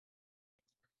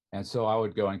And so I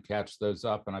would go and catch those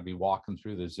up, and I'd be walking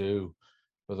through the zoo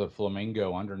with a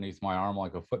flamingo underneath my arm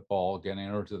like a football, getting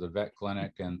her to the vet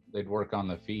clinic, and they'd work on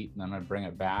the feet, and then I'd bring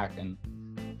it back. And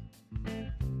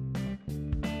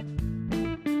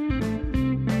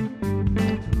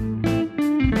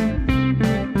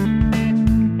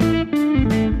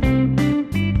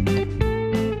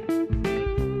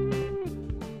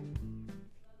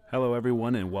Hello,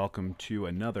 everyone, and welcome to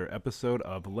another episode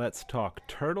of Let's Talk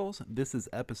Turtles. This is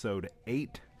episode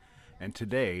 8, and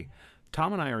today,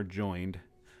 Tom and I are joined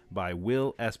by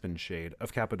Will Espenshade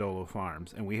of Capodolo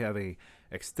Farms, and we have a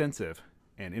extensive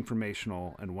and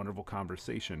informational and wonderful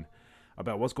conversation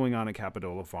about what's going on at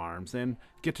Capodolo Farms and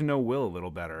get to know Will a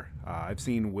little better. I've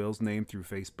seen Will's name through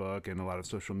Facebook and a lot of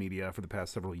social media for the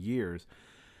past several years,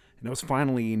 and it was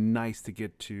finally nice to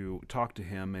get to talk to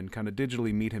him and kind of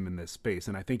digitally meet him in this space.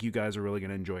 And I think you guys are really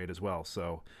going to enjoy it as well.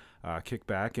 So kick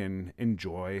back and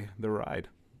enjoy the ride.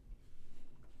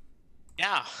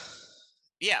 Yeah.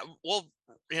 Well,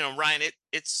 Ryan,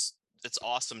 it's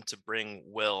awesome to bring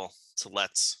Will to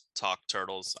Let's Talk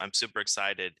Turtles. I'm super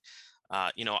excited.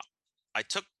 I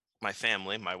took my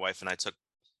family, my wife and I took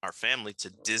our family to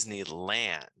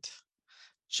Disneyland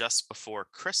just before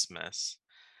Christmas.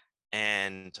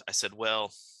 And I said,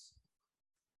 well,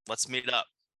 let's meet up.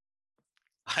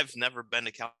 I've never been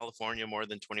to California more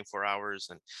than 24 hours.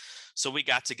 And so we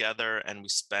got together and we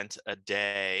spent a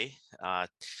day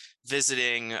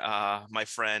visiting my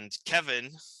friend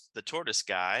Kevin, the tortoise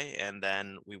guy. And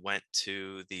then we went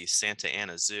to the Santa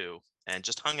Ana Zoo and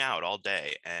just hung out all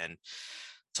day and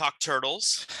talked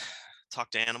turtles,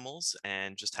 talked animals,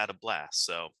 and just had a blast.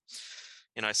 So,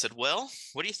 I said, well,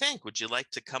 what do you think? Would you like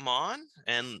to come on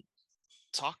and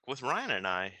talk with Ryan and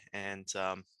I? And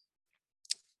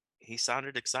he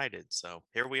sounded excited, so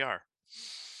here we are.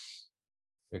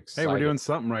 Hey, we're doing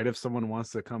something right if someone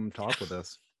wants to come talk with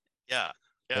us. Yeah.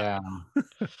 Yeah,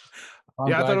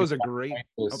 I thought it was a great.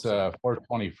 It's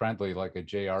 420 friendly, like a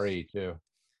JRE too.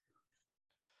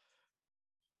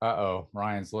 Uh-oh,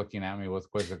 Ryan's looking at me with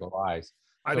quizzical eyes.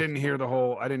 I didn't hear the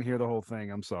whole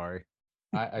thing. I'm sorry.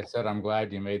 I said I'm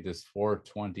glad you made this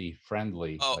 420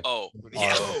 friendly.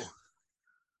 Yeah.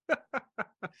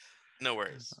 No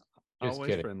worries. Just Always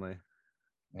kidding. Friendly.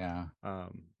 Yeah.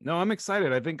 No, I'm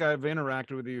excited. I think I've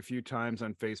interacted with you a few times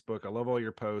on Facebook. I love all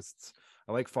your posts.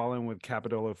 I like following with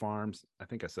Capodolo Farms. I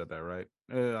think I said that right.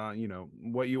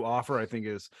 What you offer, I think,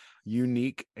 is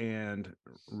unique and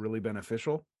really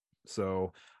beneficial.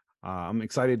 So I'm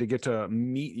excited to get to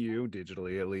meet you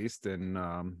digitally, at least,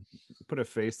 and put a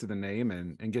face to the name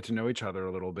and get to know each other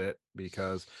a little bit,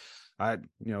 because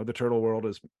the turtle world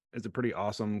is a pretty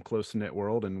awesome, close knit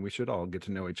world, and we should all get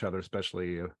to know each other,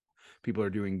 especially people are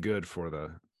doing good for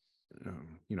the,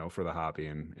 for the hobby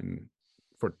and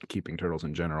for keeping turtles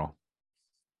in general.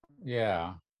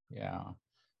 Yeah.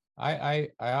 I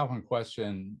often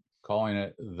question calling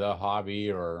it the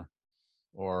hobby, or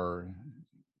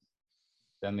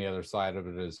then the other side of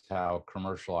it is how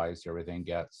commercialized everything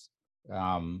gets.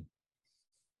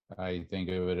 I think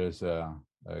of it as a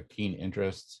keen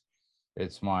interest.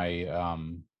 It's my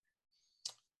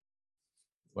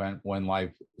when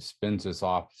life spins us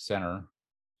off center,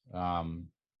 going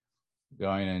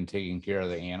and taking care of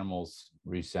the animals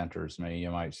recenters me,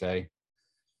 you might say.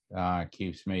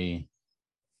 Keeps me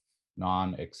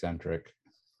non-eccentric,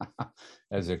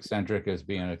 as eccentric as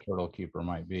being a turtle keeper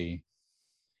might be.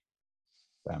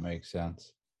 That makes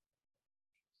sense.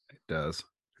 It does.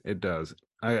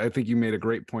 I think you made a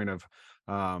great point of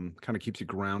kind of keeps you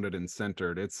grounded and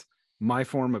centered. It's my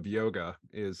form of yoga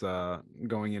is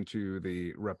going into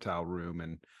the reptile room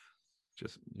and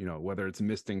just, whether it's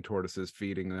misting tortoises,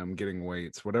 feeding them, getting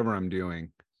weights, whatever I'm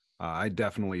doing, I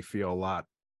definitely feel a lot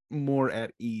more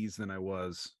at ease than I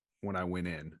was when I went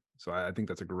in. So I think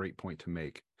that's a great point to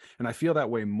make. And I feel that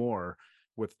way more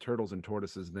with turtles and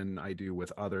tortoises than I do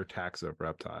with other taxa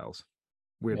reptiles,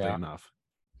 weirdly enough.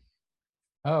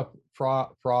 Oh,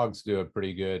 frogs do a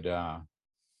pretty good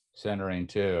centering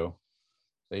too.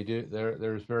 They do.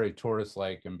 There's very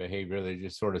tortoise-like in behavior. They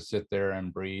just sort of sit there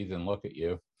and breathe and look at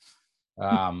you.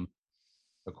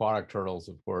 Aquatic turtles,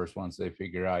 of course, once they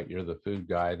figure out you're the food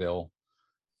guy, they'll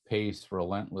pace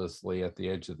relentlessly at the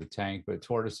edge of the tank. But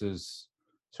tortoises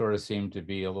sort of seem to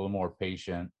be a little more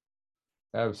patient.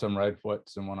 I have some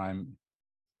redfoots, and when I'm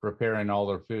preparing all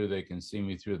their food, they can see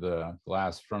me through the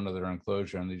glass front of their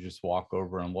enclosure, and they just walk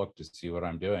over and look to see what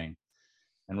I'm doing.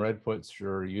 And redfoots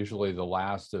are usually the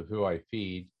last of who I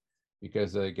feed,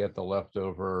 because they get the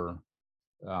leftover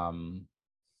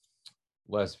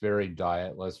less varied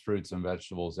diet, less fruits and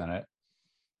vegetables in it,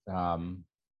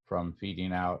 from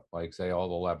feeding out, like, say, all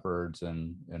the leopards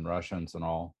and Russians and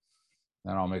all.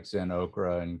 Then I'll mix in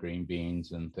okra and green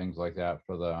beans and things like that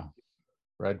for the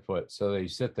redfoot. So they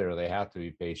sit there, they have to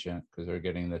be patient because they're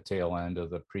getting the tail end of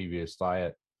the previous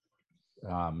diet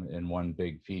in one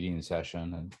big feeding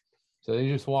session. And so they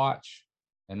just watch,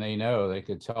 and they know, they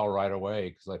could tell right away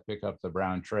because I pick up the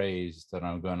brown trays that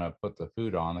I'm going to put the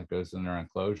food on that goes in their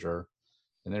enclosure.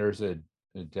 And there's a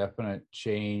definite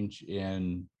change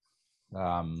in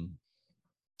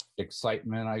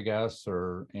excitement, I guess,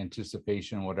 or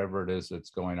anticipation, whatever it is that's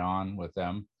going on with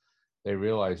them. They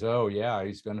realize, oh yeah,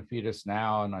 he's going to feed us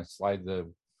now. And I slide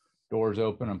the doors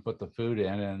open and put the food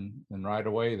in, and right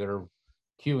away they're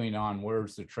queuing on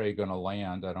where's the tray going to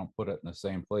land. I don't put it in the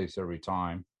same place every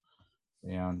time.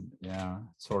 And yeah,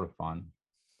 it's sort of fun.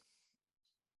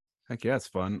 Heck yeah, it's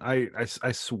fun.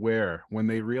 I swear, when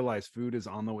they realize food is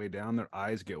on the way down, their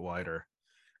eyes get wider,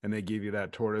 and they give you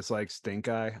that tortoise-like stink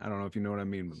eye. I don't know if you know what I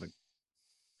mean, but like,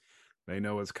 they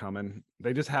know it's coming.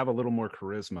 They just have a little more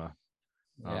charisma.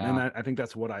 And Yeah. I think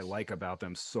that's what I like about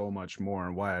them so much more,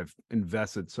 and why I've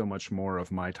invested so much more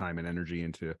of my time and energy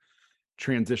into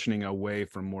transitioning away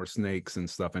from more snakes and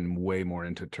stuff and way more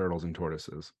into turtles and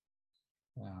tortoises.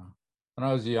 Yeah. When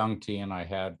I was a young teen, I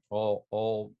had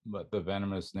all but the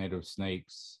venomous native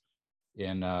snakes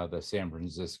in the San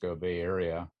Francisco Bay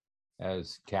Area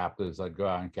as captives. I'd go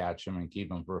out and catch them and keep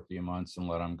them for a few months and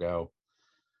let them go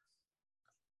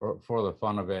for the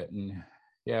fun of it. And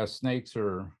yeah, snakes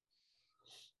are.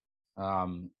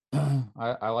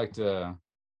 I like to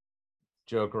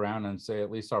joke around and say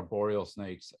at least our boreal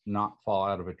snakes not fall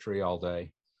out of a tree all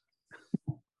day.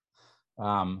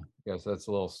 Guess that's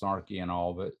a little snarky and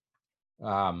all, but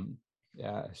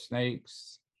yeah,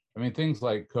 snakes. I mean, things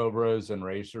like cobras and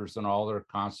racers and all, they're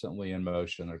constantly in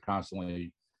motion. They're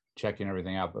constantly checking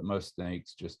everything out, but most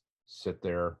snakes just sit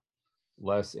there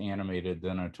less animated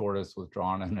than a tortoise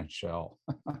withdrawn in its shell.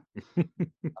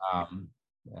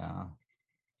 Yeah.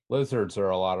 Lizards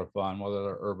are a lot of fun, whether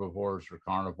they're herbivores or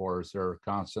carnivores. They're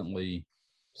constantly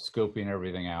scoping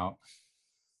everything out.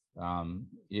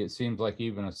 It seems like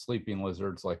even a sleeping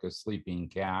lizard's like a sleeping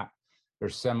cat. They're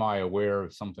semi-aware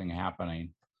of something happening.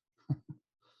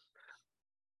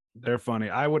 They're funny.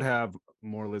 I would have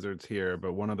more lizards here,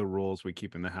 but one of the rules we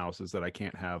keep in the house is that I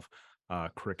can't have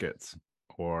crickets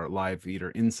or live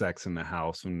eater insects in the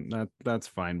house, and that's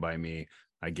fine by me,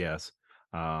 I guess.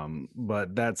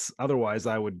 But that's otherwise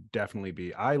I would definitely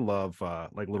be. I love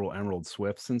like little emerald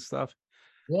swifts and stuff.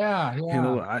 Yeah, And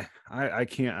yeah. I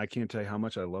can't tell you how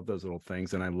much I love those little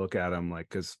things. And I look at them like,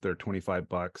 because they're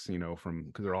 $25, you know, from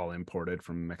because they're all imported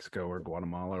from Mexico or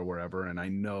Guatemala or wherever. And I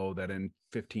know that in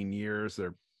 15 years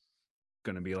they're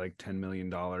going to be like $10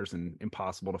 million and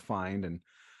impossible to find. And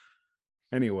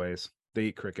anyways, they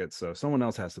eat crickets, so someone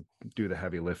else has to do the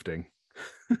heavy lifting.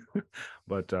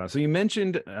 But so you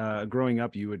mentioned growing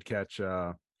up you would catch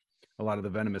a lot of the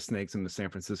venomous snakes in the San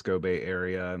Francisco Bay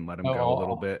Area and let them go a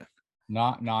little Oh, bit.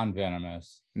 not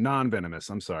non-venomous. Non-venomous,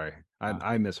 I'm sorry,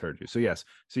 I misheard you. So yes,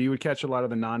 so you would catch a lot of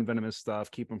the non-venomous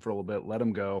stuff, keep them for a little bit, let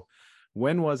them go.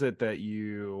 When was it that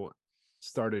you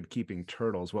started keeping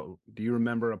turtles? What do you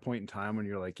remember a point in time when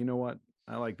you're like, you know what,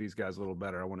 I like these guys a little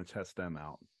better, I want to test them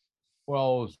out?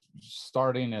 Well,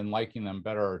 starting and liking them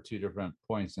better are two different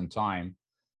points in time.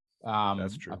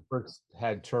 That's I true. first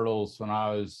had turtles when I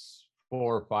was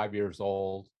 4 or 5 years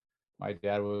old. My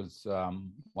dad was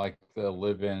like the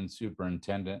live-in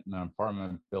superintendent in an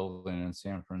apartment building in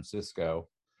San Francisco.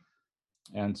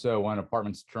 And so when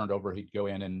apartments turned over, he'd go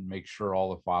in and make sure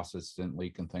all the faucets didn't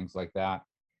leak and things like that.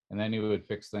 And then he would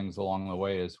fix things along the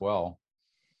way as well.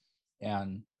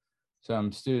 And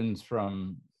some students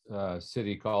from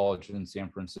City College in San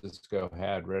Francisco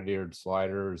had red-eared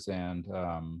sliders and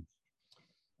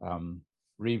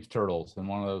reef turtles in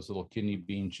one of those little kidney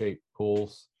bean shaped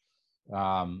pools.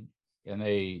 And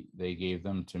they gave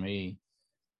them to me.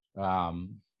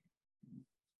 Um,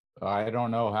 I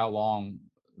don't know how long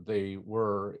they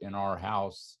were in our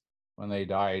house when they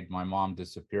died. My mom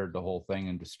disappeared the whole thing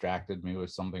and distracted me with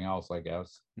something else, I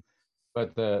guess.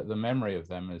 But the memory of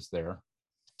them is there.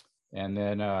 And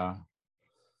then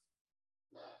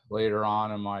later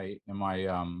on in my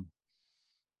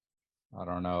I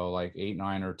don't know, like 8,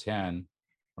 9, or 10,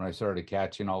 when I started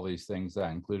catching all these things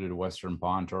that included Western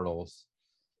pond turtles.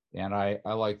 And I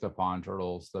like the pond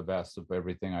turtles the best of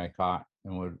everything I caught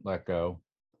and would let go.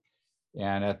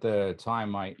 And at the time,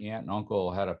 my aunt and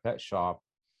uncle had a pet shop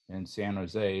in San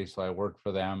Jose. So I worked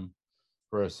for them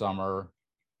for a summer,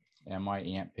 and my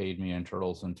aunt paid me in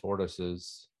turtles and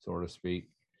tortoises, so to speak.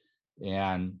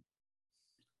 And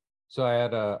so I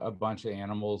had a bunch of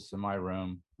animals in my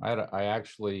room. I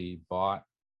actually bought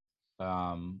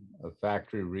a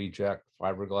factory reject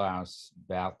fiberglass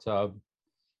bathtub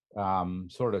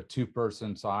sort of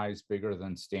 2-person size, bigger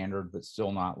than standard, but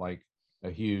still not like a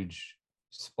huge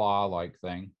spa-like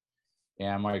thing.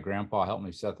 And my grandpa helped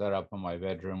me set that up in my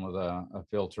bedroom with a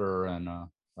filter and a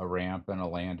ramp and a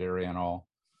land area and all.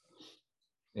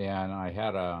 And I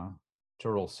had a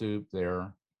turtle soup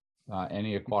there.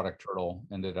 Any aquatic turtle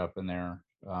ended up in there.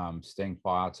 Stink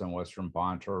pots and western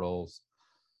pond turtles,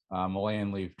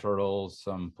 Malayan leaf turtles,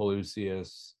 some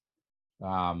Pelusius.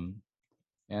 Um,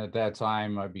 and at that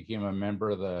time, I became a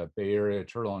member of the Bay Area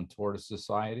Turtle and Tortoise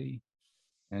Society.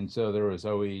 And so there was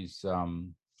always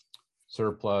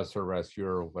surplus or rescue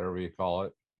or whatever you call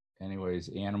it. Anyways,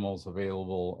 animals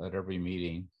available at every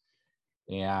meeting.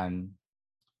 And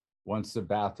once the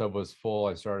bathtub was full,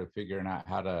 I started figuring out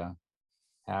how to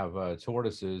have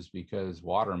tortoises, because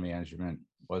water management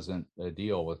wasn't a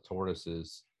deal with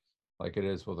tortoises like it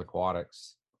is with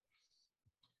aquatics.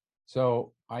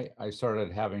 So I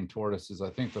started having tortoises. I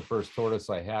think the first tortoise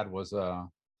I had was a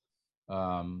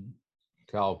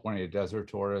California desert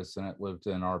tortoise, and it lived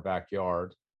in our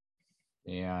backyard.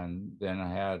 And then I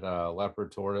had a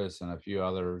leopard tortoise and a few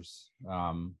others.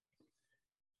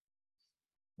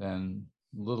 Then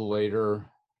a little later,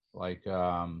 like,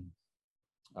 I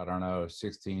don't know,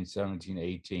 16, 17,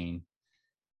 18,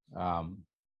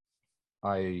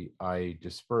 I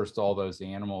dispersed all those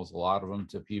animals, a lot of them,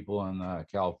 to people in the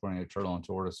California Turtle and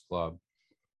Tortoise Club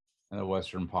and the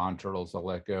Western Pond Turtles I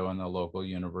let go in the local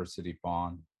university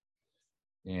pond.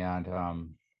 And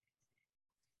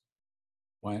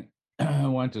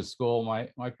went to school.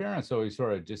 My parents always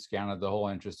sort of discounted the whole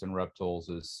interest in reptiles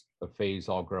as a phase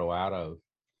I'll grow out of.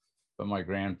 But my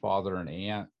grandfather and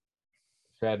aunt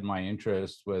fed my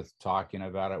interest with talking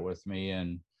about it with me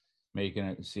and making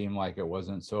it seem like it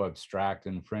wasn't so abstract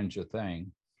and fringe a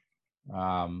thing.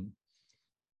 And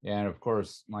of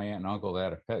course, my aunt and uncle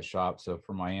had a pet shop. So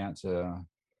for my aunt to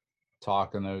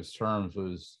talk in those terms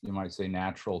was, you might say,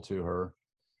 natural to her.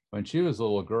 When she was a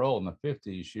little girl in the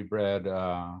 50s, she bred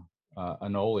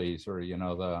anoles, or,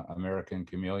 the American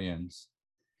chameleons,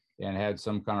 and had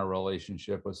some kind of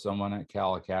relationship with someone at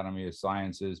Cal Academy of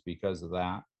Sciences because of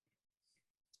that.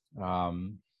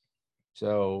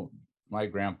 So my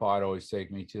grandpa would always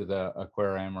take me to the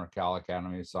aquarium or Cal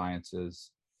Academy of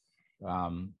Sciences.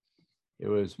 It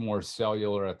was more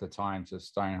cellular at the time, so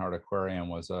Steinhardt Aquarium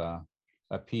was a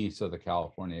piece of the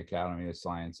California Academy of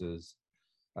Sciences.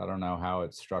 I don't know how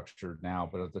it's structured now,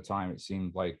 but at the time it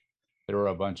seemed like there were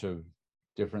a bunch of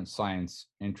different science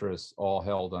interests all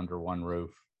held under one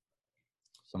roof.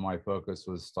 So my focus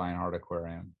was Steinhardt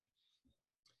Aquarium.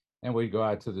 And we'd go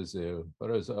out to the zoo, but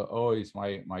it was always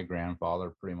my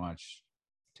grandfather pretty much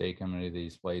taking me to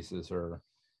these places or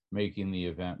making the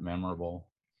event memorable.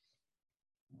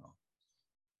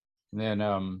 And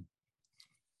then,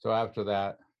 so after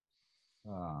that,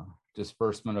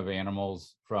 disbursement of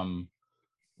animals from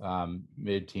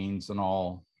mid-teens and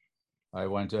all, I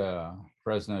went to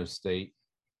Fresno State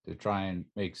to try and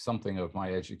make something of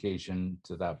my education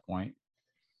to that point.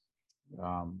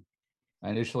 I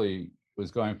initially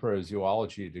was going for a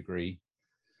zoology degree,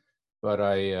 but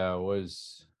I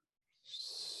was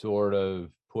sort of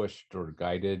pushed or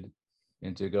guided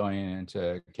into going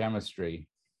into chemistry,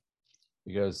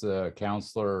 because the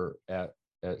counselor at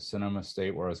Sonoma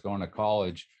State, where I was going to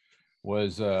college,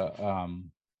 was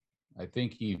I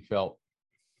think he felt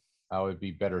I would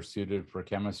be better suited for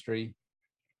chemistry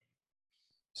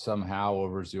somehow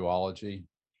over zoology.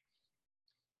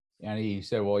 And he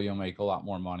said, well, you'll make a lot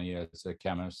more money as a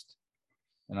chemist.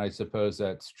 And I suppose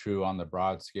that's true on the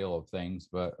broad scale of things,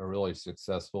 but a really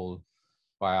successful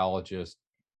biologist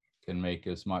can make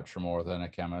as much or more than a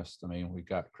chemist. I mean, we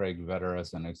got Craig Vetter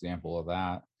as an example of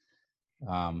that.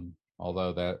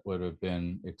 Although that would have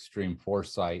been extreme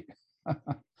foresight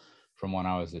from when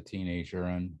I was a teenager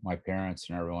and my parents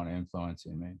and everyone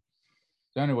influencing me.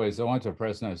 So anyways, I went to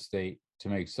Fresno State to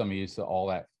make some use of all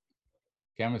that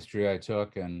chemistry I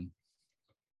took, and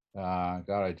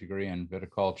got a degree in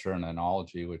viticulture and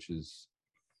enology, which is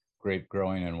grape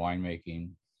growing and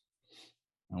winemaking,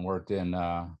 and worked in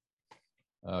a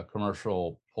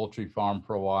commercial poultry farm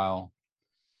for a while.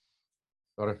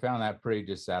 But I found that pretty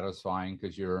dissatisfying,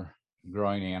 because you're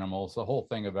growing animals. The whole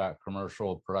thing about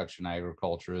commercial production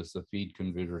agriculture is the feed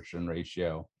conversion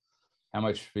ratio, how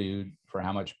much food for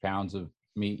how much pounds of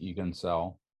meat you can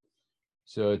sell.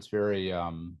 So it's very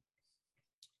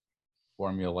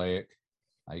formulaic,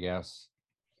 I guess,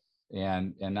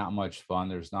 and not much fun.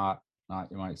 There's not,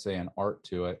 you might say, an art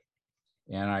to it.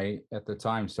 And I, at the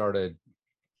time, started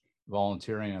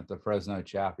volunteering at the Fresno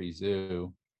Chaffee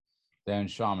Zoo. Then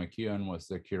Sean McEwen was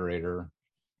the curator.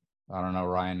 I don't know,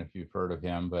 Ryan, if you've heard of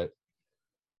him, but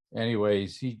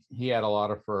anyways, he had a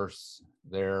lot of firsts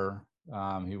there.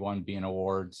 He won Bean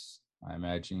Awards. I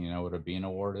imagine you know what a Bean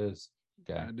Award is.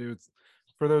 Okay. I do.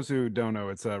 For those who don't know,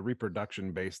 it's a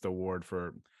reproduction based award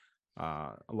for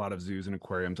a lot of zoos and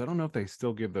aquariums. I don't know if they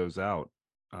still give those out.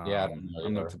 Yeah, I don't know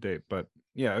I'm not up either. to date, but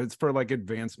yeah, it's for like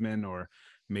advancement or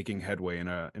making headway in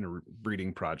a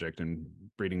breeding project and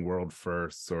breeding world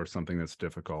firsts or something that's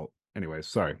difficult. Anyway,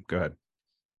 sorry, go ahead.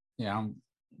 Yeah,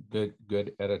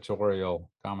 good editorial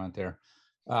comment there.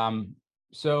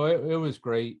 So it was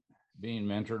great being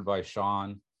mentored by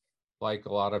Sean. Like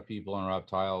a lot of people in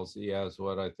reptiles, he has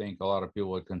what I think a lot of people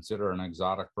would consider an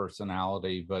exotic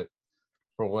personality, but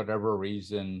for whatever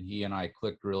reason, he and I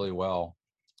clicked really well.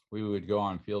 We would go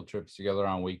on field trips together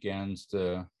on weekends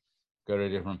to go to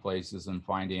different places and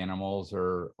find animals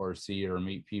or see or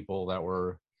meet people that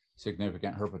were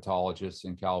significant herpetologists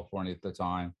in California at the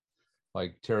time,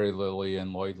 like Terry Lilly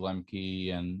and Lloyd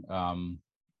Lemke and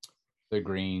the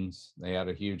Greens. They had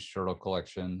a huge turtle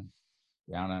collection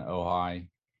down in Ojai.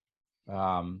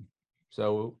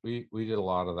 So we did a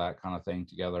lot of that kind of thing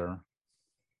together.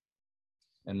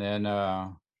 And then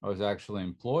I was actually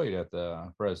employed at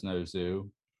the Fresno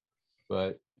Zoo,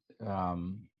 but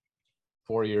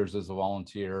 4 years as a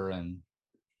volunteer and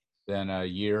then a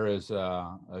year as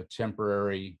a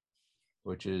temporary,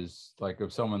 which is like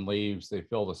if someone leaves, they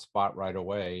fill the spot right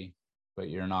away, but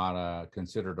you're not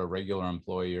considered a regular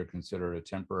employee, you're considered a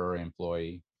temporary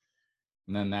employee.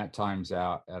 And then that times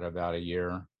out at about a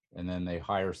year, and then they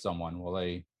hire someone. Well,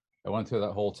 I went through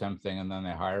that whole temp thing, and then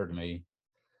they hired me.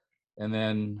 And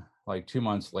then like 2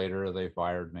 months later, they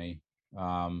fired me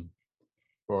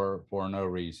for no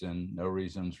reason. No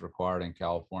reasons required in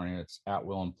California. It's at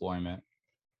will employment.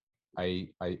 I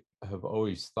have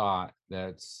always thought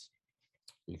that's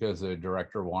because the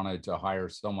director wanted to hire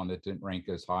someone that didn't rank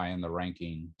as high in the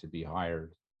ranking to be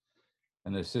hired.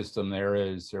 And the system there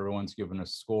is everyone's given a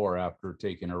score after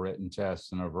taking a written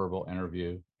test and a verbal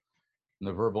interview. And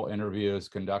the verbal interview is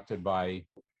conducted by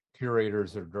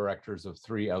curators or directors of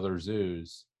 3 other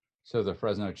zoos. So the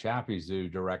Fresno Chappie Zoo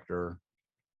director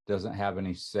doesn't have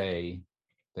any say.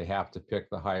 They have to pick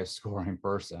the highest scoring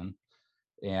person.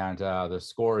 And the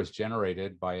score is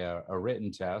generated by a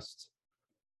written test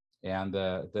and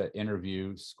the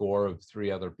interview score of 3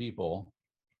 other people.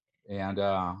 And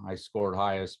I scored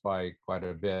highest by quite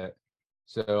a bit.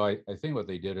 So I think what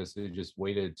they did is they just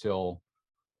waited till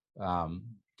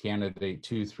candidate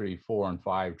 2, 3, 4, and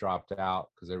 5 dropped out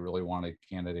because they really wanted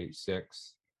candidate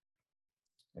 6.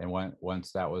 And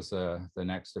once that was the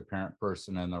next apparent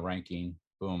person in the ranking,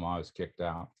 boom, I was kicked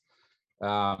out.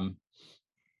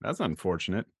 That's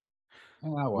unfortunate.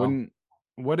 Well,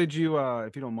 What did you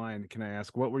if you don't mind, can I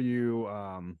ask what were you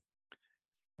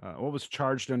what was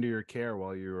charged under your care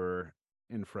while you were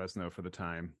in Fresno for the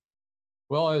time?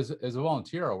 well, as a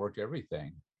volunteer, I worked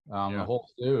everything. The Yeah. whole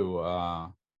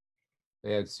zoo.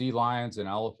 They had sea lions and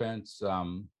elephants.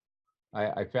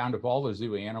 I found of all the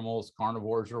zoo animals,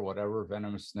 carnivores or whatever,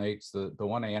 venomous snakes, the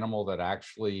one animal that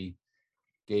actually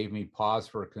gave me pause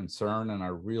for concern and I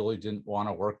really didn't want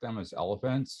to work them is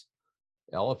elephants.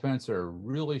 Elephants are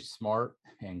really smart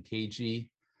and cagey,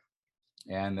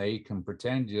 and they can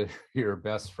pretend you're your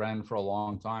best friend for a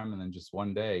long time, and then just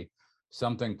one day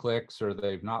something clicks, or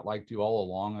they've not liked you all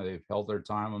along, or they've held their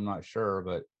time. I'm not sure,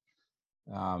 but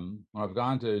when I've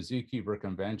gone to zookeeper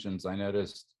conventions, I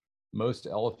noticed most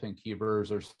elephant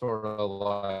keepers are sort of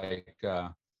like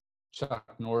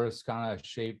Chuck Norris kind of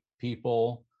shaped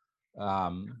people,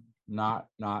 not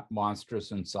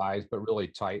monstrous in size, but really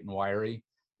tight and wiry,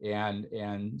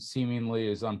 and seemingly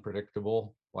is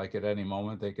unpredictable. Like at any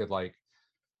moment, they could like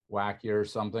whack you or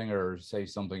something, or say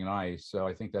something nice. So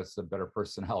I think that's the better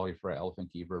personality for an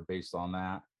elephant keeper based on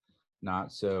that,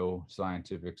 not so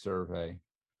scientific survey.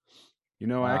 You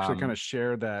know, I actually kind Um, of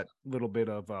share that little bit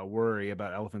of worry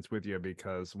about elephants with you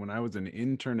because when I was an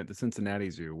intern at the Cincinnati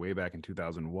Zoo way back in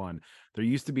 2001, there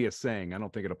used to be a saying, I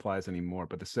don't think it applies anymore,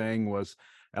 but the saying was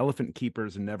elephant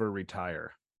keepers never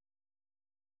retire.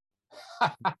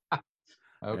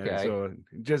 And okay. so,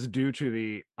 just due to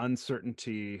the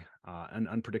uncertainty and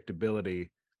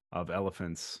unpredictability of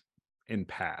elephants in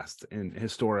past and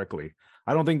historically,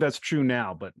 I don't think that's true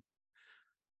now, but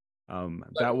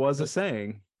that was a But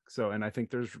saying. So, and I think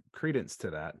there's credence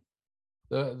to that.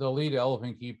 the lead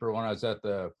elephant keeper when I was at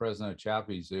the Fresno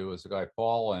Chappie Zoo was a guy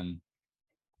Paul, and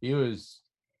he was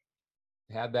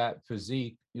had that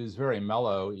physique. He was very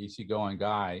mellow, easygoing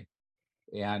guy,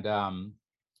 and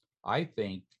I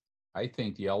think I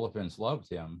think the elephants loved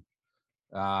him.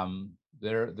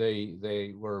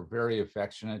 They were very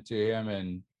affectionate to him,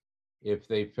 and if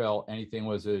they felt anything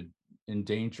was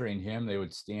endangering him, they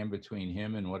would stand between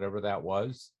him and whatever that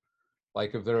was.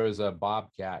 Like if there was a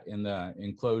bobcat in the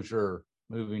enclosure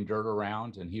moving dirt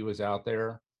around and he was out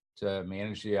there to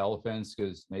manage the elephants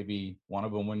because maybe one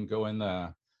of them wouldn't go in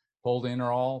the holding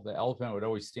or all, the elephant would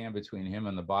always stand between him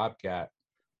and the bobcat.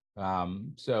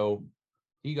 So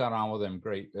he got on with him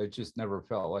great. It just never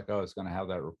felt like I was going to have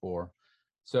that rapport.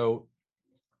 So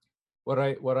what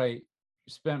I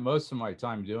spent most of my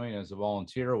time doing as a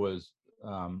volunteer was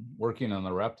working in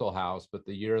the reptile house. But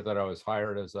the year that I was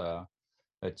hired as a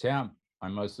temp, I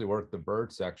mostly worked the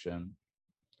bird section.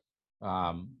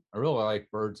 I really like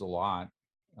birds a lot.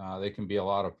 They can be a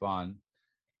lot of fun.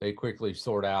 They quickly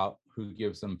sort out who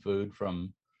gives them food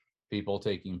from people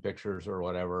taking pictures or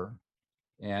whatever.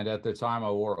 And at the time, I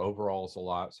wore overalls a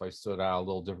lot, so I stood out a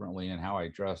little differently in how I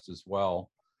dressed as well.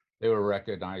 They would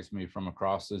recognize me from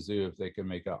across the zoo if they could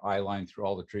make an eye line through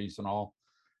all the trees and all.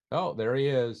 Oh, there he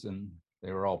is. And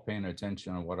they were all paying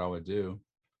attention to what I would do.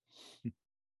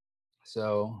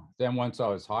 So then once I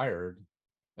was hired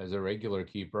as a regular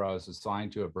keeper, I was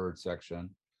assigned to a bird section.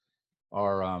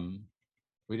 Our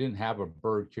we didn't have a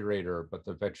bird curator, but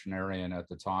the veterinarian at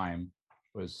the time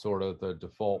was sort of the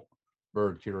default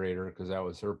bird curator because that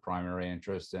was her primary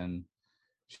interest. And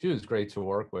she was great to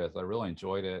work with. I really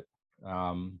enjoyed it.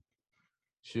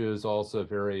 She was also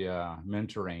very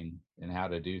mentoring in how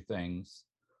to do things.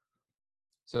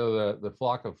 So the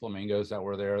flock of flamingos that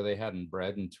were there, they hadn't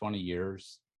bred in 20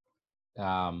 years. They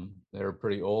were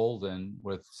pretty old, and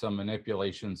with some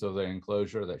manipulations of the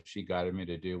enclosure that she guided me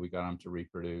to do, we got them to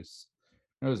reproduce.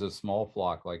 It was a small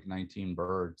flock, like 19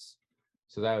 birds.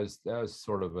 So that was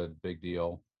sort of a big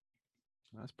deal.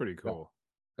 That's pretty cool.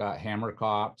 Got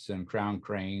hammerkops and crown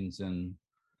cranes and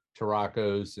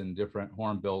Turacos and different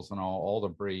hornbills and all the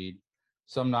breed.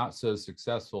 Some not so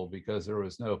successful because there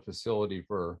was no facility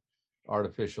for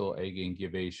artificial egg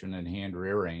incubation and hand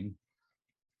rearing.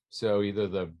 So either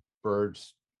the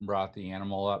birds brought the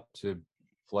animal up to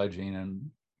fledging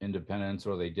and independence,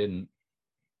 or they didn't.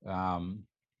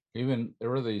 Even there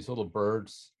were these little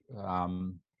birds,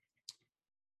 some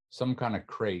kind of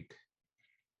crake.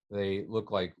 They look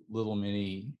like little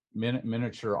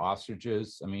miniature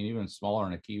ostriches. I mean, even smaller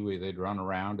than a kiwi. They'd run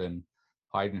around and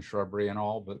hide in shrubbery and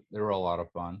all, but they were a lot of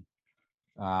fun.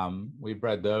 We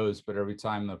bred those, but every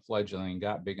time the fledgling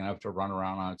got big enough to run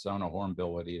around on its own, a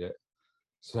hornbill would eat it.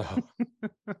 So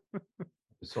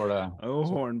sort of. Oh,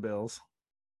 hornbills.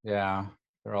 Yeah,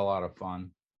 they're a lot of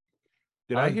fun.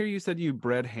 Did I hear you said you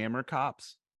bred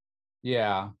hammerkops?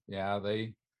 Yeah,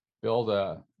 they build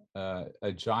a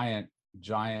giant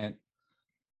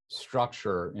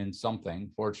structure in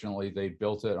something. Fortunately, they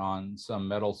built it on some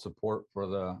metal support for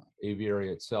the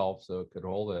aviary itself, so it could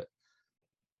hold it.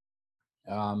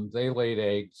 They laid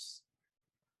eggs.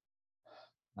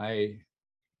 I'm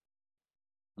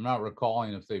not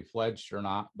recalling if they fledged or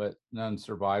not, but none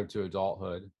survived to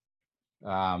adulthood.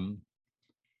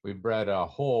 We bred a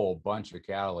whole bunch of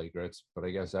cattle egrets, but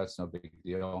I guess that's no big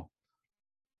deal.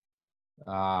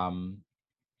 And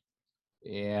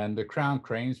the crown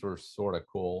cranes were sort of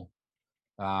cool.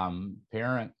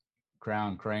 Parent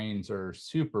crown cranes are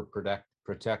super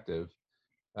protective.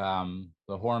 The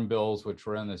hornbills, which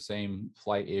were in the same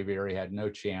flight aviary, had no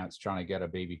chance trying to get a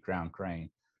baby crown crane.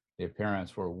 The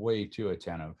parents were way too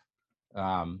attentive.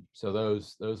 So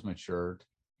those matured.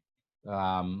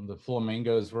 The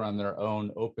flamingos were on their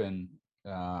own open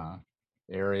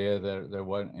area that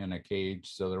wasn't in a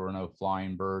cage, so there were no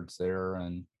flying birds there.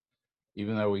 And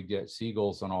even though we get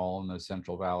seagulls and all in the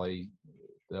Central Valley,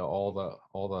 all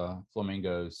the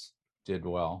flamingos did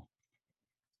well.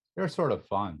 They're sort of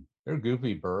fun. They're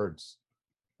goofy birds.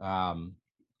 Some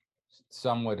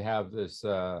would have this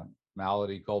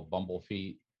malady called bumble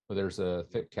feet, where there's a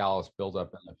thick callus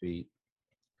buildup in the feet.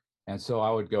 And so I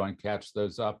would go and catch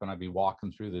those up, and I'd be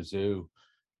walking through the zoo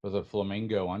with a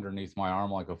flamingo underneath my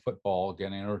arm like a football,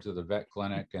 getting over to the vet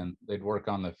clinic, and they'd work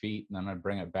on the feet, and then I'd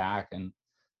bring it back. And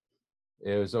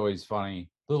it was always funny.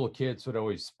 Little kids would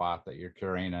always spot that you're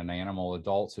carrying an animal.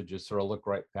 Adults would just sort of look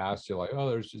right past you like, oh,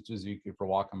 there's just a zookeeper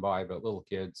walking by. But little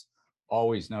kids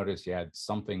always noticed you had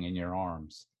something in your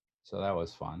arms. So that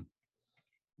was fun.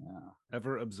 Yeah.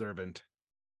 Ever observant.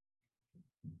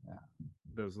 Yeah.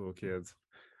 Those little kids.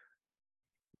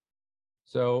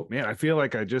 So, man, I feel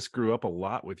like I just grew up a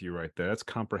lot with you right there. That's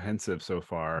comprehensive so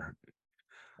far.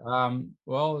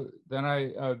 Well, then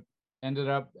I ended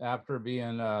up, after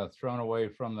being thrown away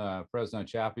from the Fresno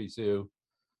Chaffee Zoo,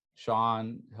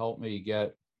 Sean helped me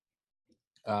get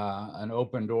an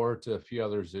open door to a few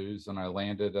other zoos, and I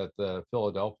landed at the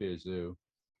Philadelphia Zoo,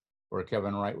 where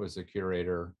Kevin Wright was the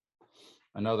curator.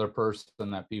 another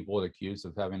person that people would accuse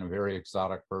of having a very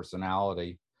exotic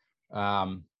personality.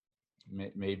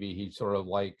 Maybe he sort of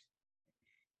like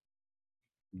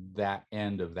that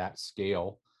end of that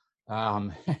scale.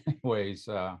 Anyways,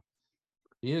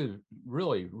 he is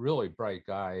really, really bright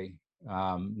guy.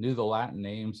 Knew the Latin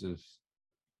names of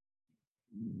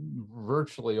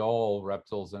virtually all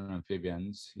reptiles and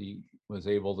amphibians. He was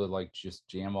able to like just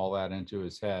jam all that into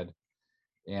his head.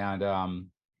 And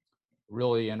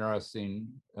really interesting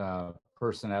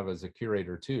person to have as a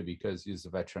curator too, because he's a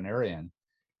veterinarian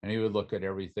and he would look at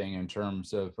everything in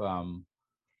terms of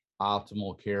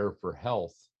optimal care for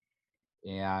health.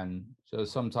 And so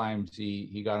sometimes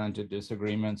he got into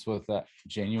disagreements with that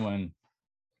genuine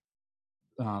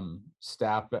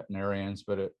staff veterinarians,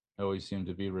 but it always seemed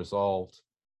to be resolved.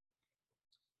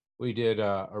 We did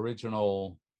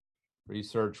original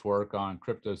research work on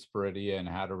Cryptosporidia and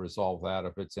how to resolve that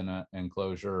if it's in an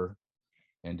enclosure,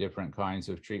 and different kinds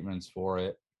of treatments for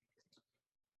it.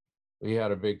 We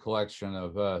had a big collection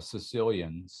of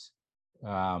caecilians,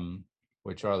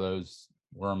 which are those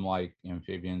worm-like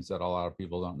amphibians that a lot of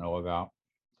people don't know about.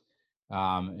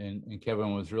 And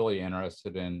Kevin was really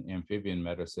interested in amphibian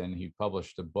medicine. He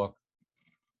published a book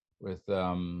with,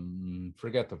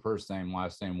 forget the first name,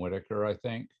 last name Whitaker, I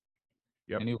think.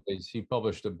 Yep. Anyways, he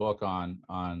published a book on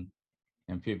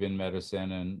amphibian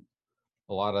medicine, and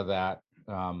a lot of that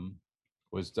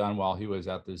was done while he was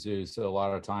at the zoo. So a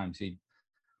lot of times he'd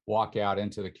walk out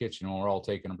into the kitchen when we're all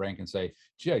taking a break and say,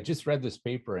 gee, I just read this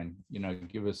paper, and, you know,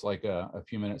 give us like a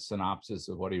few minute synopsis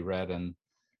of what he read and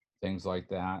things like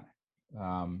that.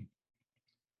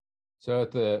 So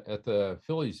at the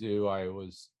Philly Zoo, I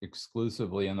was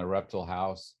exclusively in the reptile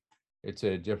house. It's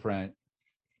a different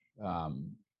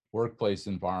workplace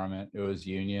environment. It was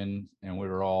union, and we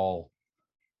were all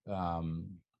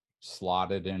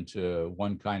slotted into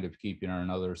one kind of keeping or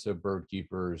another. So bird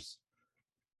keepers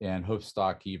and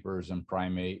hoofstock keepers and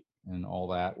primate and all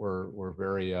that were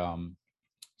very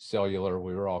cellular.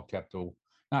 We were all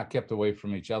not kept away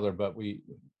from each other, but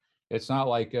it's not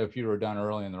like if you were done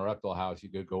early in the reptile house, you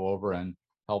could go over and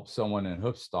help someone in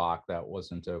hoofstock. That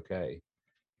wasn't okay,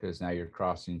 because now you're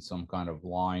crossing some kind of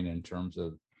line in terms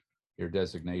of your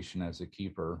designation as a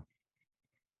keeper.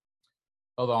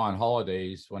 Although on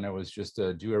holidays, when it was just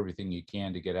to do everything you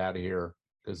can to get out of here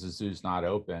because the zoo's not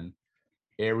open,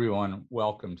 everyone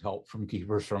welcomed help from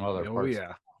keepers from other parts.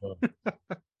 Oh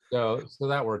yeah. So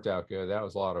that worked out good. That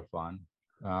was a lot of fun.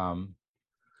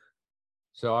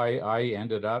 So I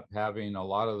ended up having a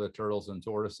lot of the turtles and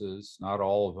tortoises, not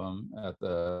all of them, at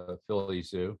the Philly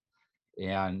Zoo,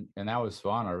 and that was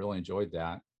fun. I really enjoyed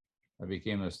that. I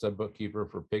became a stud bookkeeper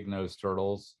for pig-nosed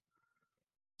turtles.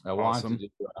 I wanted to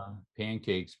do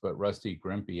pancakes, but Rusty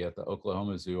Grimpy at the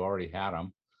Oklahoma Zoo already had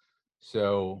them.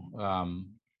 So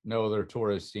no other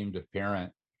tourists seemed to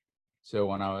parent. So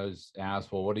when I was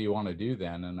asked, well, what do you want to do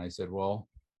then? And I said, well,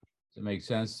 it makes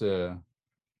sense to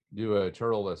do a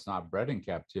turtle that's not bred in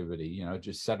captivity, you know,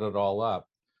 just set it all up.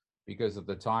 Because at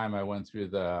the time I went through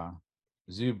the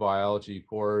zoo biology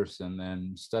course and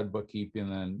then stud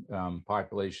bookkeeping and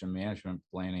population management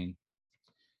planning.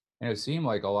 And it seemed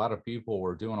like a lot of people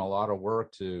were doing a lot of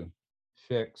work to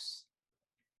fix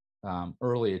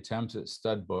early attempts at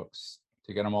stud books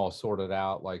to get them all sorted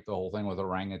out, like the whole thing with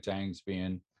orangutans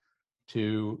being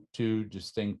two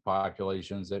distinct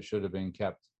populations that should have been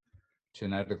kept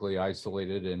genetically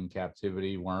isolated in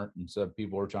captivity weren't. And so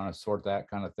people were trying to sort that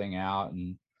kind of thing out,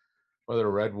 and whether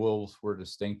red wolves were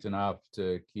distinct enough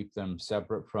to keep them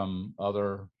separate from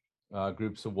other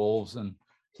groups of wolves. And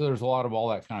so there's a lot of all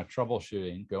that kind of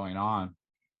troubleshooting going on.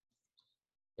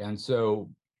 And so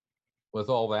with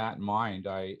all that in mind,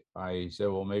 I said,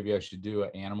 well, maybe I should do an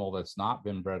animal that's not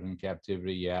been bred in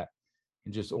captivity yet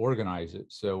and just organize it.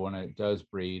 So when it does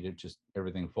breed, it just,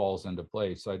 everything falls into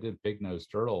place. So I did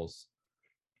pig-nosed turtles.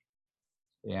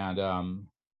 And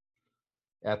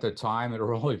at the time, there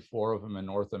were only 4 of them in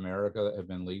North America that had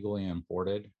been legally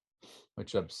imported,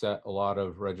 which upset a lot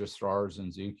of registrars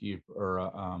and zookeeper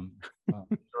or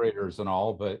curators and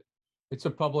all. But it's a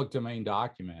public domain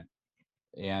document,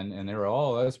 and they were,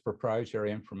 oh, that's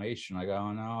proprietary information. I go,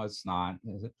 oh, no, it's not.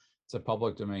 It's a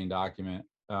public domain document.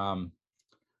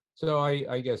 So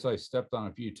I guess I stepped on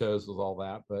a few toes with all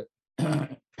that, but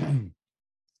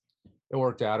it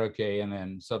worked out okay. And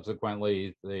then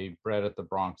subsequently they bred at the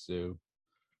Bronx Zoo.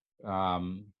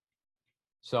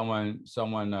 Someone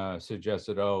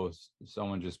suggested, oh,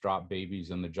 someone just dropped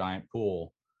babies in the giant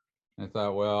pool. And I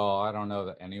thought, well, I don't know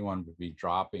that anyone would be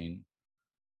dropping,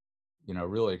 you know,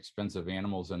 really expensive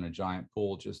animals in a giant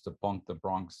pool just to punk the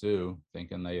Bronx Zoo,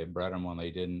 thinking they had bred them when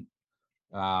they didn't.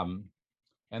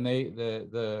 And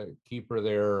the keeper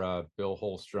there, Bill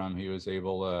Holstrom, he was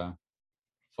able to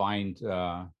find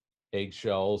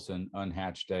eggshells and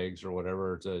unhatched eggs or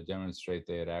whatever to demonstrate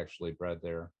they had actually bred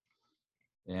there.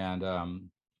 And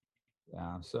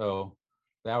yeah, so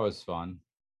that was fun.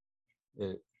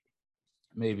 It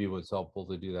maybe was helpful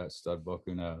to do that stud book.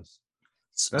 Who knows?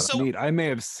 That's So neat. I may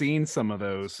have seen some of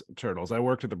those turtles. I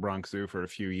worked at the Bronx Zoo for a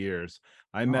few years.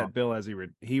 I met Bill as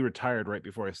he retired right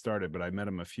before I started, but I met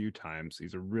him a few times.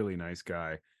 He's a really nice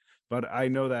guy. But I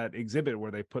know that exhibit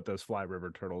where they put those Fly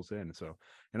River turtles in. So,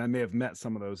 and I may have met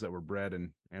some of those that were bred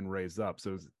and raised up.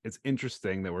 So it's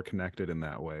interesting that we're connected in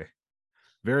that way.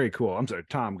 Very cool. I'm sorry,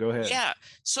 Tom, go ahead. yeah.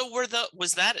 So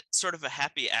was that sort of a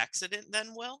happy accident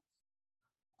then, Will?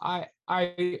 I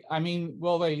mean,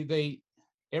 well, they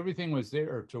everything was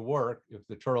there to work if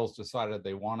the turtles decided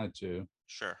they wanted to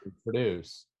Sure.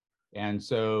 produce, and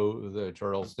so the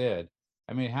turtles did.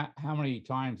 I mean, how many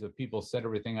times have people set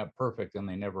everything up perfect and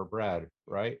they never bred,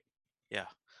 right? Yeah.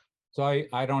 So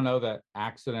I don't know that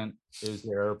accident is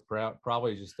there.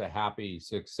 Probably just a happy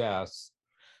success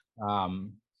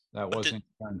that wasn't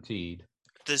guaranteed.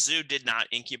 The zoo did not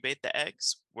incubate the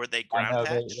eggs. Were they I ground know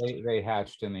hatched? they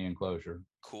hatched in the enclosure.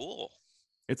 Cool.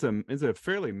 It's a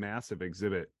fairly massive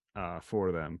exhibit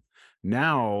for them.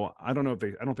 Now, I don't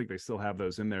think they still have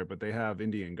those in there, but they have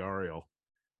Indian Gharial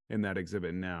in that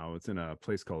exhibit now. It's in a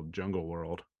place called Jungle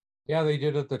World. Yeah, they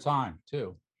did at the time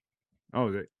too.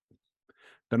 Oh,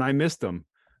 then I missed them.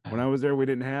 When I was there, we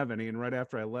didn't have any, and right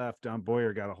after I left, Don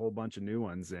Boyer got a whole bunch of new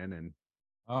ones in, and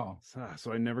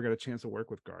so I never got a chance to work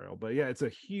with Gharial. But yeah, it's a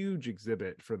huge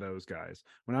exhibit for those guys.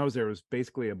 When I was there, it was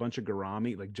basically a bunch of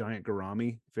gourami, like giant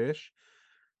gourami fish,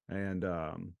 and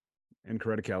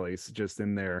Coreticellis just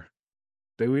in there.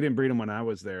 We didn't breed them when I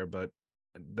was there, but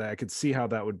I could see how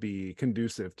that would be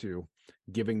conducive to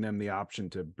giving them the option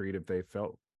to breed if they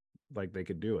felt like they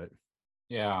could do it.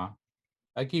 Yeah,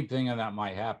 I keep thinking that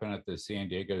might happen at the San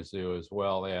Diego Zoo as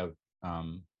well. They have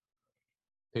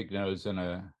pig nose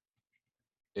in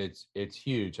it's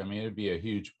huge. I mean, it'd be a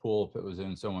huge pool if it was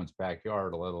in someone's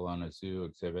backyard, let alone a zoo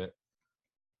exhibit.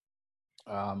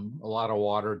 A lot of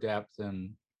water depth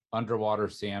and underwater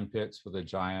sand pits with the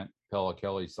giant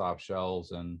Pelekelli soft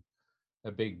shells and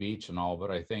a big beach and all.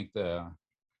 But I think the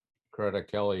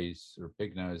Coreticellis or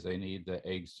pig nose, they need the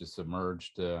eggs to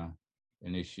submerge to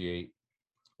initiate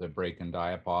the break and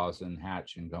diapause and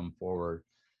hatch and come forward.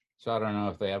 So I don't know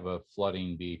if they have a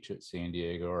flooding beach at San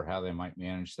Diego or how they might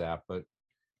manage that, but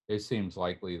it seems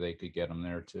likely they could get them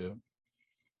there too.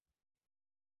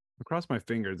 Across my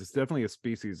fingers, it's definitely a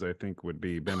species I think would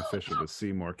be beneficial to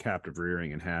see more captive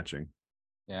rearing and hatching.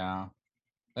 Yeah.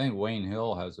 I think Wayne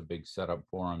Hill has a big setup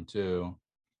for him too.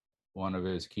 One of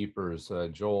his keepers,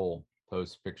 Joel,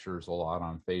 posts pictures a lot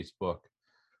on Facebook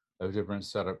of different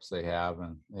setups they have,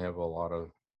 and they have a lot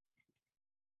of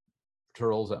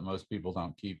turtles that most people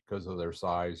don't keep because of their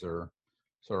size or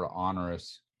sort of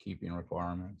onerous keeping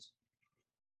requirements.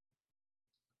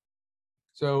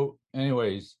 So,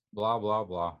 anyways, blah blah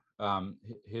blah.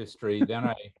 History.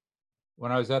 Then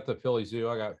when I was at the Philly Zoo,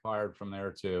 I got fired from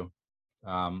there too.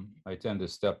 I tend to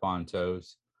step on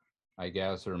toes, I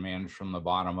guess, or manage from the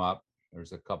bottom up.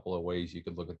 There's a couple of ways you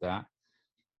could look at that.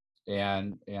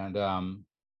 And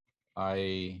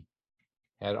I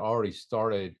had already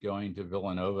started going to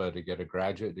Villanova to get a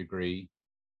graduate degree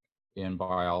in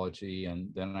biology, and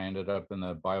then I ended up in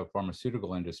the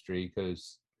biopharmaceutical industry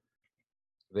because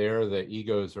there the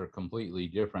egos are completely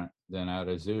different than at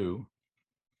a zoo.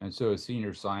 And so a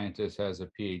senior scientist has a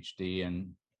PhD and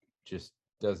just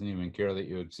doesn't even care that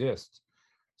you exist.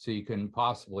 So you couldn't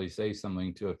possibly say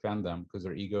something to offend them because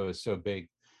their ego is so big.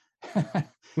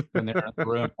 When they're in the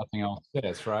room, nothing else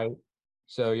fits, right?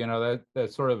 So, you know,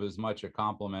 that's sort of as much a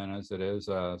compliment as it is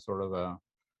sort of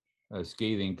a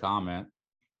scathing comment,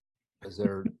 because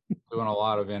they're doing a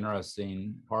lot of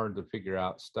interesting, hard to figure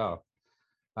out stuff.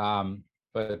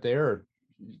 But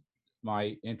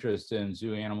my interest in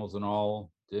zoo animals and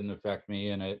all didn't affect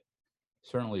me, and it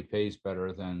certainly pays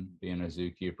better than being a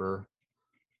zookeeper.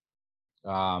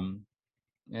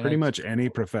 Pretty much any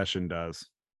profession does.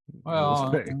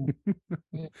 Well,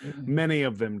 many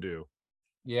of them do.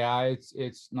 Yeah,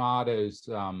 it's not as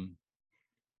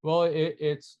well.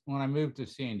 It's when I moved to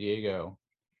San Diego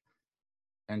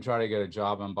and try to get a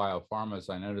job in biopharmas,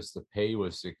 I noticed the pay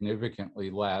was significantly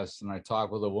less. And I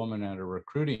talked with a woman at a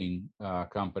recruiting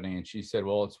company, and she said,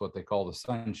 well, it's what they call the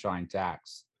sunshine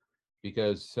tax,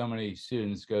 because so many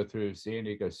students go through San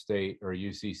Diego State or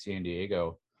UC San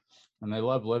Diego, and they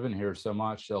love living here so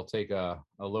much, they'll take a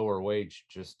lower wage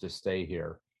just to stay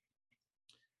here.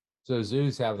 So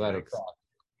zoos have that effect.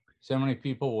 so many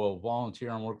people will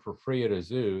volunteer and work for free at a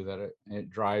zoo that it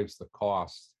drives the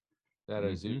cost that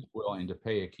a zoo is willing to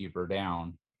pay a keeper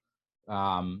down.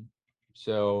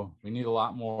 So we need a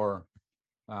lot more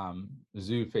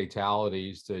zoo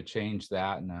fatalities to change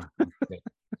that. And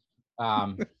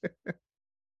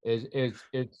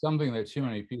it's something that too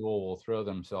many people will throw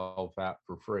themselves at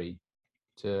for free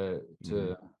to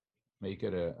make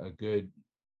it a good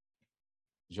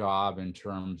job in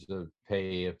terms of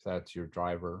pay if that's your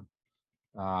driver.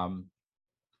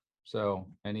 So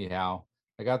anyhow,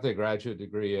 I got the graduate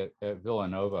degree at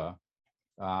Villanova.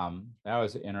 That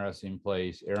was an interesting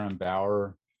place. Aaron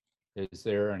Bauer is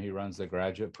there, and he runs the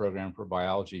graduate program for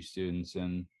biology students.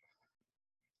 And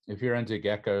if you're into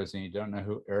geckos and you don't know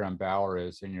who Aaron Bauer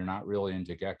is, and you're not really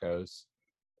into geckos,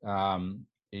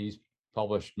 he's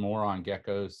published more on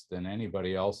geckos than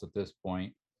anybody else at this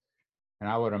point. And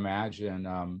I would imagine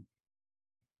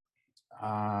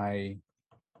I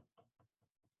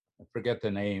forget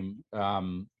the name.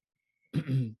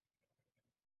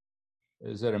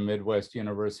 Is at a Midwest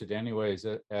university. Anyways,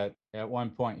 at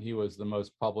one point he was the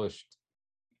most published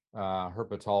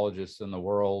herpetologist in the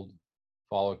world,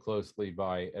 followed closely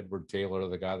by Edward Taylor,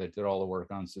 the guy that did all the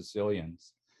work on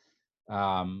Caecilians.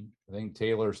 I think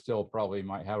Taylor still probably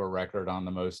might have a record on the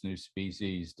most new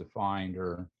species defined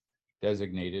or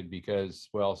designated because,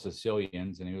 well,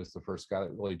 Caecilians, and he was the first guy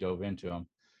that really dove into them.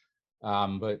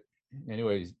 But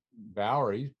anyways,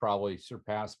 Bauer, he's probably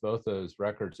surpassed both those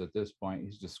records at this point.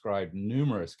 He's described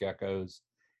numerous geckos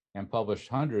and published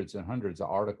hundreds and hundreds of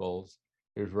articles.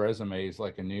 His resumes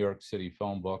like a New York City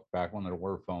phone book back when there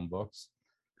were phone books.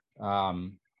 I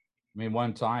mean,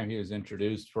 one time he was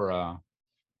introduced for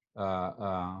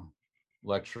a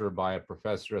lecture by a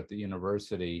professor at the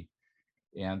university,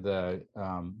 and the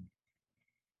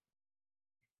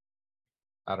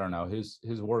I don't know, his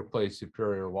workplace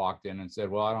superior walked in and said,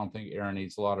 well, I don't think Aaron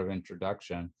needs a lot of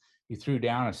introduction. He threw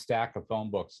down a stack of phone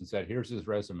books and said, here's his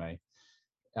resume,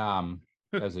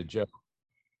 as a joke.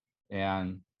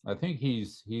 And I think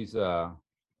he's I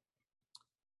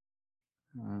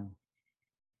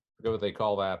forget what they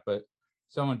call that, but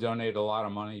someone donated a lot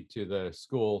of money to the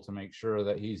school to make sure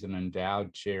that he's an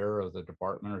endowed chair of the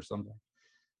department or something.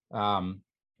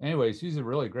 Anyways, he's a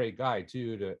really great guy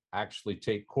too, to actually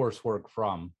take coursework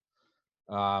from,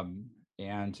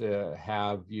 and to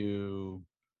have you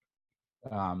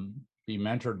be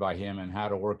mentored by him and how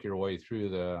to work your way through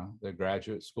the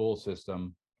graduate school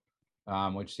system,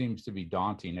 which seems to be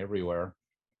daunting everywhere.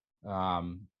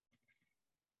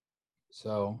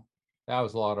 So that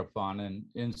was a lot of fun. And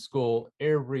in school,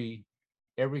 every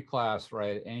class,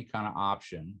 right, any kind of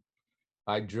option,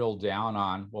 I drilled down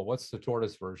on, well, what's the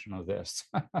tortoise version of this?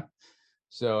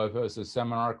 So if it was a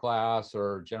seminar class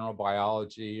or general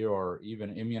biology or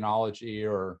even immunology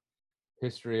or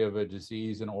history of a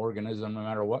disease and organism, no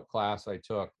matter what class I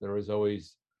took, there was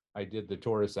always, I did the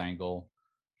tortoise angle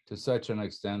to such an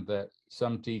extent that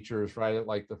some teachers, right at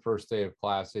like the first day of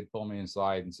class, they'd pull me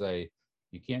inside and say,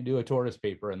 you can't do a tortoise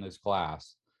paper in this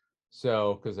class.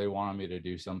 So, because they wanted me to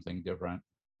do something different.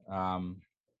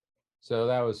 So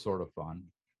that was sort of fun.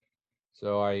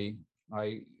 So I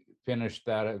finished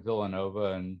that at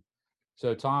Villanova. And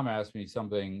so Tom asked me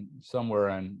something somewhere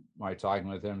in my talking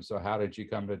with him. So how did you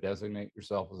come to designate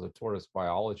yourself as a tortoise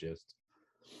biologist?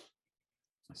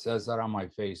 It says that on my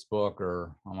Facebook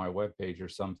or on my webpage or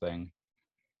something.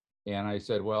 And I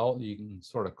said, well, you can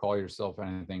sort of call yourself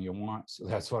anything you want. So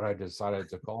that's what I decided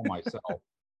to call myself.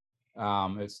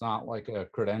 It's not like a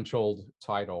credentialed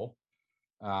title.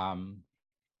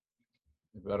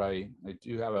 But I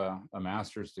do have a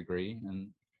master's degree, and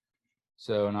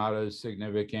so not as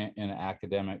significant in an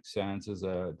academic sense as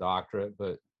a doctorate,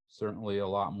 but certainly a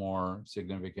lot more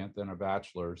significant than a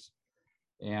bachelor's.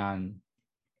 And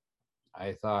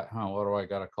I thought, what do I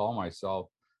got to call myself?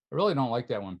 I really don't like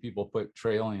that when people put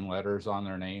trailing letters on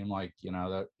their name, like,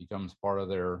 that becomes part of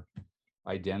their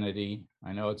identity.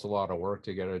 I know it's a lot of work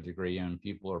to get a degree, and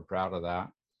people are proud of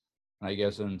that. And I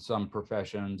guess in some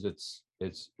professions, it's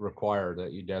required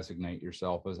that you designate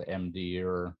yourself as MD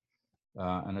or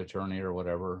an attorney or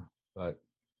whatever. But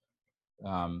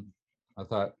I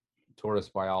thought tortoise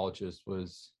biologist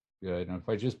was good. And if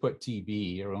I just put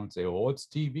TB, everyone would say, well, what's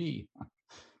TB?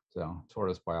 So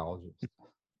tortoise biologist.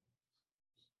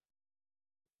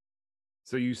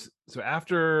 So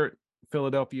after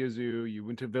Philadelphia Zoo, you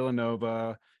went to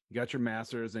Villanova, you got your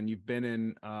master's, and you've been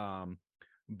in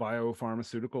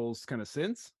biopharmaceuticals kind of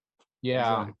since?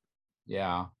 Yeah.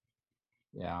 All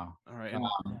right. And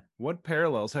what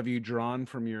parallels have you drawn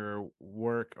from your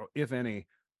work, if any,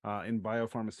 in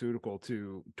biopharmaceutical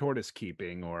to tortoise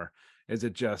keeping, or is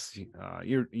it just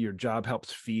your job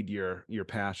helps feed your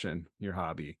passion, your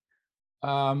hobby?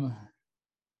 Um,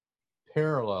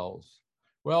 Parallels.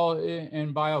 Well,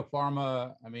 in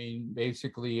biopharma, I mean,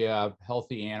 basically you have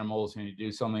healthy animals and you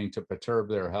do something to perturb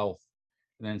their health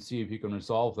and then see if you can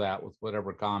resolve that with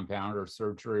whatever compound or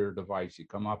surgery or device you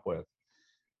come up with.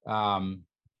 Um,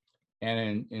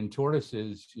 and in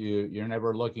tortoises, you're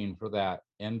never looking for that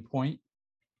endpoint.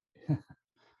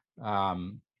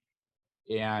 um,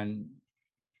 and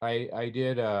I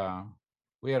did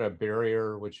we had a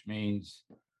barrier, which means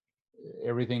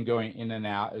everything going in and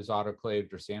out is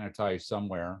autoclaved or sanitized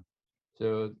somewhere.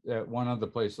 So at one of the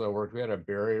places I worked, we had a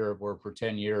barrier where for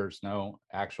 10 years no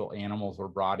actual animals were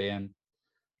brought in.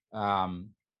 Um,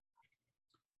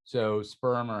 so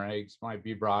sperm or eggs might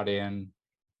be brought in.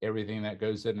 Everything that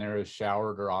goes in there is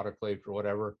showered or autoclaved or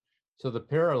whatever. So the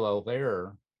parallel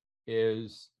there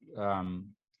is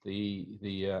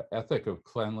the ethic of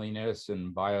cleanliness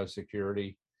and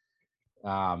biosecurity.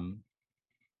 Um,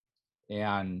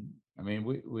 and I mean,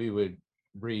 we would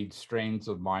breed strains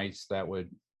of mice that would,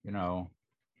 you know,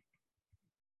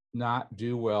 not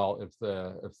do well if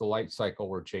the light cycle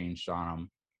were changed on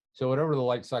them. So whatever the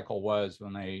light cycle was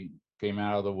when they came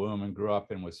out of the womb and grew up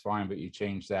and was fine, but you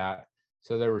changed that.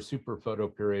 So they were super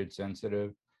photoperiod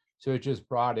sensitive. So it just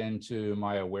brought into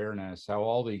my awareness how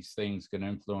all these things can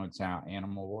influence how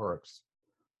animal works.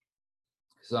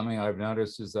 Something I've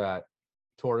noticed is that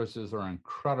tortoises are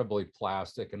incredibly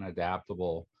plastic and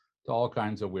adaptable to all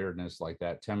kinds of weirdness like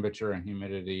that, temperature and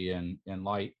humidity and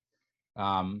light.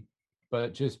 Um,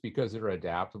 but just because they're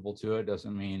adaptable to it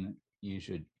doesn't mean you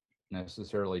should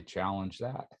necessarily challenge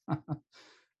that.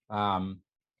 um,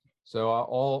 so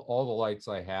all the lights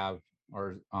I have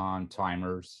are on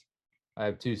timers. I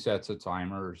have 2 sets of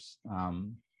timers.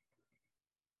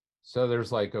 So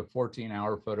there's like a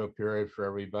 14-hour photo period for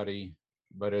everybody,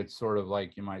 but it's sort of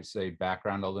like you might say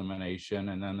background illumination.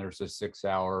 And then there's a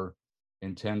 6-hour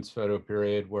intense photo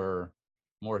period where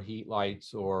more heat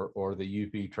lights or the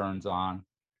UV turns on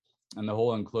and the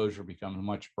whole enclosure becomes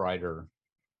much brighter.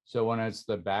 So when it's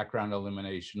the background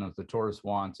illumination of the tortoise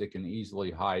wants, it can easily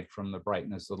hide from the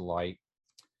brightness of the light.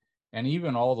 And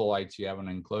even all the lights you have in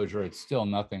an enclosure, it's still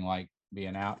nothing like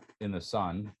being out in the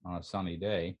sun on a sunny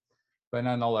day. But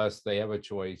nonetheless, they have a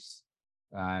choice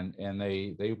and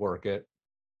they work it.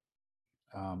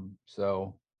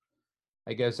 So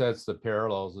I guess that's the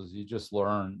parallels is you just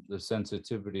learn the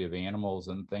sensitivity of animals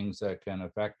and things that can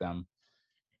affect them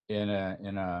in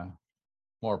a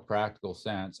more practical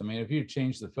sense. I mean, if you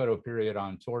change the photo period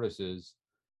on tortoises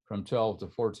from 12 to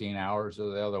 14 hours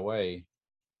or the other way,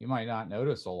 you might not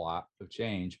notice a lot of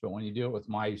change. But when you do it with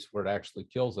mice where it actually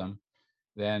kills them,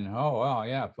 then oh well,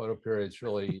 yeah, photo period's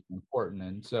really important.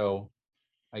 And so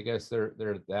I guess there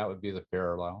that would be the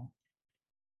parallel.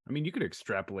 I mean, you could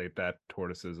extrapolate that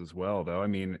tortoises as well, though. I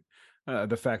mean,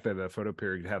 the fact that a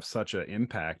photoperiod could have such an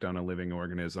impact on a living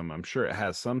organism, I'm sure it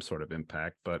has some sort of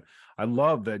impact. But I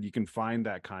love that you can find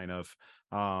that kind of,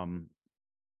 um,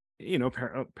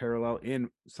 parallel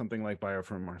in something like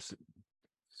biopharma.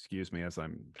 Excuse me, as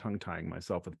I'm tongue tying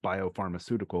myself with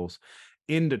biopharmaceuticals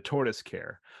into tortoise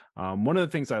care. One of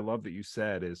the things I love that you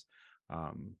said is,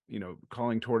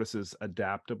 calling tortoises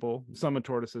adaptable. Some of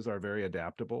tortoises are very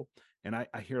adaptable. And I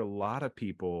hear a lot of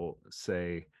people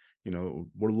say,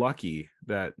 we're lucky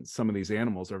that some of these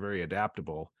animals are very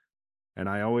adaptable. And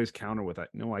I always counter with that.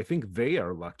 No, I think they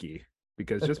are lucky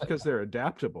because just because they're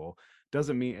adaptable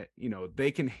doesn't mean, they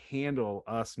can handle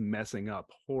us messing up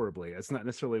horribly. It's not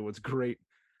necessarily what's great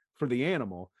for the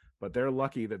animal, but they're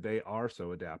lucky that they are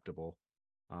so adaptable.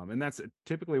 And that's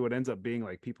typically what ends up being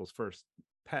like people's first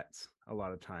pets a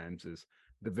lot of times is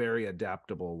the very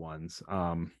adaptable ones.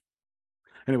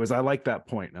 Anyways, I like that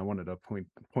point. I wanted to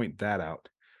point that out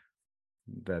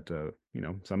that,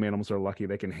 some animals are lucky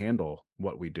they can handle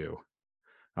what we do.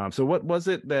 So what was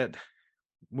it that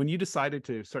when you decided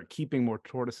to start keeping more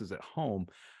tortoises at home,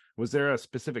 was there a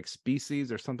specific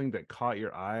species or something that caught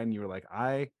your eye and you were like,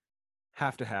 I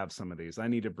have to have some of these. I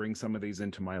need to bring some of these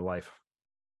into my life?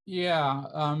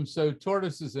 Yeah. So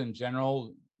tortoises in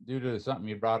general, due to something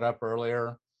you brought up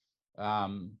earlier,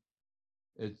 um,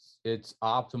 it's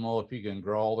optimal if you can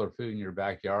grow all their food in your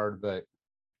backyard. But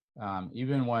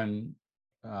even when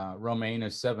romaine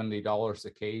is $70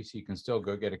 a case, you can still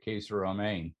go get a case of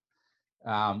romaine.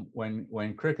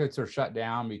 When crickets are shut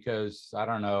down because I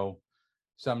don't know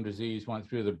some disease went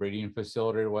through the breeding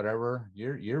facility or whatever,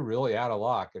 you're really out of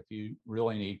luck if you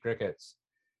really need crickets.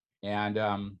 And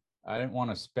I didn't want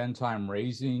to spend time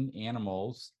raising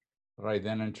animals that I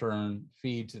then in turn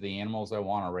feed to the animals I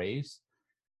want to raise.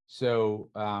 So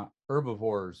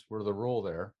herbivores were the rule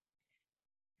there,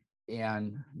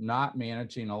 and not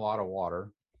managing a lot of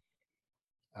water.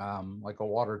 Like a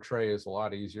water tray is a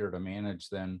lot easier to manage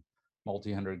than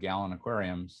multi-100-gallon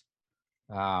aquariums.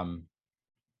 So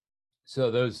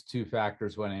those two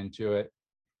factors went into it.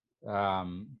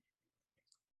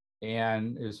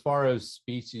 And as far as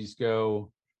species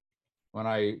go,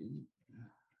 I've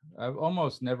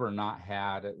almost never not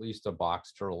had at least a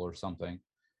box turtle or something.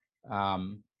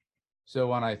 So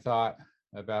when I thought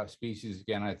about species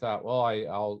again, I thought, well,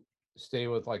 I'll stay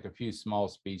with like a few small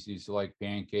species like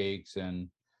pancakes and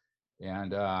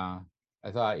I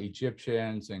thought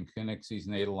Egyptians and Conyxes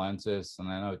natalensis, and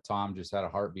I know Tom just had a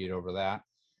heartbeat over that,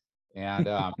 and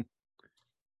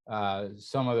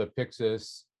some of the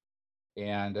Pyxis,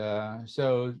 and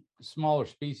so smaller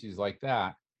species like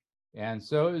that. And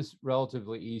so it was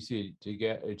relatively easy to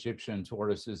get Egyptian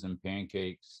tortoises and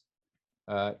pancakes.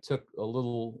 It took a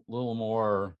little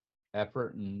more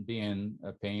effort and being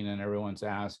a pain in everyone's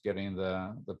ass getting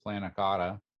the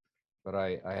planicata, but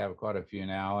I have quite a few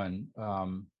now, and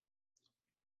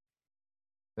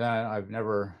then I've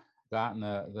never gotten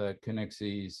the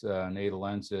Conyxes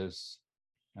natalensis.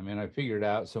 I mean, I figured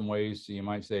out some ways, so you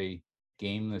might say,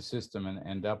 game the system and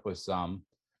end up with some,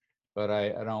 but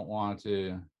I don't want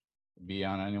to be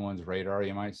on anyone's radar,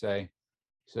 you might say.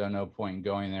 So no point in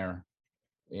going there.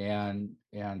 And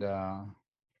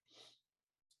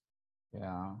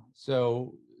yeah.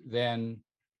 So then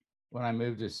when I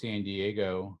moved to San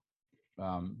Diego,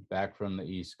 back from the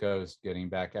East Coast, getting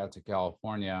back out to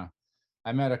California,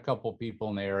 I met a couple people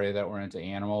in the area that were into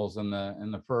animals, and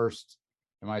the first,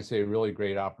 I might say, really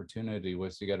great opportunity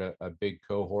was to get a big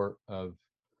cohort of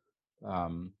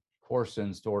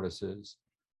Horson's tortoises.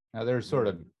 Now they're sort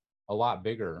of a lot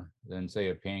bigger than, say,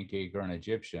 a pancake or an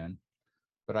Egyptian,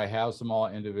 but I house them all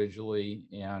individually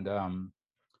and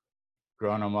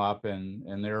grown them up,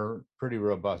 and they're pretty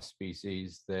robust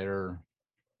species. They're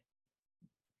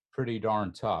pretty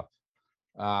darn tough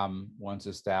once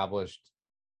established.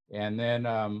 And then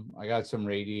I got some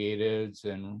radiateds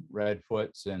and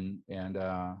redfoots, and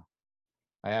I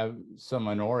have some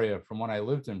Minoria from when I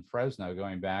lived in Fresno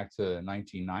going back to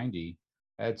 1990.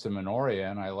 I had some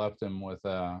Minoria, and I left them with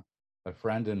a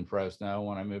friend in Fresno.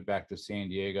 When I moved back to San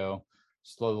Diego,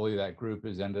 slowly that group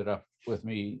has ended up with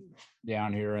me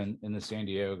down here in the San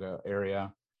Diego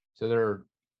area. So they're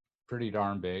pretty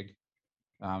darn big.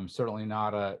 Certainly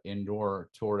not a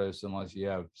indoor tortoise unless you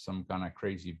have some kind of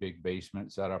crazy big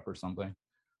basement setup or something.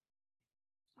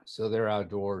 So they're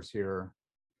outdoors here.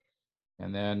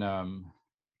 And then I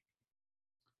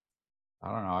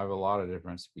don't know, I have a lot of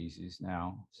different species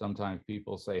now. Sometimes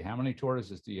people say, how many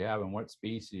tortoises do you have and what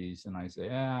species? And I say,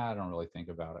 I don't really think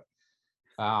about it.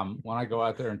 When I go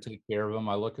out there and take care of them,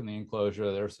 I look in the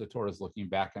enclosure, there's the tortoise looking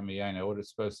back at me. I know what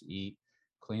it's supposed to eat,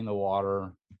 clean the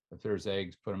water. If there's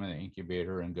eggs, put them in the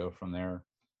incubator and go from there.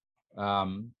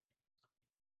 And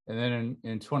then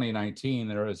in 2019,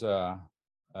 there was a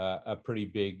pretty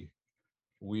big,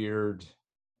 weird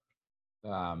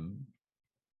focus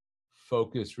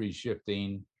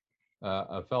reshifting.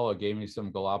 A fellow gave me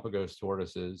some Galapagos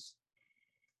tortoises,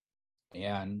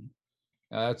 and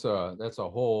that's a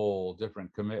whole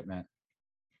different commitment.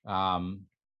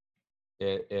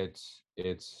 It's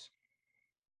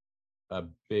a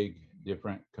big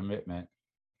different commitment.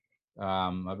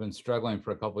 I've been struggling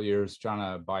for a couple of years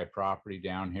trying to buy property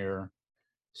down here,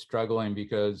 struggling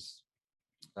because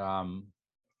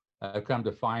I've come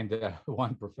to find that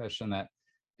one profession that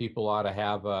people ought to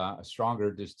have a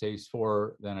stronger distaste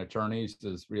for than attorneys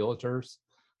is realtors.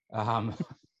 I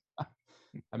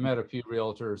met a few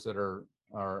realtors that are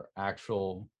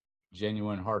actual,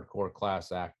 genuine, hardcore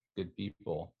class act good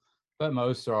people, but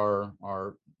most are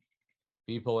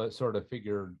people that sort of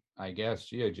figured, I guess,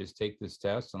 gee, I just take this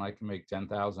test and I can make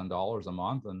 $10,000 a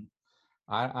month. And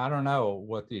I don't know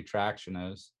what the attraction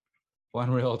is.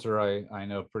 One realtor I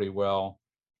know pretty well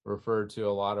referred to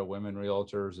a lot of women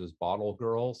realtors as bottle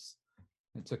girls.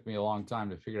 It took me a long time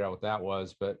to figure out what that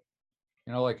was, but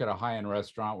you know, like at a high-end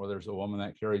restaurant where there's a woman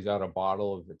that carries out a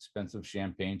bottle of expensive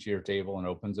champagne to your table and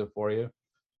opens it for you,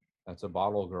 that's a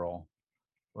bottle girl.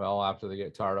 Well, after they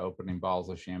get tired of opening bottles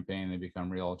of champagne, they become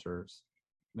realtors.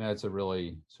 I mean, that's a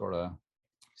really sort of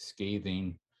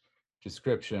scathing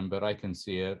description, but I can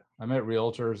see it. I met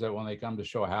realtors that when they come to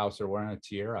show a house, they're wearing a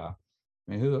tiara.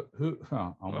 I mean, who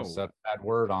almost said a bad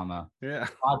word on the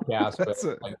podcast, but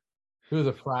like, who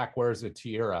the frack wears a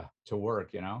tiara to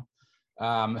work, you know?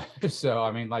 So,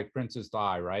 I mean, like Princess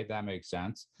Di, right? That makes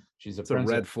sense. She's a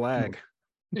princess. A red flag.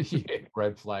 Yeah,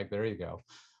 red flag. There you go.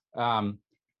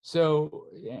 So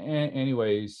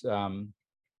anyways,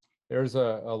 there's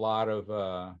a lot of,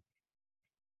 I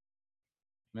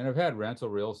mean, I've had rental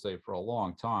real estate for a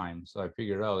long time, so I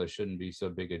figured, oh, this shouldn't be so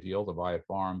big a deal to buy a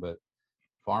farm, but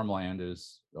farmland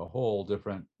is a whole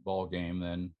different ball game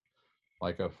than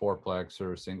like a fourplex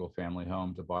or a single family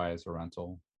home to buy as a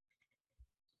rental.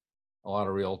 A lot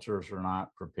of realtors are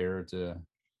not prepared to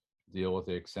deal with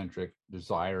the eccentric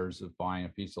desires of buying a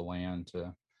piece of land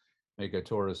to make a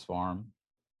tourist farm.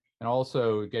 And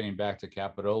also getting back to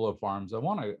Capitola Farms, I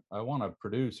want to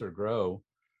produce or grow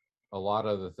a lot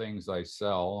of the things I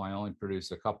sell. I only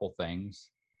produce a couple things,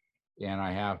 and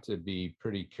I have to be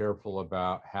pretty careful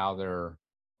about how they're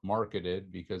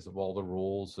marketed because of all the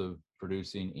rules of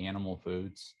producing animal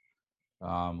foods,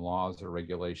 laws or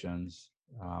regulations.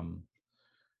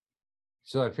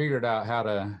 So I figured out how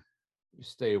to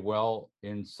stay well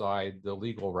inside the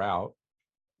legal route.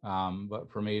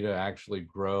 But for me to actually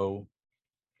grow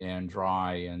and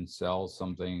dry and sell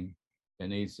something, it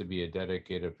needs to be a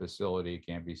dedicated facility. It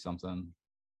can't be something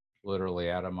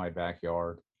literally out of my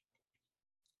backyard.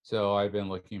 So I've been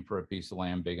looking for a piece of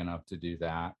land big enough to do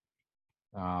that.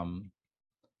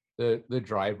 The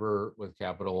driver with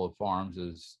Capitola Farms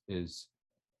is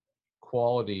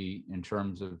quality in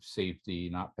terms of safety,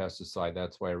 not pesticide.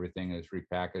 That's why everything is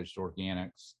repackaged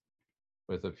organics,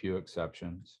 with a few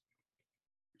exceptions.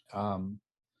 A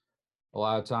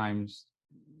lot of times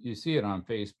you see it on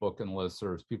Facebook and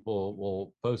listservs. People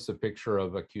will post a picture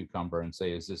of a cucumber and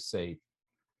say, "Is this safe?"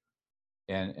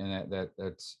 And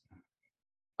that's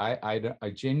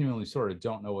I genuinely sort of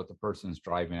don't know what the person's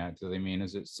driving at. Do they mean,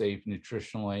 is it safe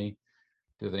nutritionally?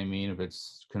 Do they mean if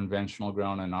it's conventional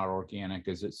grown and not organic,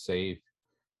 is it safe?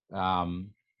 And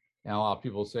a lot of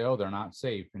people say, oh, they're not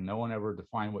safe. And no one ever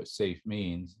defined what safe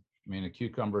means. I mean, a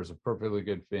cucumber is a perfectly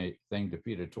good thing to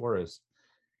feed a tourist.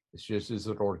 It's just, is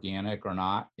it organic or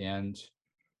not? And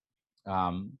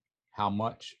how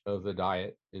much of the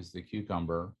diet is the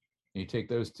cucumber? You take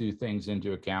those two things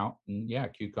into account, and yeah,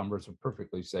 cucumbers are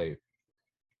perfectly safe.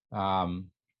 But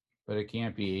it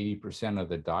can't be 80% of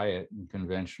the diet in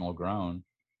conventional grown,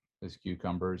 because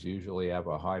cucumbers usually have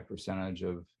a high percentage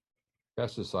of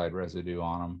pesticide residue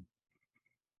on them.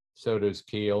 So does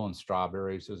kale and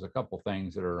strawberries. There's a couple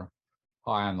things that are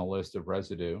high on the list of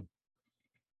residue.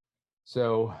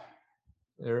 So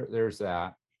there's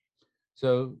that.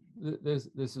 So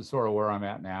this is sort of where I'm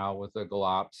at now with the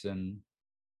galops and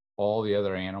all the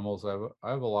other animals. I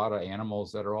have a lot of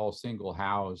animals that are all single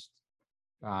housed,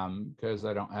 because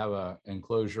I don't have a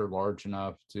enclosure large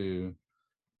enough to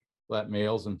let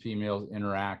males and females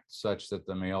interact such that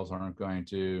the males aren't going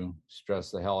to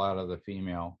stress the hell out of the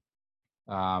female.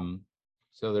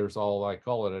 So there's all, I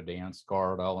call it a dance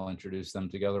card. I'll introduce them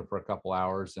together for a couple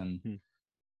hours and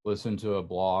listen to a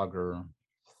blog or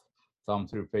thumb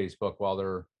through Facebook while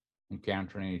they're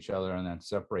encountering each other, and then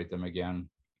separate them again.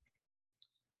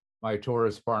 My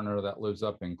tourist partner that lives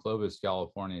up in Clovis,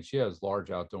 California, she has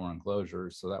large outdoor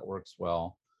enclosures, so that works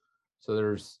well. So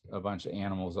there's a bunch of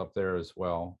animals up there as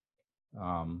well.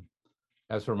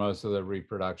 As for most of the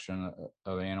reproduction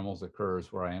of animals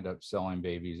occurs where I end up selling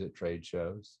babies at trade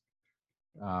shows.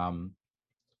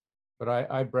 But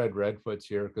I bred redfoots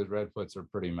here because redfoots are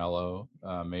pretty mellow.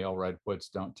 Male redfoots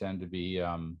don't tend to be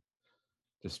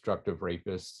destructive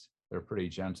rapists. They're pretty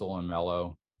gentle and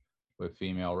mellow with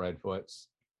female redfoots.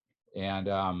 And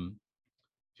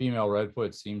female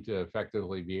redfoots seem to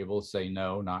effectively be able to say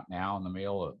no, not now, and the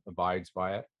male abides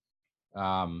by it.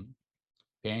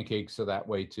 Pancakes are that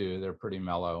way too. They're pretty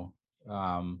mellow.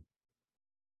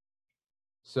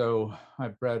 So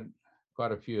I've bred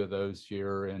quite a few of those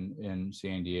here in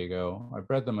San Diego. I've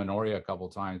bred the Minoria a couple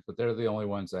times, but they're the only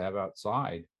ones I have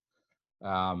outside.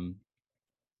 Southern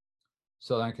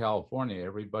California,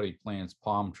 everybody plants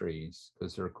palm trees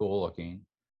because they're cool looking,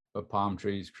 but palm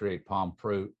trees create palm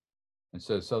fruit. And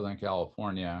so Southern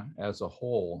California as a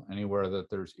whole, anywhere that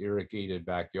there's irrigated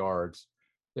backyards,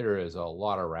 there is a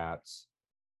lot of rats.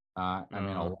 I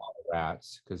mean, a lot of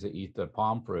rats, because they eat the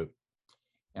palm fruit.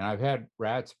 And I've had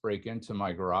rats break into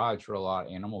my garage where a lot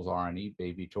of animals are and eat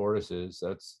baby tortoises.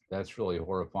 That's really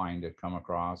horrifying to come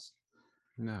across.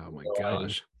 Oh my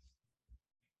gosh.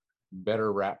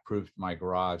 Better rat proofed my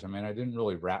garage. I mean, I didn't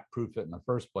really rat proof it in the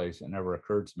first place. It never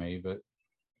occurred to me. But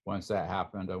once that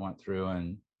happened, I went through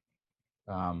and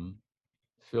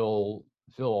fill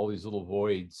all these little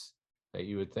voids that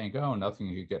you would think, oh,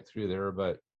 nothing could get through there.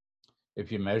 But if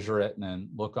you measure it and then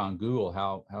look on Google,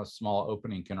 how small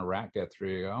opening can a rat get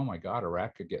through? You go, oh my God, a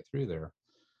rat could get through there.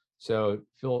 So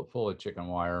fill it full of chicken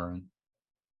wire, and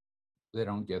they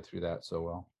don't get through that so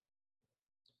well.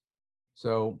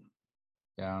 So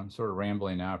yeah, I'm sort of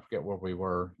rambling now. I forget where we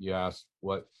were. You asked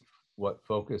what what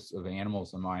focus of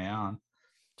animals am I on?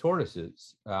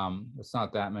 Tortoises. It's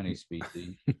not that many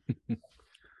species.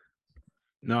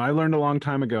 No, I learned a long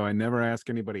time ago. I never ask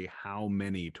anybody how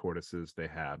many tortoises they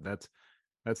have.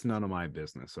 That's none of my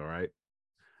business. All right.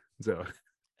 So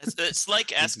It's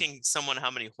like asking someone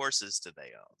how many horses do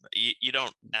they own. You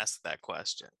don't ask that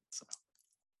question. So.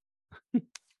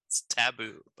 It's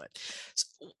taboo. But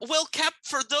well, Cap,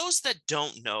 for those that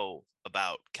don't know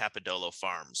about Capodolo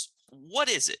Farms, what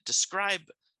is it? Describe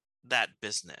that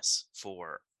business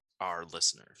for our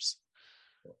listeners.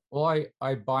 Well,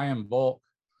 I buy in bulk,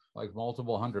 like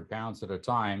multiple 100 pounds at a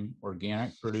time,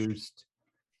 organic produced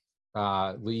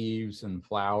leaves and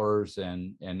flowers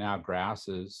and now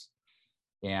grasses,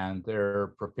 and they're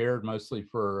prepared mostly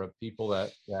for people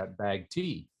that bag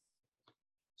tea.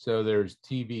 So there's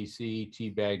TBC, tea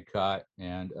bag cut,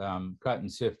 and cut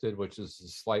and sifted, which is a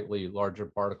slightly larger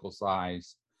particle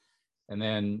size. And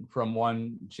then from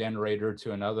one generator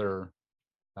to another,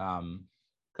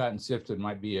 cut and sifted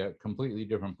might be a completely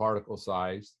different particle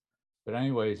size. But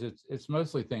anyways, it's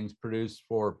mostly things produced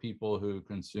for people who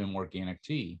consume organic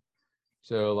tea.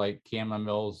 So like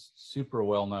chamomille's super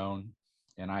well known,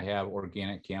 and I have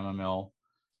organic chamomile,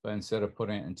 but instead of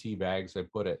putting it in tea bags, I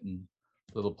put it in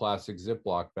little plastic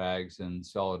Ziploc bags and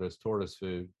sell it as tortoise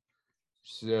food.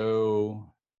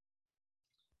 So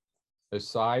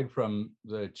aside from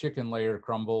the chicken layer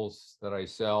crumbles that I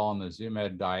sell on the Zoo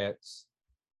Med diets,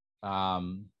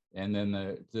 and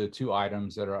then the two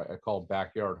items that I call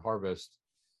Backyard Harvest,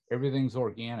 everything's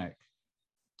organic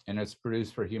and it's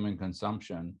produced for human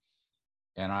consumption.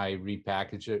 And I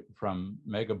repackage it from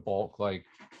mega bulk, like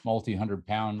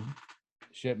multi-100-pound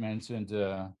shipments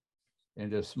into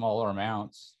smaller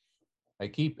amounts. I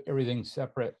keep everything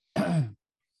separate because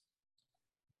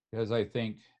I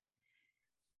think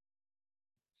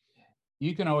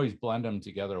you can always blend them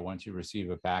together once you receive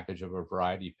a package of a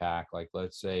variety pack. Like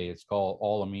let's say it's called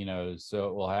all aminos, so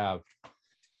it will have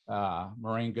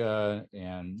moringa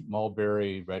and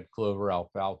mulberry, red clover,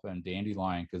 alfalfa, and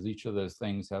dandelion, because each of those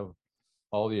things have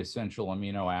all the essential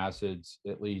amino acids,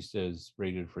 at least as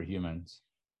rated for humans.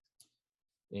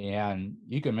 And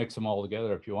you can mix them all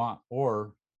together if you want,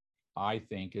 or I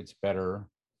think it's better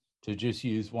to just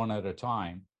use one at a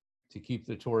time to keep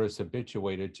the tortoise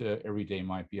habituated to every day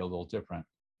might be a little different.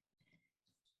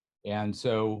 And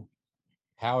so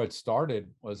how it started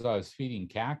was I was feeding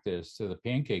cactus to the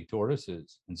pancake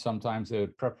tortoises, and sometimes they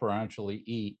would preferentially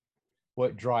eat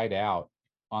what dried out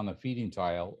on the feeding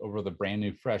tile over the brand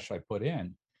new fresh I put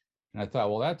in. And I thought,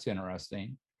 well, that's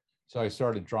interesting. So I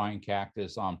started drying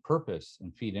cactus on purpose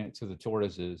and feeding it to the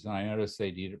tortoises, and I noticed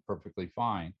they'd eat it perfectly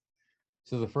fine.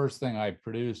 So the first thing I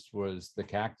produced was the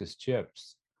cactus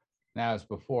chips. Now, as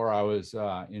before, I was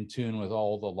in tune with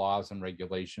all the laws and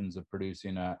regulations of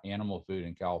producing animal food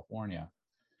in California,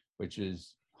 which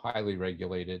is highly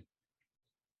regulated.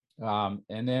 And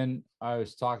then I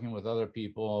was talking with other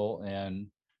people, and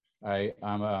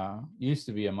I'm used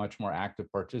to be a much more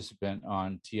active participant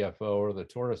on TFO or the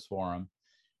Tortoise Forum.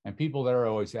 And people there are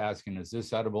always asking, is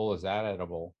this edible? Is that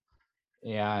edible?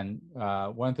 And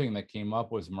one thing that came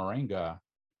up was moringa.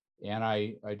 And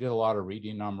I did a lot of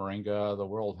reading on moringa. The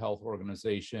World Health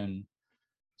Organization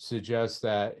suggests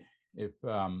that if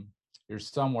you're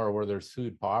somewhere where there's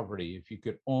food poverty, if you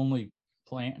could only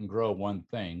plant and grow one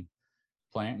thing,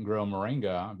 plant and grow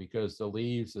moringa, because the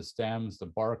leaves, the stems, the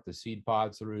bark, the seed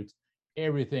pods, the roots,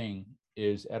 everything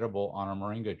is edible on a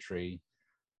moringa tree.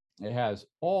 It has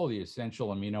all the essential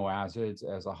amino acids,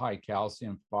 as a high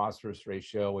calcium phosphorus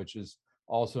ratio, which is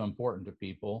also important to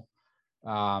people.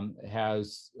 It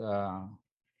has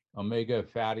omega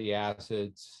fatty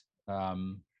acids, a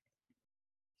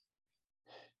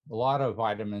lot of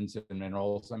vitamins and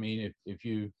minerals. I mean,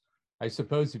 I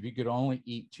suppose if you could only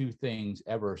eat two things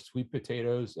ever, sweet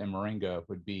potatoes and moringa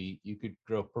would be, you could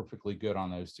grow perfectly good on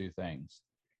those two things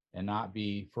and not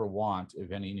be for want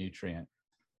of any nutrient.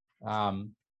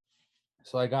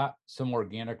 So I got some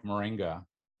organic moringa,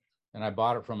 and I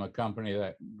bought it from a company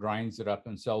that grinds it up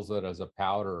and sells it as a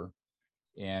powder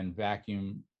and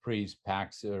vacuum freeze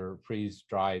packs or freeze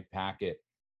dried packet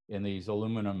in these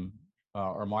aluminum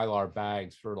or mylar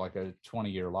bags for like a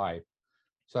 20-year life.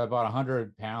 So I bought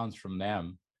 100 pounds from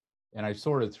them, and I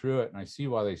sorted through it, and I see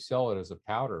why they sell it as a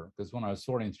powder, because when I was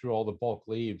sorting through all the bulk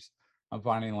leaves, I'm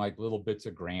finding like little bits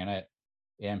of granite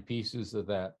and pieces of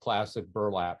that plastic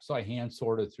burlap. So I hand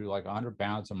sorted through like 100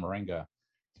 pounds of moringa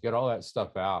to get all that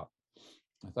stuff out.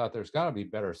 I thought there's got to be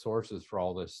better sources for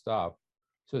all this stuff.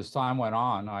 So as time went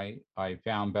on, I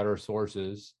found better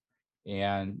sources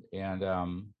and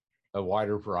a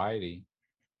wider variety.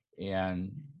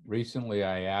 And recently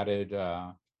I added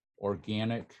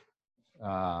organic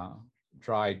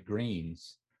dried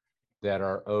greens that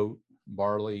are oat,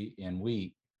 barley, and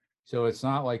wheat. So it's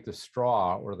not like the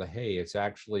straw or the hay. It's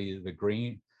actually the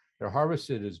green. They're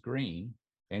harvested as green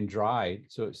and dried,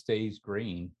 so it stays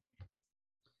green.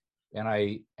 And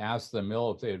I asked the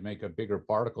mill if they would make a bigger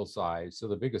particle size. So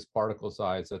the biggest particle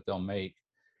size that they'll make,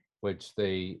 which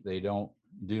they don't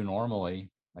do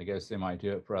normally, I guess they might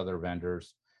do it for other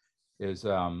vendors, is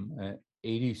an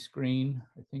 80 screen,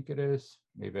 I think it is.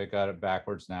 Maybe I got it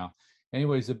backwards now.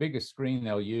 Anyways, the biggest screen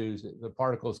they'll use, the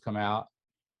particles come out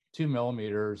 2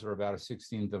 millimeters or about a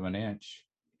 16th of an inch.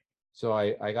 So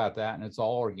I got that, and it's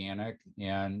all organic.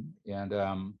 And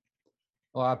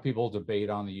a lot of people debate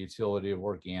on the utility of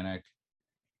organic,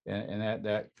 and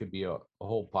that could be a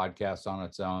whole podcast on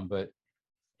its own. But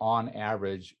on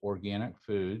average, organic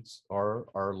foods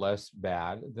are less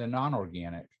bad than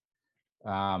non-organic.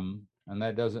 And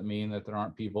that doesn't mean that there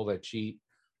aren't people that cheat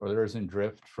or there isn't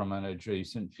drift from an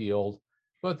adjacent field,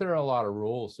 but there are a lot of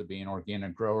rules to being an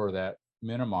organic grower that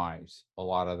minimize a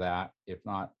lot of that, if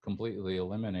not completely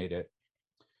eliminate it.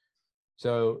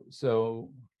 So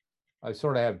I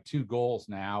sort of have two goals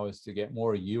now: is to get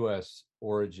more US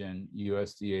origin,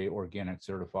 USDA organic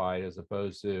certified, as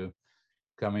opposed to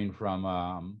coming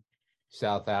from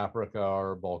South Africa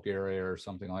or Bulgaria or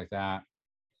something like that.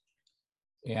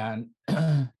 And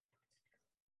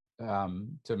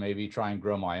to maybe try and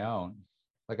grow my own.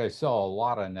 Like I saw a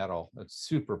lot of nettle. That's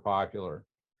super popular.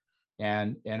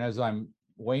 And as I'm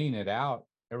weighing it out,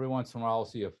 every once in a while I'll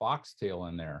see a foxtail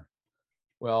in there.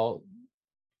 Well,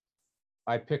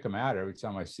 I pick them out every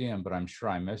time I see them, but I'm sure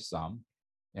I miss some.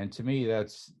 And to me,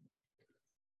 that's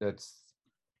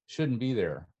shouldn't be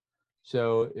there.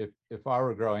 So if I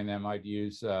were growing them, I'd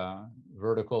use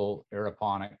vertical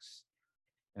aeroponics,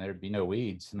 and there'd be no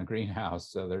weeds in the greenhouse,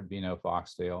 so there'd be no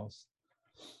foxtails.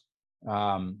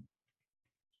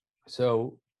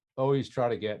 So always try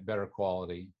to get better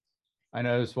quality. I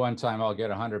noticed one time I'll get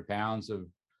 100 pounds of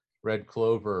red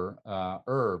clover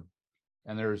herb,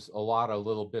 and there's a lot of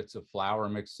little bits of flour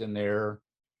mixed in there,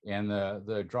 and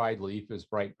the dried leaf is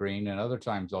bright green. And other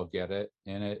times I'll get it,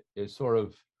 and it is sort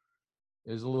of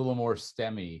is a little more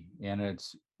stemmy, and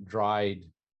it's dried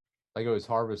like it was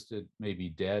harvested maybe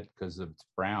dead because it's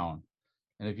brown.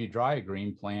 And if you dry a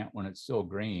green plant when it's still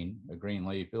green, a green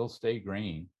leaf, it'll stay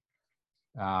green.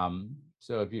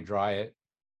 So if you dry it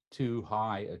too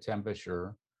high a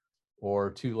temperature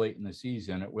or too late in the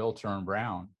season, it will turn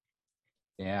brown.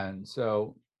 And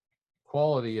so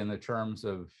quality in the terms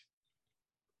of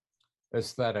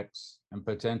aesthetics and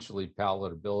potentially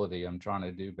palatability, I'm trying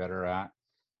to do better at,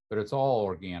 but it's all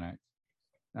organic.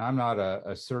 Now, I'm not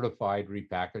a certified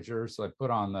repackager, so I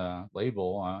put on the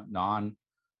label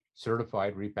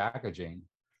non-certified repackaging,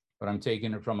 but I'm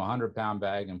taking it from a 100-pound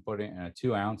bag and putting it in a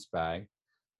 2-ounce bag.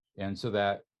 And so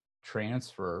that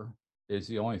transfer is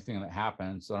the only thing that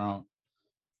happens. So I don't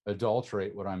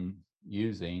adulterate what I'm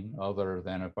using, other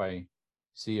than if I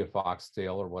see a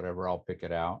foxtail or whatever, I'll pick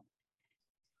it out.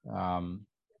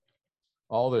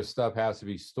 All this stuff has to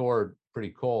be stored pretty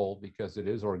cold because it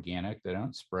is organic. They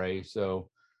don't spray, so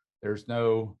there's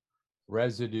no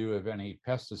residue of any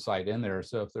pesticide in there.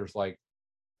 So if there's like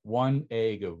one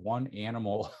egg of one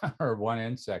animal or one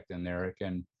insect in there, it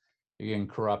can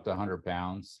corrupt 100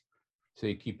 pounds. So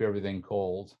you keep everything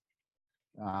cold,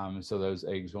 so those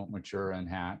eggs won't mature and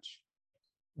hatch.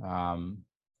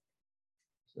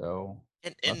 So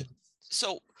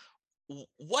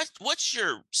what's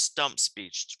your stump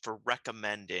speech for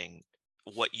recommending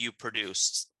what you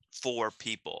produce for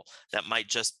people that might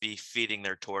just be feeding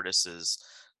their tortoises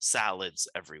salads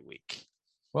every week?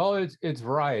 Well, it's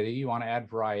variety. You want to add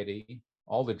variety.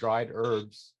 All the dried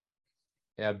herbs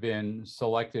have been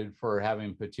selected for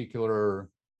having particular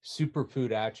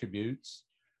superfood attributes,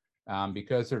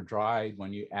 because they're dried.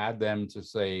 When you add them to,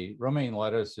 say, romaine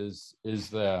lettuce is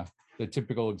the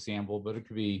typical example, but it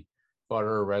could be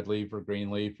butter, red leaf, or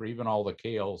green leaf, or even all the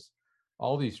kales.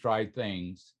 All these dried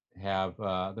things have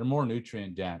they're more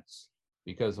nutrient dense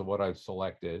because of what I've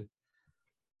selected,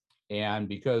 and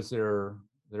because they're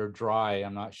dry,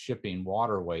 I'm not shipping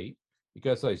water weight.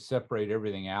 Because I separate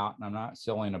everything out and I'm not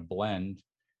selling a blend,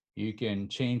 you can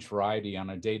change variety on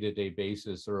a day-to-day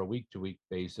basis or a week-to-week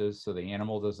basis, so the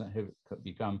animal doesn't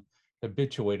become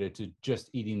habituated to just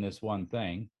eating this one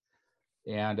thing.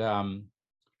 And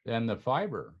then the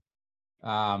fiber.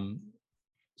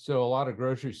 So a lot of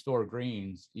grocery store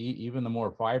greens, even the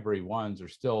more fibery ones, are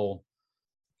still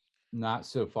not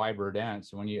so fiber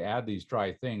dense. When you add these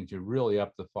dry things, you really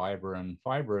up the fiber, and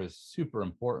fiber is super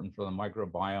important for the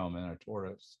microbiome in a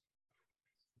tortoise.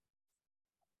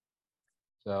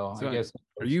 So I guess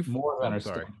are you more than a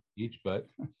sorry each, but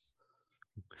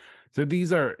So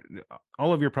these are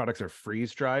all of your products are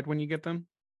freeze dried when you get them?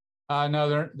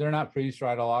 No, they're not freeze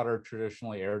dried. A lot are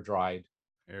traditionally air dried.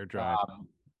 Air dried.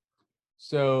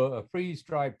 So a freeze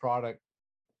dried product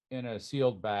in a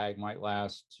sealed bag might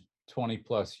last 20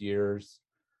 plus years.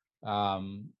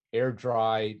 Air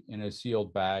dried in a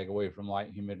sealed bag away from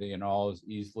light, humidity, and all is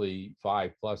easily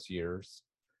 5 plus years.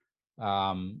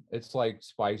 It's like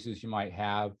spices you might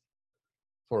have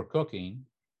for cooking,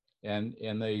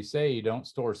 and they say you don't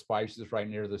store spices right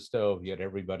near the stove, yet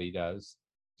everybody does.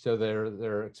 So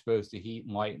they're exposed to heat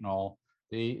and light and all.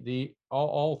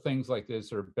 All things like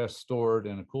this are best stored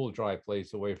in a cool, dry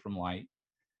place away from light.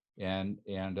 And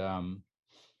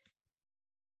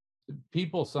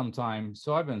people sometimes,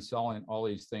 so I've been selling all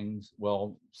these things,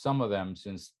 well, some of them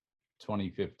since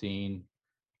 2015.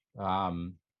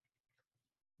 Um,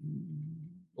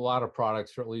 a lot of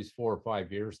products for at least 4 or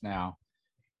 5 years now.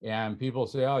 And people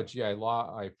say, "Oh, gee,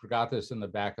 I forgot this in the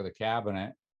back of the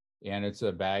cabinet, and it's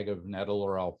a bag of nettle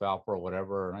or alfalfa or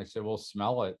whatever." And I say, "Well,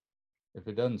 smell it. If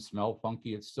it doesn't smell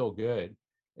funky, it's still good.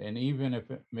 And even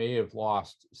if it may have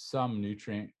lost some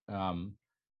nutrient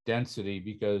density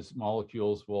because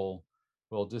molecules will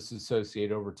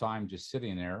disassociate over time just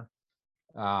sitting there,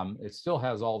 it still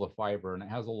has all the fiber and it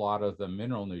has a lot of the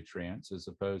mineral nutrients as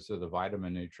opposed to the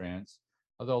vitamin nutrients.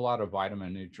 Although a lot of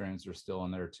vitamin nutrients are still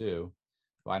in there too.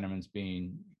 Vitamins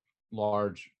being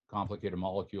large, complicated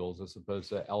molecules as opposed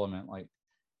to element like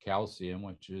calcium,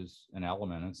 which is an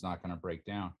element. It's not going to break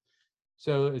down.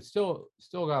 So it's still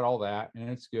got all that, and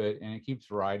it's good, and it keeps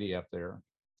variety up there.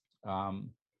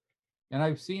 Um, and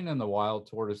I've seen in the wild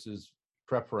tortoises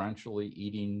preferentially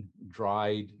eating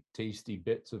dried, tasty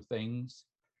bits of things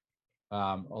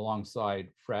alongside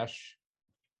fresh.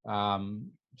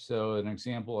 So an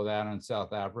example of that in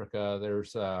South Africa,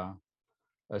 there's a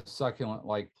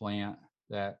succulent-like plant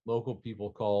that local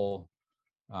people call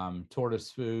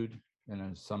tortoise food,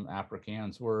 and some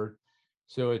Afrikaans word.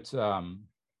 So it's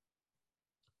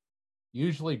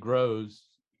usually grows,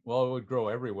 well, it would grow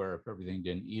everywhere if everything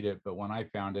didn't eat it. But when I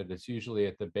found it, it's usually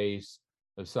at the base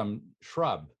of some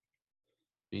shrub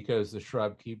because the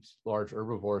shrub keeps large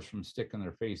herbivores from sticking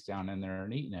their face down in there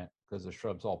and eating it because the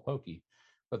shrub's all pokey.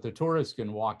 But the tortoise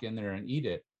can walk in there and eat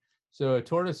it. So a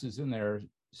tortoise is in there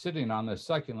sitting on the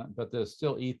succulent, but they'll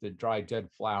still eat the dry, dead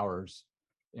flowers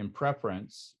in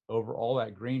preference over all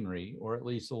that greenery, or at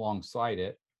least alongside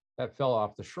it, that fell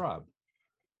off the shrub.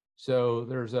 So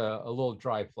there's a little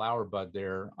dry flower bud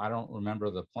there. I don't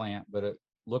remember the plant, but it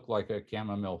looked like a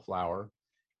chamomile flower.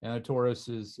 And the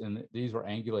tortoises, and these were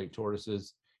angulate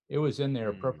tortoises, it was in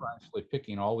there preferentially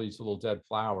picking all these little dead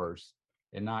flowers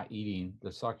and not eating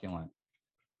the succulent.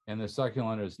 And the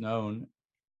succulent is known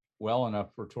well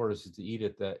enough for tortoises to eat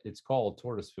it that it's called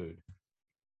tortoise food,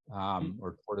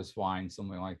 or tortoise wine,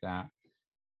 something like that.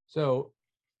 So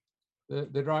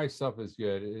the dry stuff is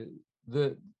good.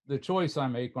 The choice I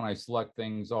make when I select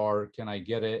things are, can I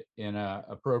get it in a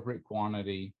appropriate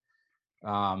quantity?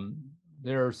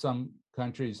 There are some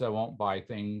countries I won't buy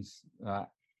things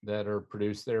that are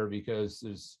produced there because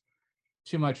there's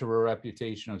too much of a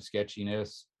reputation of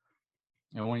sketchiness.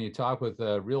 And when you talk with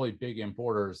really big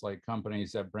importers, like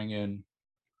companies that bring in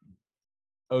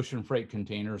ocean freight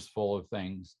containers full of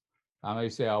things, they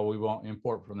say, "Oh, we won't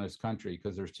import from this country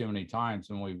because there's too many times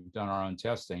when we've done our own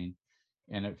testing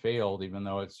and it failed, even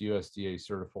though it's USDA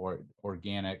certified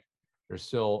organic. There's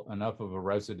still enough of a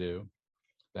residue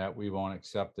that we won't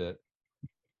accept it."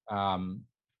 So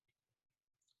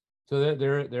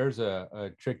there's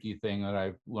a tricky thing that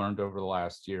I've learned over the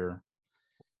last year.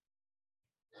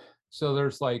 So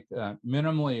there's like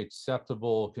minimally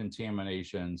acceptable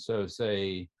contamination. So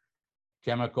say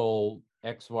chemical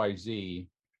XYZ,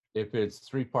 if it's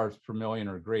 3 parts per million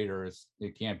or greater,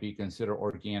 it can't be considered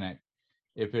organic.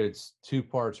 If it's 2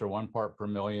 parts or 1 part per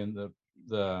million,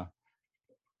 the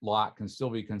lot can still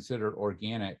be considered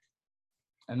organic.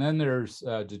 And then there's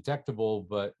detectable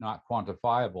but not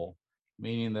quantifiable,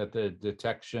 meaning that the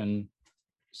detection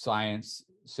science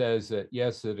says that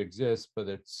yes, it exists, but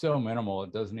it's so minimal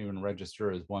it doesn't even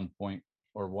register as 1 point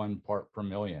or 1 part per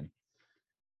million.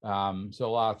 So a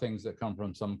lot of things that come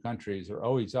from some countries are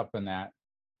always up in that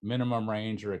minimum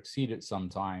range or exceed it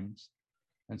sometimes.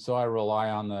 And so I rely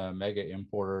on the mega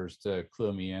importers to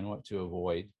clue me in what to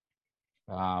avoid.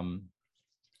 And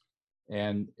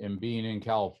being in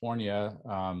California,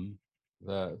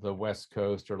 the West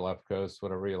Coast or left coast,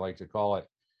 whatever you like to call it,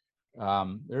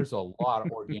 there's a lot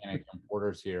of organic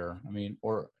importers here. I mean,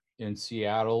 or in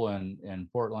Seattle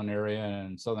and Portland area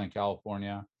and Southern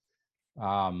California,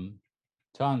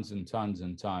 tons and tons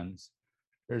and tons.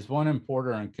 There's one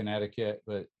importer in Connecticut,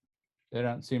 but they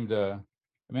don't seem to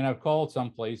I mean, I've called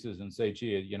some places and say,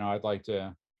 gee, I'd like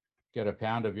to get a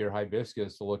pound of your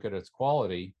hibiscus to look at its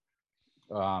quality.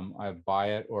 I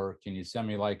buy it, or can you send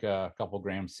me like a couple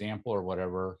grams sample or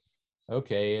whatever?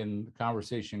 Okay. And the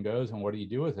conversation goes, and what do you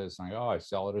do with this? And I go, oh, I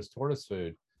sell it as tortoise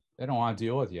food. They don't want to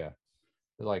deal with you.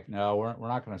 They're like, no, we're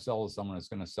not going to sell to someone that's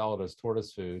going to sell it as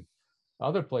tortoise food.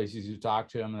 Other places you talk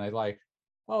to them and they like,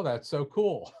 oh, that's so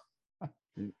cool.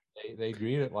 they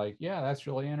greet it like, yeah, that's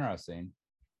really interesting.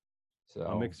 So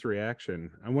A mixed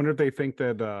reaction. I wonder if they think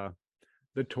that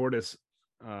the tortoise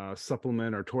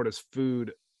supplement or tortoise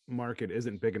food market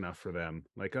isn't big enough for them.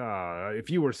 Like, if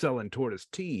you were selling tortoise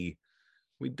tea,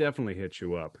 we'd definitely hit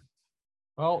you up.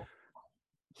 Well,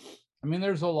 I mean,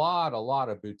 there's a lot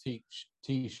of boutique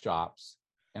tea shops,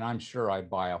 and I'm sure I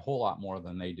buy a whole lot more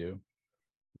than they do.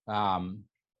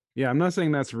 Yeah, I'm not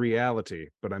saying that's reality,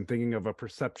 but I'm thinking of a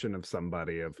perception of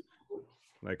somebody of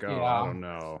like, oh, I don't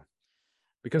know.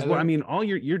 Because Yeah, I mean, all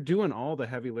you're doing all the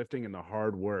heavy lifting and the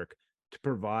hard work to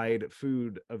provide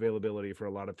food availability for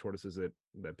a lot of tortoises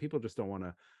that people just don't want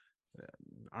to,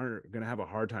 aren't going to have a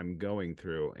hard time going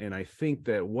through. And I think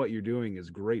that what you're doing is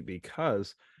great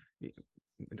because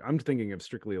I'm thinking of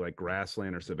strictly like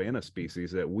grassland or savanna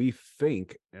species that we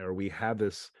think, or we have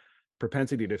this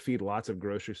propensity to feed lots of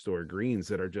grocery store greens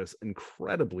that are just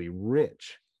incredibly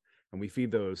rich. And we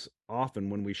feed those often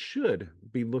when we should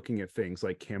be looking at things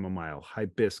like chamomile,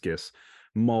 hibiscus,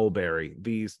 mulberry.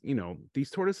 These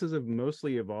tortoises have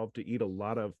mostly evolved to eat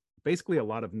basically a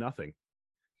lot of nothing,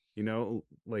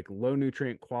 like low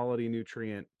nutrient, quality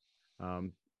nutrient,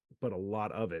 but a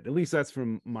lot of it. At least that's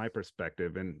from my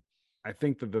perspective. And I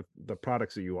think that the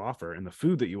products that you offer and the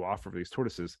food that you offer for these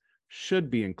tortoises should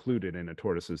be included in a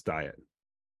tortoise's diet.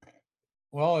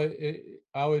 well,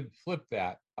 I would flip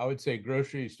that. I would say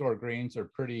grocery store greens are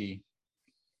pretty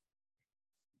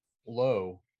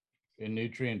low in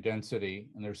nutrient density,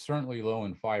 and they're certainly low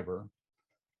in fiber.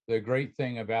 The great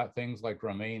thing about things like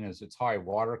romaine is it's high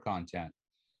water content.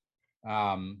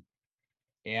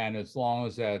 And as long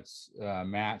as that's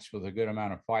matched with a good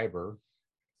amount of fiber,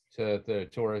 so that the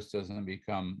tortoise doesn't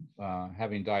become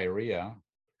having diarrhea,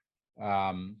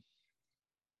 um,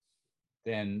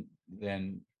 then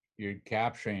you're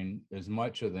capturing as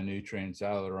much of the nutrients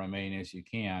out of the romaine as you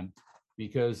can,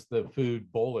 because the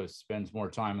food bolus spends more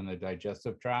time in the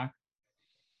digestive tract.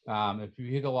 If you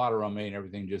eat a lot of romaine,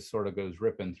 everything just sort of goes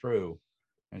ripping through,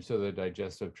 and so the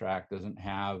digestive tract doesn't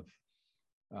have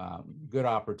good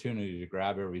opportunity to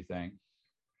grab everything.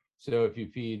 So if you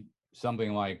feed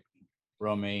something like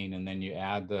romaine and then you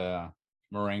add the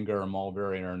moringa or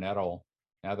mulberry or nettle,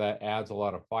 now that adds a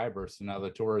lot of fiber. So now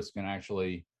the tourist can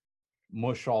actually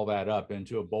mush all that up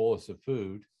into a bolus of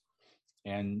food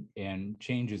and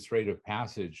change its rate of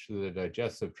passage through the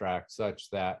digestive tract such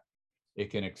that it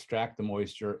can extract the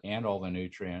moisture and all the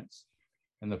nutrients.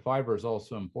 And the fiber is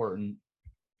also important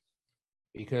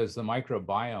because the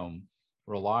microbiome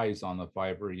relies on the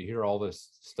fiber. You hear all this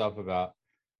stuff about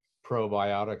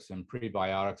probiotics and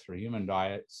prebiotics for human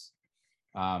diets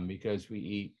because we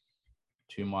eat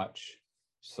too much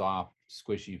soft,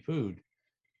 squishy food.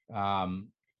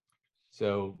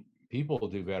 So people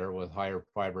do better with higher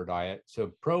fiber diet.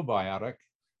 So probiotic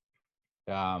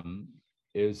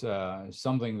is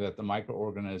something that the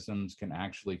microorganisms can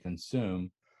actually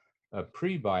consume. A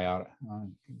prebiotic,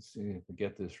 let's see if I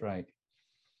get this right.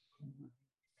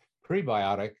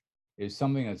 Prebiotic is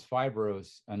something that's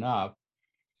fibrous enough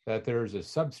that there's a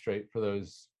substrate for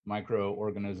those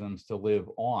microorganisms to live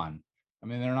on. I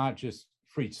mean, they're not just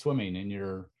free swimming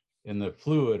in the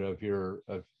fluid of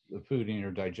the food in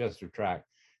your digestive tract.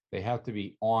 They have to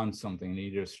be on something. They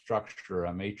need a structure,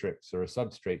 a matrix, or a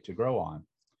substrate to grow on.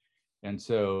 And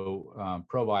so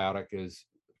probiotic is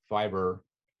fiber.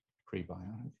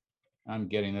 Prebiotic. I'm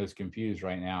getting those confused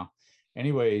right now.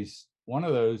 Anyways, one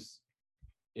of those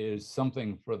is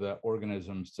something for the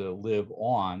organisms to live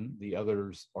on. The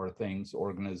others are things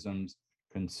organisms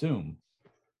consume.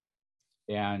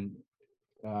 And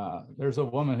there's a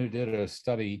woman who did a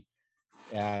study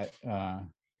at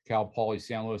Cal Poly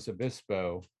San Luis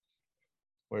Obispo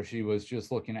where she was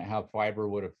just looking at how fiber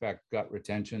would affect gut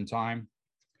retention time.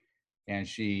 And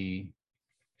she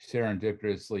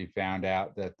serendipitously found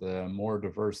out that the more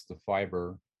diverse the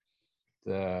fiber,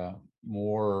 the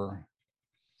more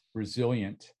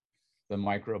resilient the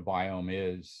microbiome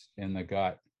is in the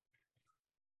gut.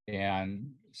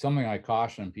 And something I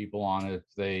caution people on, if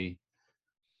they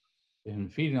been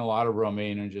feeding a lot of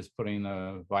romaine and just putting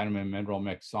the vitamin mineral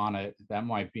mix on it, that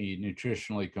might be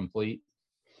nutritionally complete.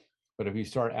 But if you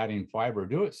start adding fiber,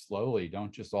 do it slowly.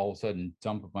 Don't just all of a sudden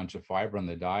dump a bunch of fiber in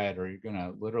the diet, or you're going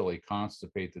to literally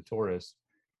constipate the tortoise.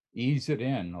 ease it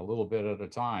in a little bit at a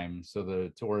time so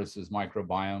the tortoise's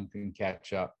microbiome can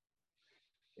catch up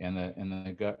and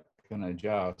the gut can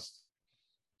adjust.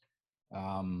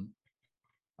 Um,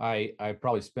 I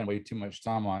probably spend way too much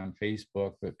time on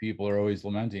Facebook, but people are always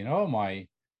lamenting, oh, my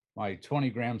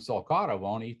 20-gram sulcata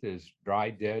won't eat this dry,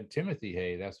 dead Timothy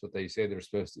hay. That's what they say they're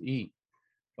supposed to eat.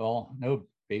 Well, no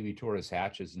baby tortoise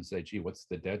hatches and say, gee, what's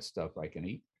the dead stuff I can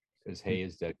eat? Because hay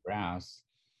is dead grass.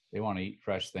 They want to eat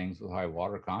fresh things with high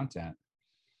water content.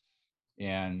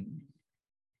 And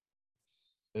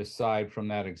aside from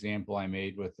that example I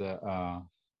made with the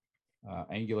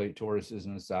angulate tortoises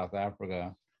in South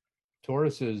Africa,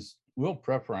 tortoises will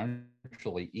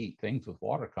preferentially eat things with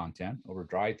water content over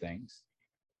dry things.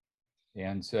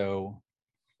 And so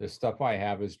the stuff I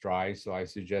have is dry, so I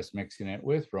suggest mixing it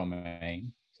with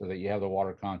romaine so that you have the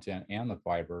water content and the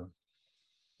fiber.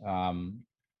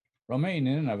 Romaine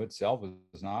in and of itself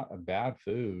is not a bad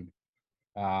food.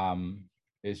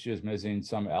 It's just missing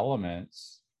some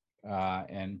elements.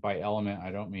 And by element,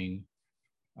 I don't mean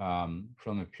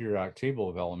from the periodic table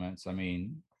of elements. I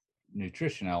mean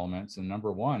nutrition elements, and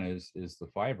number one is the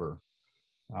fiber.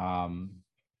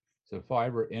 So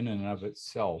fiber in and of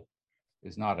itself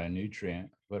is not a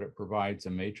nutrient, but it provides a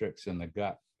matrix in the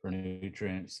gut for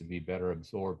nutrients to be better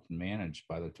absorbed and managed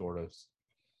by the tortoise.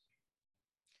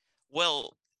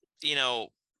 Well,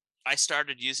 I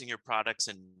started using your products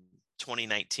in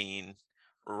 2019,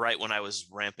 right when I was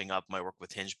ramping up my work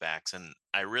with Hingebacks, and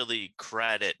I really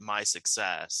credit my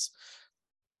success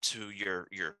to your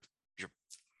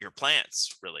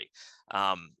plants, really.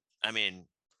 I mean,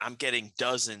 I'm getting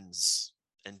dozens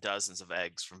and dozens of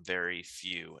eggs from very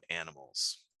few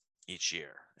animals each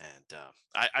year, and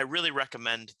I really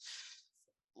recommend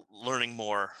learning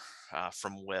more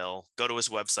from Will. Go to his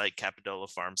website,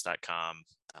 capadolafarms.com.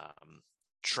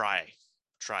 Try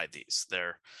these.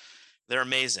 They're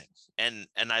amazing, and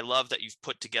I love that you've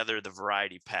put together the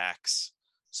variety packs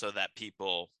so that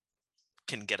people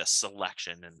can get a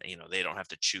selection, and they don't have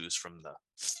to choose from the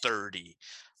 30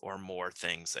 or more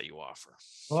things that you offer.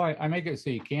 Well, I make it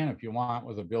so you can if you want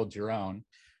with a build your own.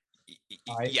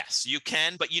 Yes, you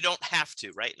can, but you don't have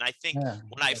to, right? And I think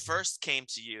when I first came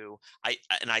to you, I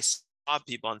saw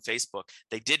people on Facebook,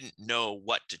 they didn't know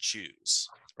what to choose,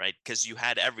 right? Because you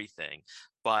had everything,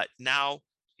 but now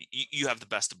you have the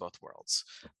best of both worlds.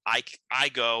 I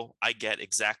get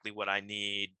exactly what I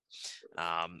need,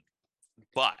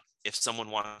 but if someone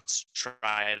wants to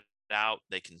try it out,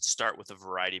 they can start with a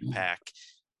variety pack,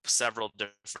 several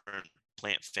different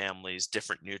plant families,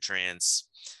 different nutrients,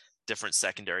 different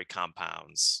secondary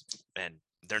compounds, and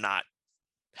they're not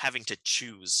having to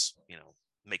choose,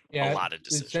 make a lot of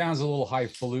decisions. It sounds a little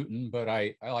highfalutin, but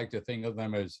I like to think of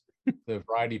them as the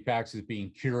variety packs as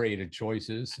being curated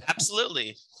choices.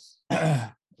 Absolutely.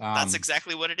 That's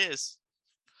exactly what it is.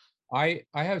 I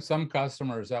have some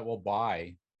customers that will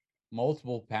buy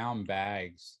multiple pound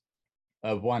bags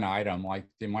of one item. Like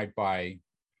they might buy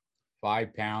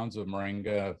 5 pounds of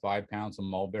moringa, 5 pounds of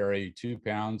mulberry, 2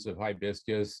 pounds of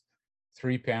hibiscus,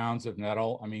 3 pounds of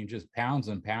nettle. I mean, just pounds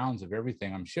and pounds of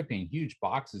everything. I'm shipping huge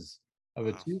boxes of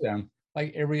it to them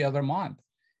like every other month.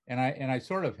 And I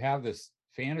sort of have this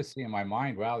fantasy in my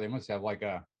mind. Wow, they must have like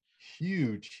a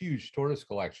huge tortoise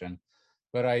collection.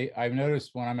 But I've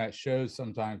noticed when I'm at shows,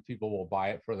 sometimes people will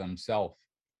buy it for themselves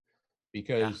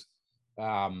because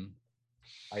I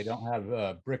don't have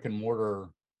a brick and mortar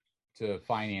to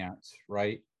finance,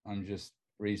 right? I'm just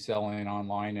reselling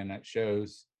online and at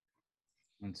shows.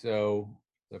 And so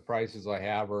the prices I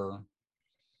have are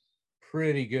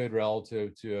pretty good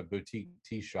relative to a boutique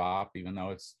tea shop, even though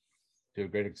it's to a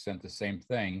great extent the same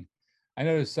thing. I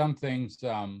noticed some things,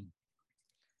 the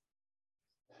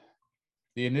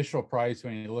initial price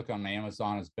when you look on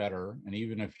Amazon is better. And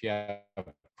even if you have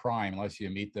Prime, unless you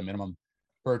meet the minimum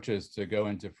purchase to go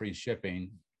into free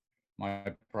shipping,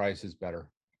 my price is better.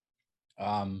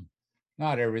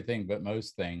 Not everything, but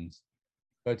most things.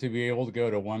 But to be able to go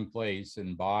to one place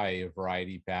and buy a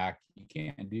variety pack, you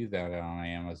can't do that on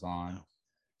Amazon.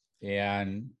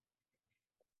 And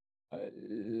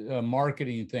a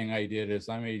marketing thing I did is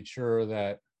I made sure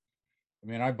that,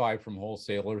 I buy from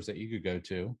wholesalers that you could go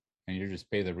to, and you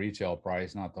just pay the retail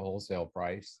price, not the wholesale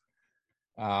price.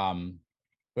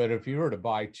 But if you were to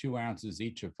buy 2 ounces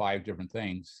each of 5 different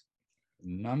things,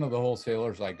 none of the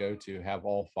wholesalers I go to have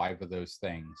all 5 of those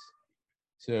things.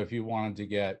 So if you wanted to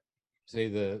get, say,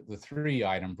 the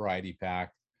 3-item variety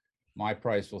pack, my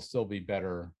price will still be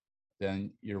better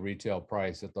than your retail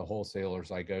price at the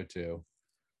wholesalers I go to.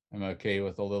 I'm okay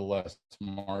with a little less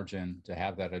margin to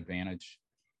have that advantage.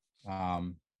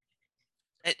 And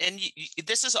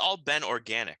this has all been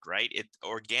organic, right?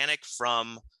 Organic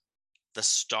from the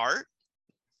start.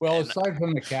 Well, And aside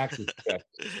from the cactus chips,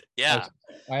 yeah,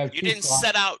 I have you two didn't thoughts.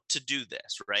 set out to do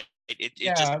this, right? It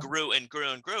just Yeah. grew and grew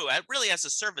and grew, really as a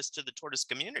service to the tortoise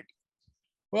community.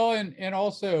 Well, and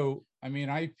also, I mean,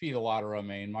 I feed a lot of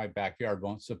romaine. My backyard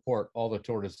won't support all the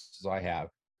tortoises I have.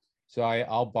 So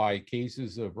I'll buy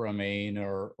cases of romaine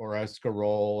or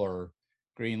escarole or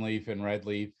green leaf and red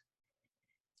leaf.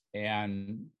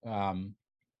 And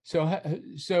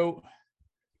so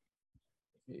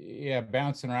yeah,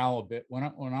 bouncing around a little bit.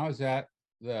 When I was at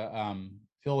the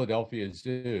Philadelphia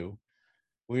Zoo,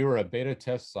 we were a beta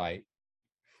test site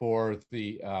for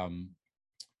the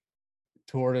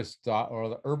tortoise or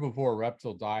the herbivore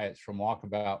reptile diets from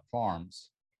Walkabout Farms.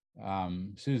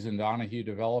 Susan Donahue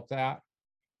developed that.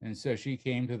 And so she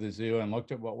came to the zoo and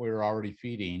looked at what we were already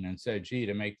feeding and said, gee,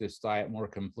 to make this diet more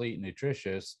complete and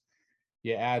nutritious,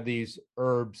 you add these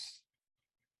herbs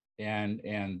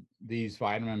and these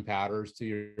vitamin powders to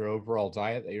your overall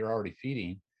diet that you're already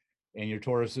feeding, and your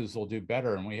tortoises will do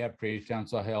better. And we have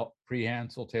prehensile tail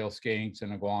skinks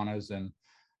and iguanas and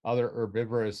other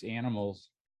herbivorous animals.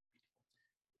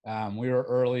 We were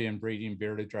early in breeding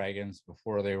bearded dragons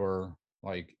before they were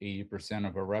like 80%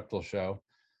 of a reptile show.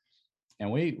 And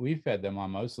we fed them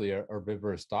on mostly a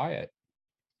herbivorous diet.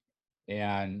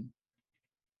 And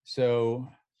so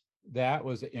that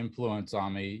was an influence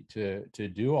on me to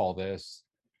do all this.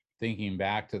 Thinking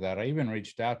back to that, I even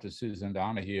reached out to Susan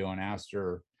Donahue and asked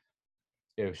her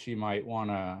if she might want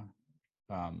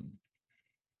to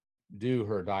do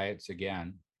her diets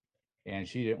again. And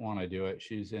she didn't want to do it.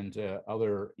 She's into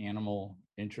other animal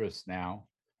interests now.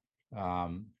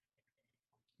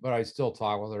 But I still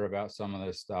talk with her about some of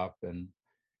this stuff. And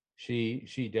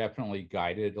she definitely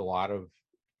guided a lot of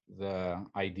the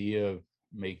idea of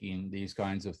making these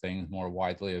kinds of things more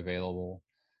widely available.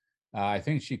 I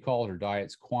think she called her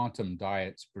diets quantum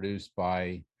diets, produced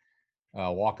by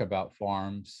Walkabout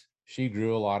Farms. She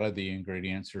grew a lot of the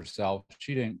ingredients herself.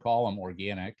 She didn't call them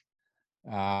organic.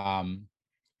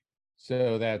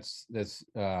 So that's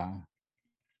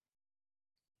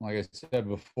like I said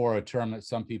before, a term that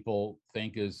some people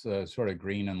think is sort of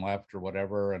green and left or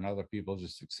whatever, and other people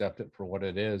just accept it for what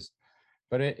it is.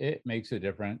 But it makes a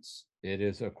difference. It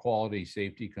is a quality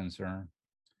safety concern.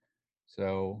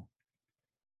 So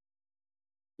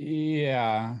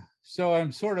yeah, so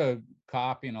I'm sort of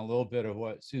copying a little bit of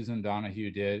what Susan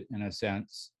Donahue did in a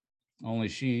sense, only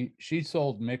she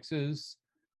sold mixes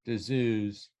to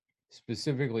zoos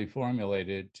specifically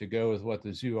formulated to go with what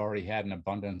the zoo already had in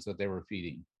abundance that they were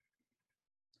feeding.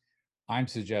 I'm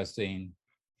suggesting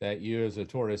that you as a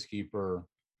tortoise keeper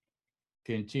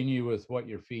continue with what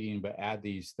you're feeding, but add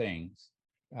these things.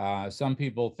 Some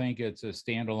people think it's a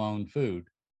standalone food,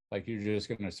 like you're just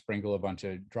going to sprinkle a bunch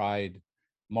of dried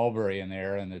mulberry in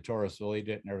there and the tortoise will eat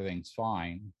it and everything's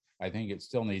fine. I think it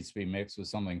still needs to be mixed with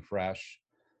something fresh.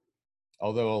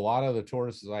 Although a lot of the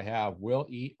tortoises I have will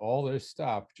eat all this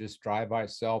stuff just dry by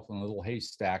itself in a little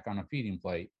haystack on a feeding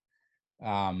plate.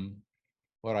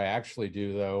 What I actually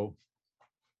do, though,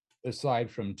 aside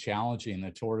from challenging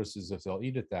the tortoises if they'll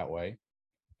eat it that way,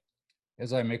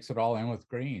 is I mix it all in with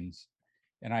greens.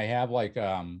 And I have like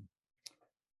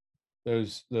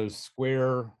those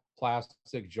square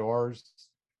plastic jars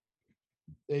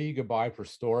that you could buy for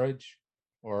storage,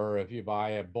 or if you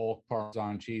buy a bulk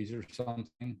Parmesan cheese or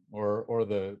something, or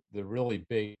the really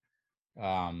big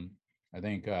I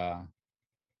think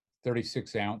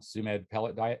 36-ounce Zoo Med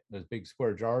pellet diet, those big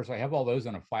square jars. I have all those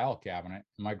in a file cabinet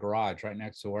in my garage right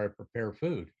next to where I prepare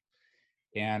food.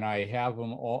 And I have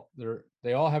them all,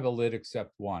 they all have a lid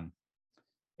except one.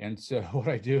 And so what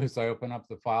I do is I open up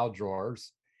the file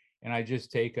drawers and I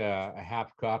just take a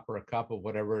half cup or a cup of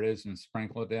whatever it is and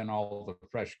sprinkle it in all the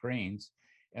fresh greens.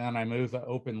 And then I move the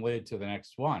open lid to the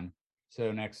next one.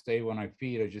 So next day when I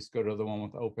feed, I just go to the one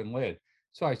with the open lid.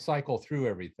 So I cycle through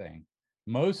everything.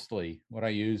 Mostly what I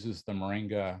use is the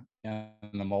moringa and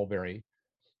the mulberry.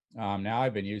 Now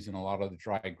I've been using a lot of the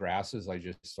dried grasses I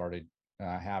just started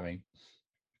having.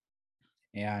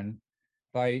 And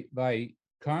by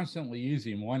constantly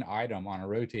using one item on a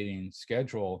rotating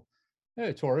schedule,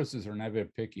 tortoises are never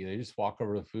picky. They just walk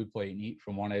over the food plate and eat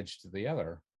from one edge to the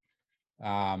other.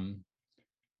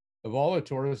 Of all the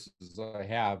tortoises I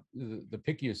have, the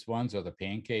pickiest ones are the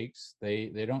pancakes.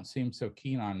 They don't seem so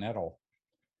keen on nettle.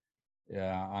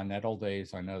 On nettle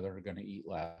days, I know they're going to eat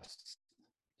less.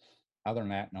 Other than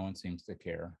that, no one seems to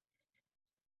care.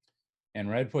 And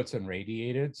redfoots and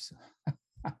radiateds,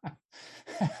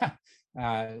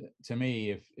 to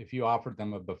me, if you offered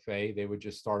them a buffet, they would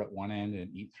just start at one end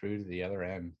and eat through to the other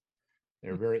end.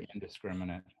 They're very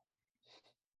indiscriminate.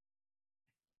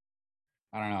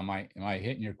 I don't know. Am I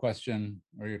hitting your question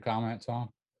or your comment, Tom?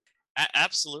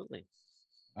 Absolutely.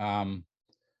 Um,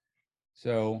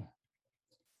 so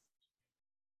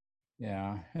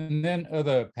yeah, and then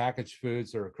other packaged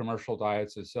foods or commercial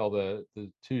diets that sell the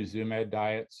two Zoom Ed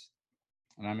diets,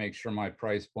 and I make sure my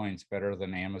price point's better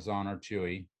than Amazon or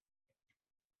Chewy.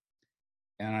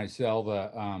 And I sell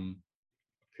the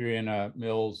Purina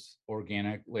Mills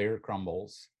organic layer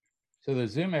crumbles. So the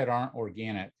Zoom Ed aren't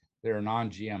organic; they're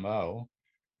non-GMO,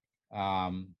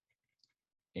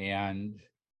 and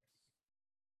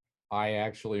I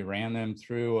actually ran them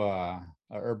through a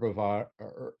herbicide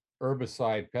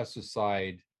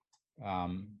pesticide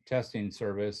testing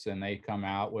service, and they come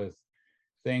out with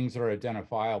things that are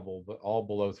identifiable, but all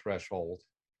below threshold.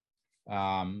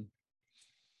 Um,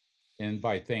 and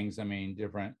by things, I mean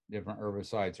different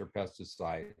herbicides or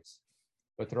pesticides,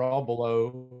 but they're all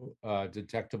below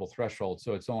detectable threshold.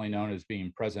 So it's only known as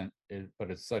being present,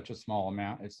 but it's such a small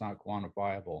amount, it's not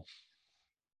quantifiable.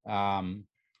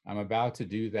 I'm about to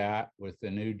do that with the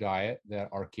new diet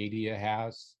that Arcadia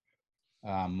has.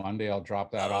 Monday, I'll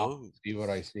drop that off, Oh, see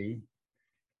what I see.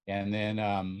 And then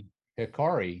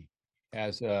Hikari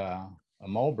has a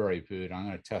mulberry food. I'm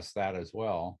going to test that as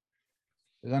well.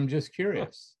 Because I'm just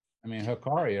curious. I mean,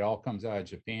 Hikari, it all comes out of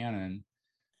Japan. And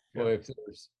well, Yeah. if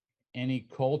there's any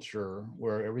culture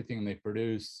where everything they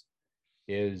produce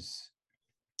is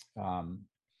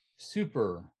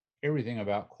super, everything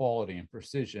about quality and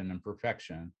precision and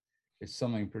perfection, it's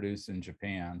something produced in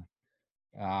Japan.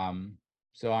 Um,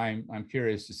 so I'm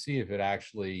curious to see if it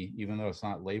actually, even though it's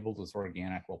not labeled as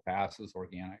organic, will pass as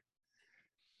organic.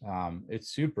 It's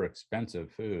super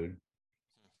expensive food,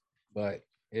 but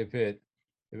if it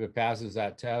passes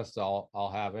that test,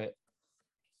 I'll have it.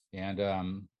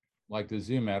 And like the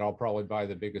Zoom Ed, I'll probably buy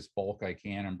the biggest bulk I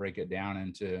can and break it down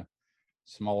into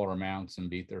smaller amounts and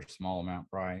beat their small amount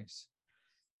price.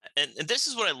 and this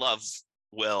is what I love,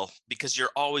 Will, because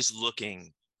you're always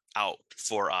looking out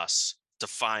for us to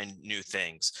find new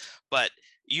things. But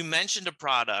you mentioned a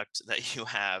product that you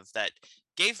have that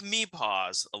gave me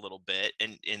pause a little bit,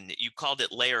 and you called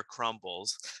it layer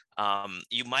crumbles.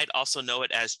 You might also know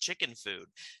it as chicken food.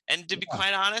 And to be Yeah.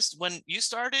 quite honest, when you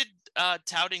started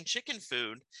touting chicken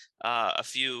food a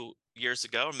few years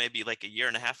ago, or maybe like a year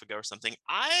and a half ago or something,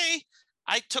 I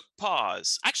took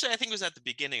pause. Actually, I think it was at the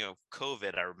beginning of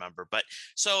COVID, I remember. But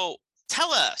so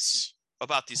tell us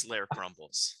about these layer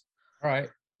crumbles. All right.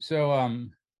 So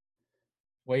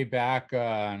way back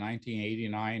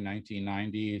 1989,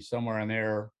 1990, somewhere in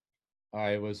there,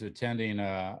 I was attending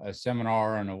a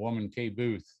seminar, and a woman, Kay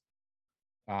Booth,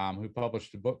 who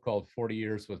published a book called 40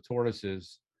 Years with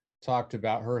Tortoises, talked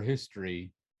about her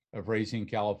history of raising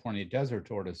California desert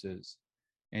tortoises.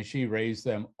 And she raised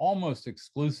them almost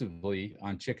exclusively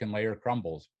on chicken layer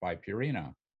crumbles by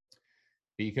Purina,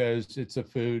 because it's a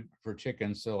food for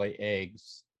chickens to lay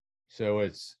eggs. So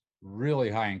it's really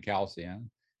high in calcium.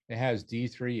 It has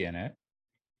D3 in it.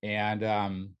 And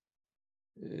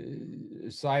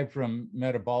aside from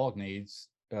metabolic needs,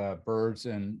 birds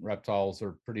and reptiles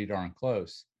are pretty darn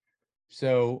close.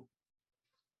 So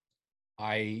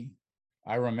I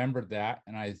I remembered that,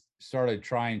 and I started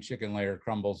trying chicken layer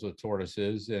crumbles with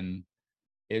tortoises, and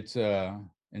it's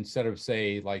instead of,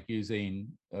 say, like using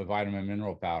a vitamin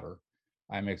mineral powder,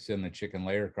 I mix in the chicken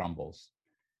layer crumbles,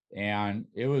 and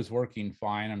it was working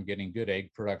fine. I'm getting good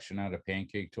egg production out of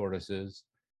pancake tortoises.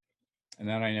 And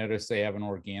then I noticed they have an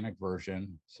organic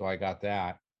version, so I got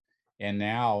that. And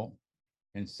now,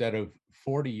 instead of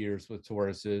 40 years with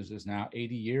tortoises, is now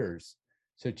 80 years.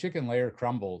 So chicken layer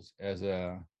crumbles as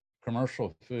a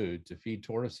commercial food to feed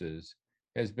tortoises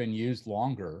has been used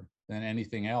longer than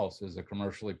anything else as a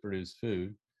commercially produced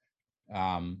food.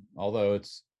 Although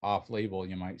it's off label,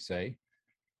 you might say.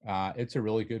 It's a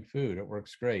really good food. It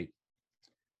works great.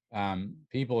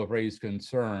 People have raised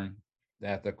concern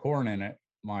that the corn in it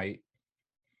might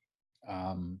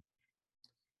um,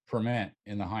 ferment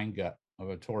in the hindgut of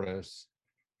a tortoise,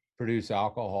 produce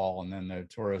alcohol, and then the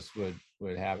tortoise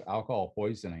would have alcohol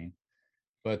poisoning.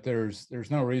 But there's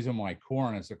no reason why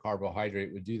corn as a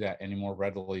carbohydrate would do that any more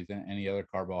readily than any other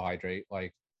carbohydrate,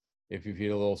 like if you feed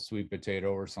a little sweet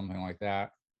potato or something like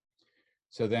that.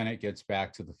 So then it gets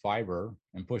back to the fiber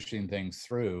and pushing things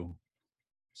through,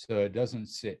 so it doesn't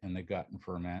sit in the gut and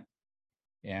ferment.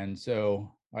 And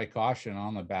so I caution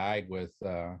on the bag with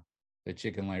the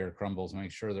chicken layer crumbles,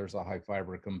 make sure there's a high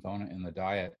fiber component in the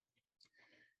diet.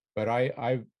 But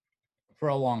I for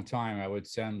a long time, I would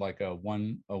send like a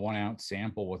 1 ounce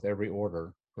sample with every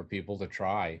order for people to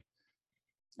try.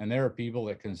 And there are people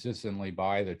that consistently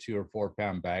buy the 2 or 4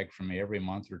 pound bag from me every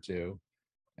month or two,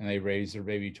 and they raise their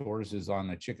baby tortoises on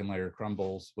the chicken layer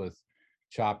crumbles with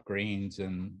chopped greens,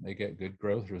 and they get good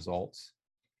growth results.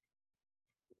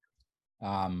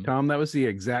 Tom, that was the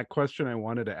exact question I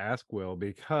wanted to ask Will,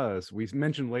 because we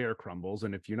mentioned layer crumbles,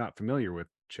 and if you're not familiar with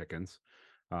chickens,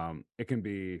 it can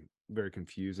be very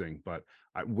confusing. But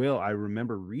Will, I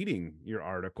remember reading your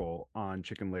article on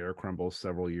chicken layer crumbles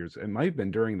several years. It might have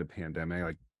been during the pandemic,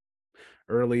 like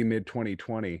early mid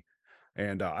 2020,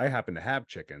 and I happen to have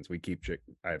chickens.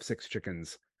 I have 6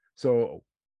 chickens, so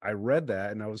I read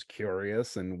that and I was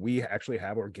curious. And we actually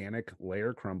have organic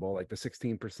layer crumble, like the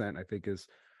 16%, I think, is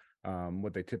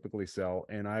what they typically sell.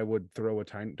 And I would throw a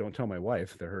tiny, don't tell my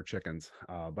wife, they're her chickens,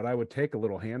 but I would take a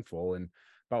little handful and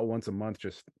about once a month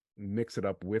just mix it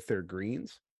up with their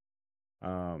greens.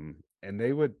 And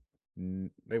they would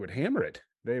hammer it.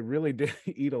 They really did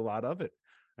eat a lot of it.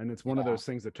 And it's one of Yeah. those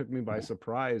things that took me by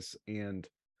surprise. And,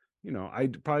 I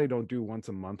probably don't do once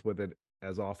a month with it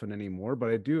as often anymore,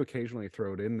 but I do occasionally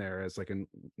throw it in there as like a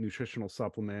nutritional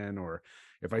supplement, or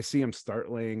if I see them start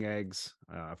laying eggs,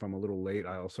 if I'm a little late,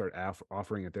 I'll start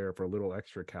offering it there for a little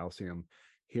extra calcium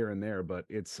here and there. But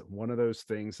it's one of those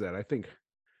things that I think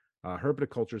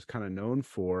herpetoculture is kind of known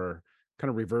for,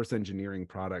 kind of reverse engineering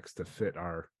products to fit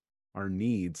our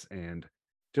needs. And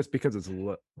just because it's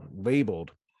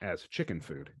labeled as chicken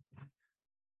food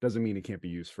doesn't mean it can't be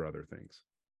used for other things.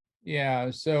 Yeah.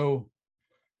 So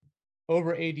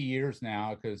over 80 years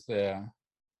now, because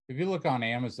if you look on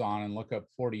Amazon and look up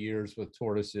 40 years with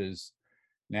tortoises,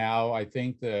 now I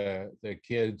think the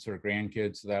kids or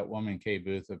grandkids of that woman, Kay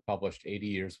Booth, have published 80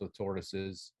 years with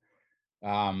tortoises.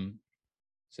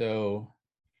 So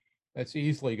that's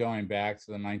easily going back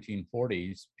to the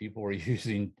 1940s. People were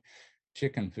using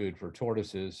chicken food for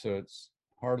tortoises, so it's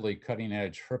hardly cutting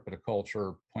edge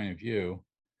herpetoculture point of view.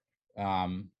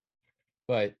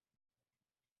 But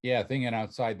yeah, thinking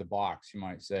outside the box, you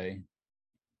might say.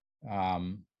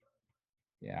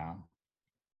 Yeah,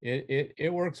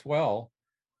 it works well.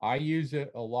 I use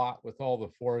it a lot with all the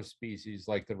forest species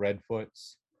like the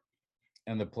redfoots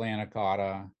and the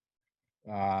planicotta.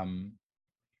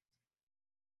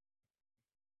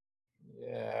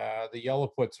 Yeah, the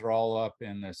yellowfoots are all up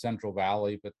in the Central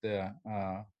Valley, but the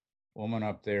woman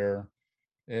up there,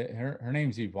 her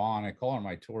name's Yvonne. I call her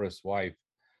my Tortoise wife.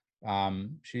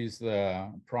 She's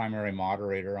the primary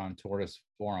moderator on Tortoise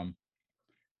Forum.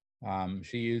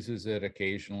 She uses it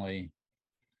occasionally,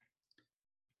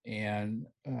 and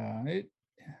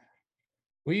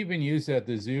we even used it at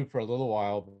the zoo for a little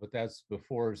while, but that's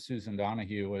before Susan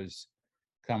Donahue was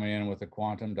coming in with the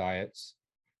quantum diets.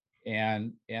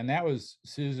 And that was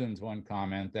Susan's one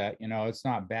comment, that it's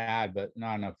not bad, but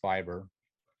not enough fiber.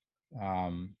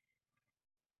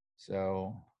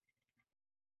 So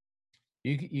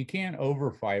you can't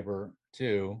over fiber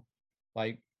too,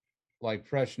 like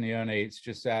fresh neonates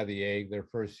just out of the egg, their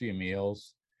first few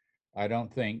meals. I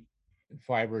don't think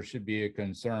fiber should be a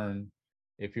concern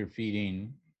if you're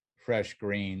feeding fresh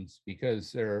greens,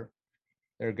 because their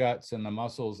guts and the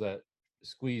muscles that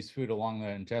squeeze food along the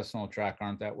intestinal tract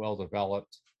aren't that well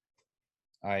developed.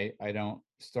 I don't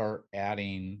start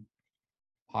adding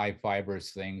high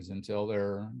fibrous things until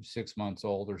they're 6 months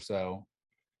old or so.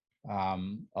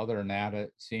 Other than that,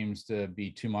 it seems to be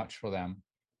too much for them.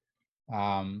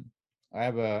 I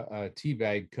have a tea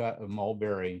bag cut of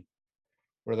mulberry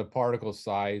where the particle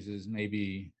size is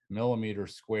maybe millimeter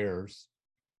squares.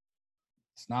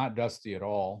 It's not dusty at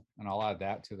all, and I'll add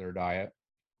that to their diet.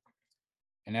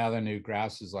 And now the new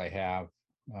grasses I have,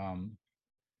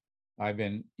 I've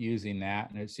been using that,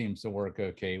 and it seems to work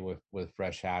okay with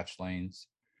fresh hatchlings.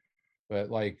 But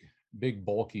like big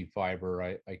bulky fiber,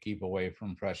 I keep away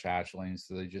from fresh hatchlings,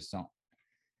 so they just don't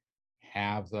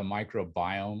have the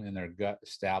microbiome in their gut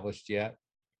established yet,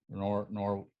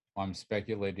 nor I'm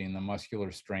speculating the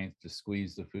muscular strength to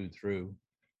squeeze the food through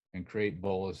and create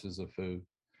boluses of food.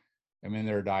 I mean,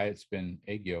 their diet's been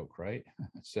egg yolk, right?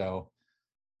 So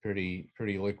pretty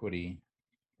liquidy,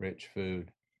 rich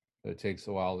food. So it takes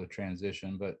a while to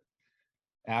transition, but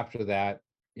after that,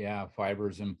 yeah, fiber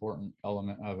is an important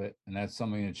element of it, and that's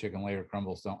something that chicken layer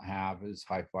crumbles don't have, is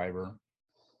high fiber.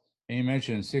 And you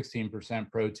mentioned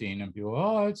 16% protein, and people,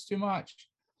 oh, it's too much.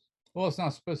 Well, it's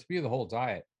not supposed to be the whole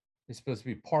diet. It's supposed to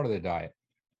be part of the diet.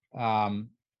 And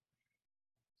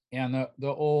the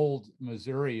old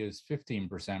Missouri is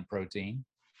 15% protein,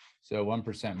 so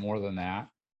 1% more than that.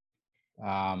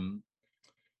 And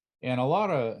a lot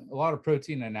of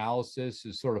protein analysis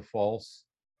is sort of false.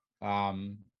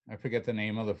 I forget the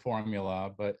name of the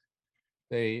formula, but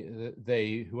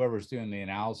they whoever's doing the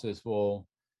analysis will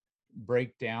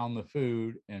break down the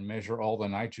food and measure all the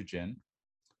nitrogen,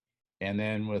 and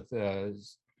then with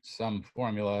some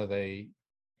formula they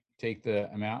take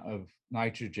the amount of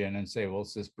nitrogen and say, well,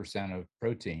 it's this percent of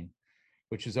protein,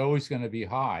 which is always going to be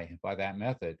high by that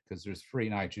method because there's free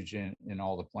nitrogen in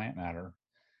all the plant matter.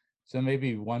 So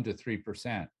maybe 1 to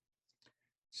 3%.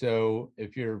 So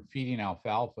if you're feeding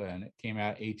alfalfa and it came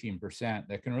out 18%,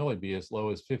 that can really be as low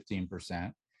as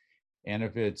 15%. And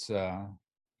if it's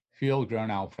field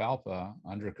grown alfalfa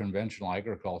under conventional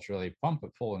agriculture, they pump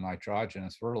it full of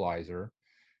nitrogenous fertilizer.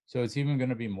 So it's even going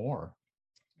to be more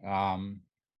of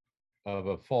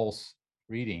a false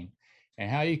reading. And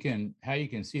how you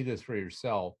can see this for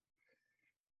yourself,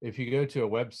 if you go to a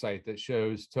website that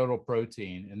shows total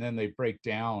protein and then they break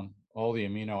down all the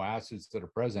amino acids that are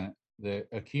present, the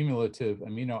accumulative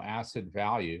amino acid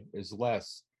value is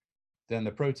less than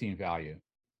the protein value,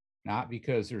 not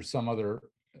because there's some other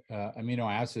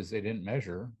amino acids they didn't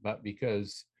measure, but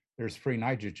because there's free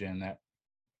nitrogen that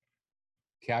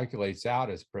calculates out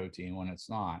as protein when it's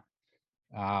not.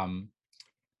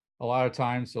 A lot of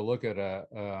times to look at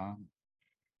a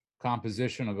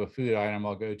composition of a food item,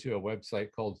 I'll go to a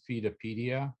website called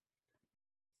Feedopedia.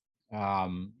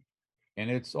 And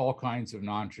it's all kinds of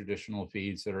non-traditional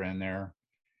feeds that are in there.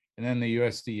 And then the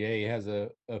USDA has a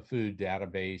food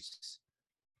database.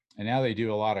 And now they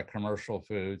do a lot of commercial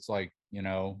foods like,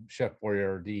 Chef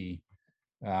Boyardee,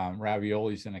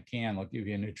 raviolis in a can. They'll give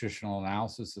you a nutritional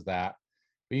analysis of that.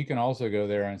 But you can also go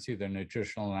there and see the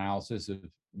nutritional analysis of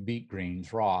beet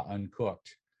greens, raw,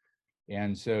 uncooked.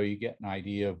 And so you get an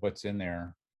idea of what's in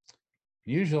there.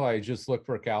 Usually I just look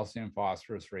for calcium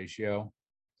phosphorus ratio.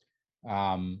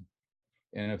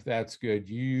 And if that's good,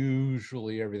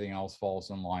 usually everything else falls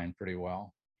in line pretty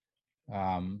well.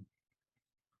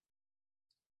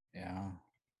 Yeah.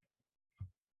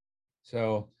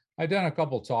 So I've done a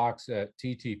couple talks at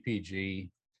TTPG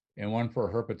and one for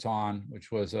Herpeton,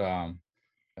 which was a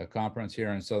conference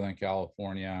here in Southern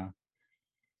California.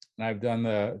 And I've done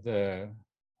the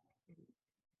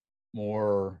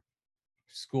more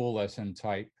school lesson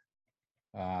type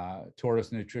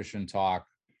tortoise nutrition talk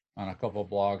on a couple of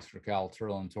blogs for Cal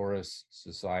Turtle and Tortoise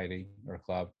Society or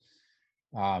Club.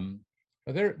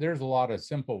 But there's a lot of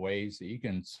simple ways that you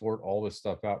can sort all this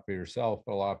stuff out for yourself,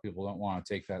 but a lot of people don't want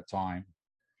to take that time.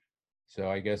 So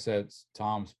I guess that's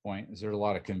Tom's point, is there's a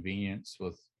lot of convenience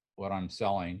with what I'm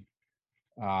selling.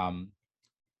 Some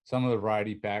of the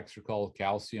variety packs are called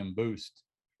Calcium Boost.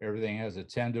 Everything has a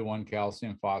 10-to-1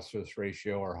 calcium phosphorus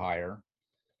ratio or higher.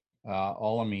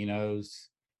 All aminos.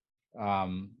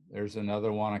 There's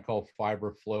another one I call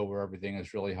Fiber Flow, where everything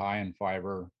is really high in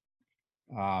fiber.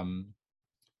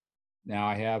 Now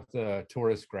I have the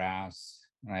tortoise grass,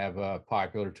 and I have a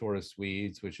popular tortoise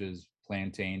weeds, which is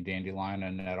plantain, dandelion,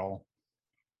 and nettle.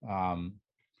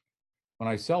 When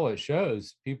I sell at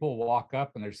shows, people walk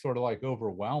up and they're sort of like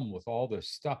overwhelmed with all this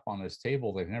stuff on this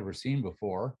table they've never seen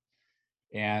before.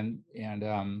 And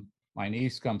my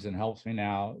niece comes and helps me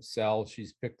now sell.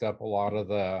 She's picked up a lot of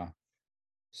the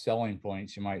selling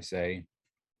points, you might say,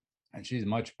 and she's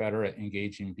much better at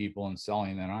engaging people and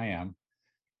selling than I am.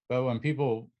 But when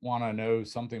people want to know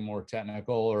something more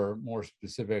technical or more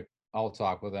specific, I'll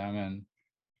talk with them. And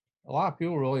a lot of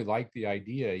people really like the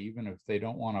idea, even if they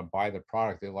don't want to buy the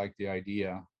product, they like the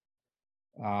idea.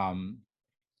 I've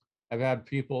had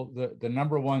people, the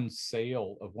number one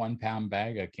sale of 1 pound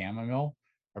bag of chamomile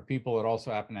are people that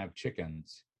also happen to have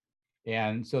chickens.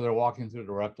 And so they're walking through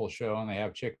the reptile show and they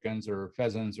have chickens or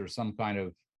pheasants or some kind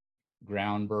of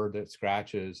ground bird that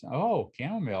scratches. Oh,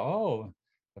 chamomile. Oh,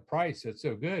 the price, it's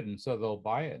so good. And so they'll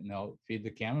buy it and they'll feed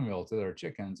the chamomile to their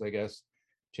chickens. I guess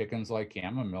chickens like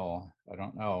chamomile. I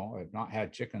don't know. I've not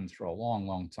had chickens for a long,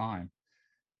 long time.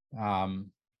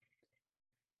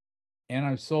 And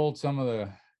I've sold some of the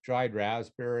dried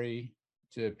raspberry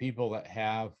to people that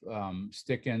have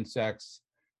stick insects,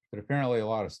 but apparently a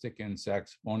lot of stick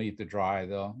insects won't eat the dry.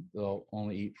 They'll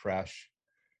only eat fresh,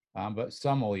 but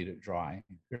some will eat it dry,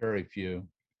 very few.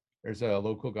 There's a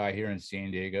local guy here in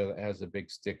San Diego that has a big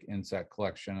stick insect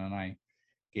collection, and I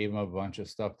gave him a bunch of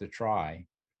stuff to try.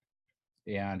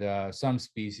 And some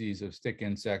species of stick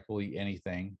insect will eat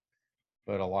anything,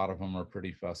 but a lot of them are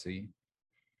pretty fussy.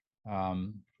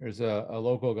 There's a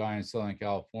local guy in Southern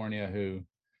California who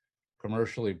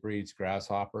commercially breeds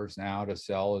grasshoppers now to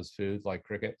sell as food, like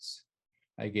crickets.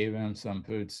 I gave him some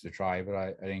foods to try, but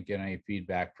I didn't get any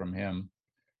feedback from him.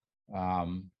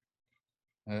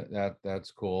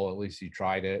 That's cool. At least he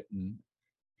tried it, and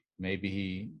maybe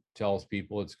he tells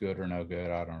people it's good or no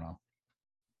good. I don't know.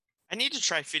 I need to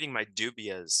try feeding my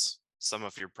dubias some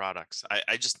of your products.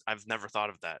 I've never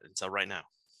thought of that until right now.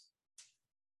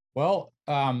 Well,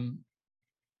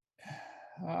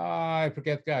 I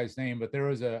forget the guy's name, but there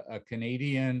was a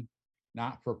Canadian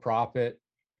not-for-profit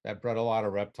that bred a lot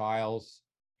of reptiles,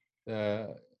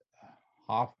 the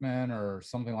Hoffman or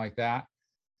something like that.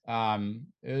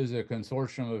 It was a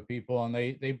consortium of people, and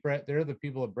they're the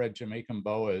people that bred Jamaican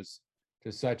boas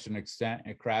to such an extent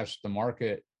it crashed the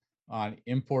market on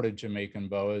imported Jamaican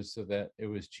boas, so that it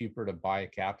was cheaper to buy a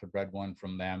captive bred one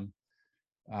from them.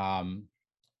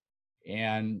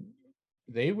 And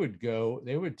they would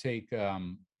take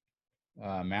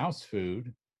mouse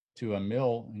food to a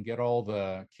mill and get all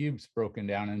the cubes broken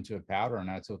down into a powder, and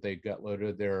that's what they gut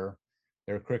loaded their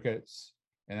crickets.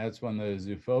 And that's when the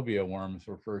Zoophobia worms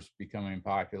were first becoming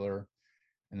popular,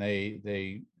 and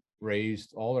they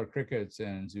raised all their crickets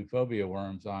and Zoophobia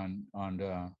worms on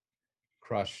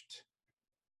crushed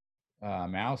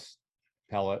mouse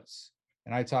pellets.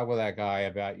 And I talked with that guy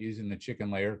about using the chicken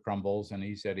layer crumbles, and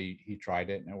he said he tried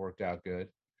it and it worked out good.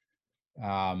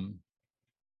 Oh,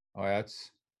 that's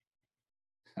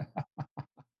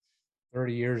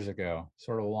 30 years ago,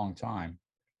 sort of a long time.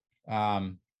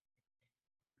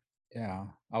 Yeah,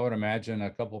 I would imagine a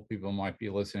couple of people might be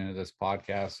listening to this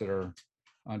podcast that are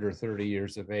under 30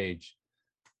 years of age,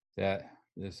 that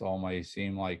this all may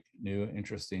seem like new,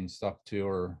 interesting stuff to,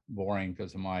 or boring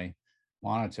because of my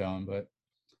monotone, but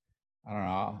I don't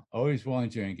know. Always willing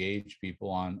to engage people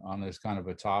on this kind of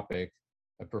a topic.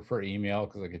 I prefer email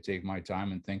because I could take my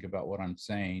time and think about what I'm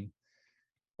saying,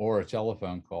 or a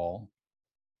telephone call.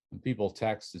 When people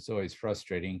text, it's always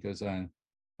frustrating because I'm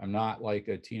not like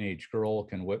a teenage girl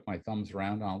can whip my thumbs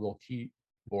around on a little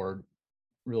keyboard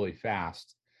really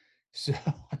fast. So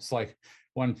it's like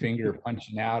one finger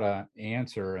punching out an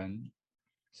answer. And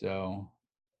so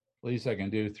at least I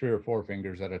can do 3 or 4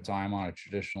 fingers at a time on a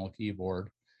traditional keyboard.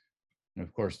 And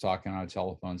of course, talking on a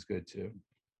telephone's good too.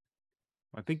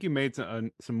 I think you made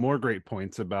some more great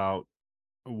points about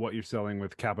what you're selling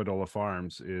with Capidola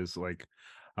Farms is like,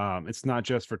 it's not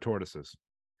just for tortoises.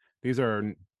 These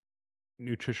are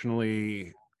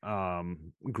nutritionally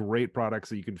great products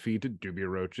that you can feed to dubia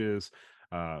roaches,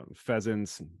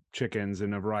 pheasants, chickens,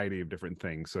 and a variety of different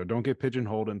things. So don't get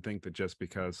pigeonholed and think that just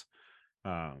because,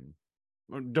 or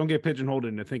don't get pigeonholed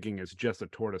into thinking it's just a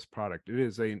tortoise product. It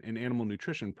is an animal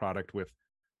nutrition product with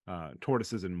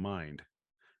tortoises in mind,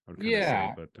 I would kind of say.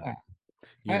 Yeah. But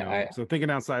I, so thinking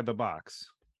outside the box.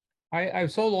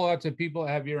 I've sold a lot to people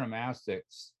that have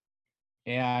uromastics,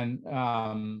 and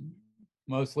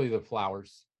mostly the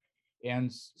flowers.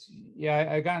 And yeah,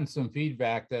 I gotten some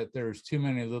feedback that there's too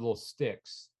many little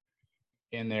sticks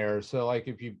in there. So like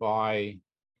if you buy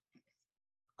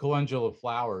calendula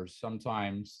flowers,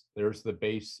 sometimes there's the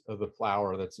base of the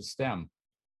flower that's a stem.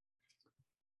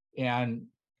 And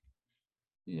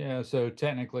yeah, so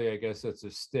technically I guess it's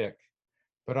a stick,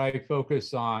 but I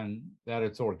focus on that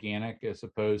it's organic as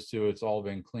opposed to it's all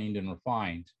been cleaned and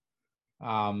refined.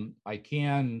 I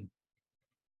can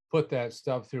put that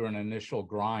stuff through an initial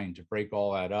grind to break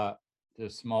all that up to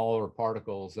smaller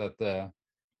particles that the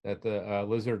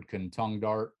lizard can tongue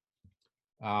dart.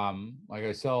 Like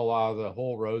I sell a lot of the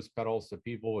whole rose petals to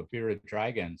people with bearded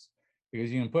dragons,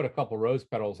 because you can put a couple rose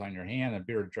petals on your hand and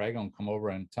bearded dragon will come over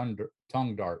and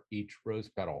tongue dart each rose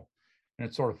petal. And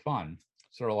it's sort of fun,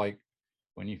 sort of like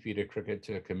when you feed a cricket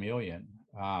to a chameleon.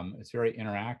 It's very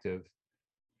interactive.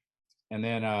 And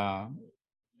then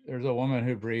there's a woman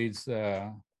who breeds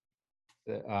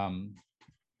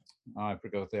I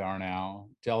forget what they are now,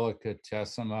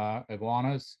 Delicatessima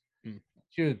iguanas.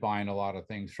 She was buying a lot of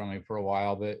things from me for a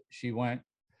while, but she went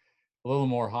a little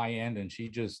more high end and she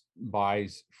just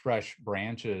buys fresh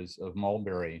branches of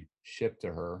mulberry shipped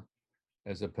to her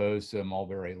as opposed to a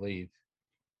mulberry leaf.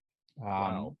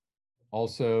 Wow.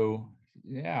 Also,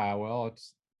 yeah, well,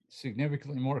 it's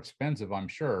significantly more expensive, I'm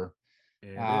sure.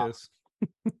 It Uh, is.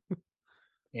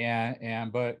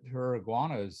 but her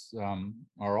iguanas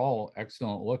are all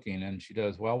excellent looking, and she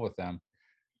does well with them.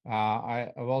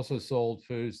 I've also sold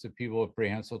foods to people with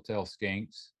prehensile tail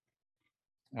skinks.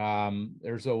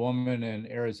 There's a woman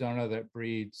in Arizona that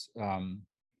breeds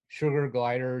sugar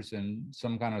gliders and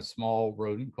some kind of small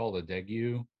rodent called a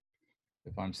degu,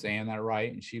 if I'm saying that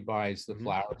right. And she buys the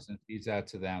flowers and feeds that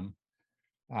to them.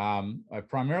 I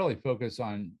primarily focus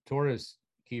on tortoise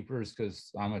keepers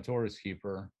because I'm a tortoise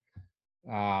keeper.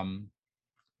 When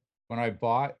I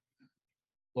bought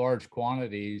large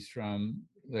quantities from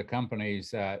the companies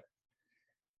that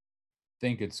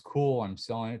think it's cool, I'm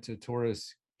selling it to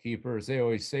tortoise keepers. They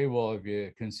always say, well, have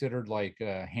you considered like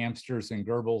hamsters and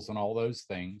gerbils and all those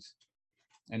things?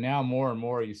 And now more and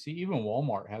more you see, even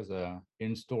Walmart has a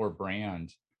in-store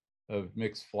brand of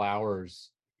mixed flowers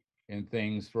and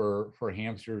things for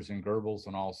hamsters and gerbils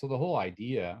and all. So the whole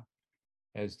idea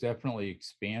has definitely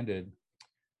expanded.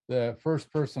 the first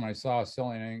person I saw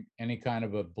selling any kind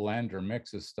of a blend or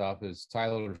mix of stuff is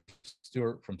Tyler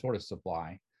Stewart from Tortoise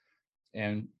Supply.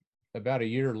 And about a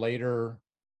year later,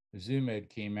 Zoo Med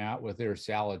came out with their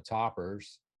salad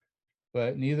toppers,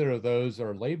 but neither of those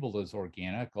are labeled as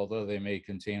organic, although they may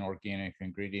contain organic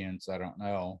ingredients. I don't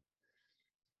know.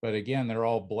 But again, they're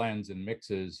all blends and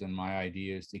mixes. And my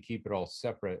idea is to keep it all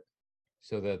separate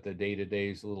so that the day-to-day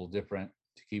is a little different,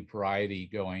 to keep variety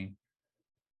going.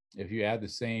 If you add the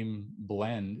same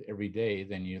blend every day,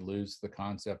 then you lose the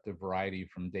concept of variety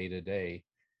from day to day.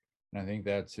 And I think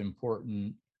that's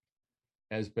important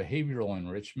as behavioral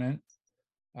enrichment.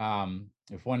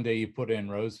 If one day you put in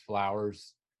rose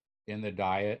flowers in the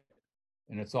diet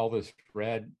and it's all this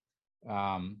red,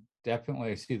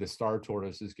 definitely I see the star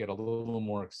tortoises get a little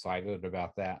more excited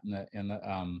about that. And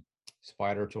the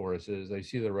spider tortoises, I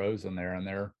see the rose in there, and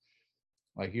they're,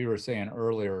 like you were saying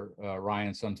earlier,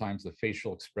 Ryan, sometimes the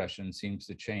facial expression seems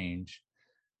to change,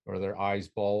 or their eyes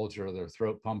bulge, or their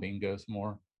throat pumping goes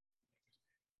more.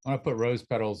 When I put rose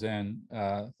petals in,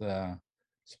 the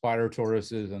spider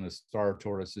tortoises and the star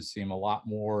tortoises seem a lot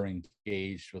more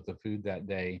engaged with the food that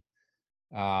day.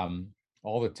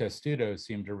 All the testudos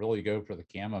seem to really go for the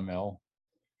chamomile.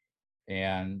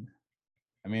 And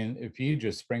I mean, if you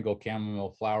just sprinkle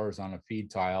chamomile flowers on a feed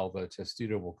tile, the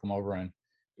testudo will come over and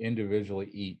individually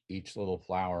eat each little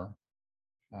flower.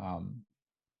 Yeah,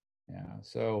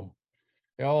 so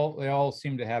they all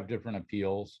seem to have different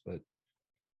appeals, but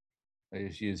they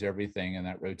just use everything in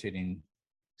that rotating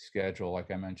schedule,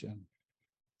 like I mentioned,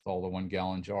 with all the 1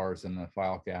 gallon jars in the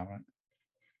file cabinet.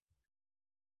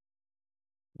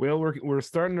 Well, we're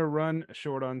starting to run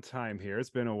short on time here. It's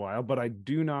been a while, but I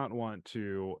do not want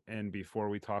to end before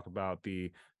we talk about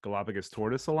the Galapagos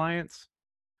Tortoise Alliance.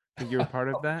 I think you're a part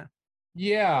of that.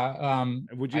 Yeah.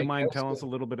 Would you mind telling us a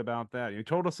little bit about that? You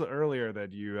told us earlier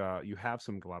that you have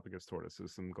some Galapagos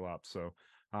tortoises, some galops. So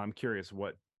I'm curious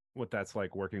what that's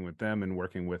like working with them and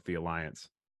working with the Alliance.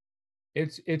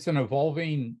 It's an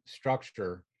evolving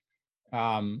structure.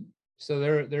 So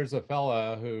there's a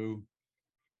fella who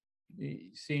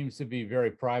seems to be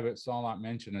very private, so I'll not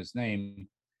mention his name,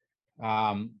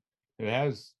 who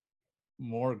has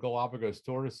more Galapagos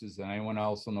tortoises than anyone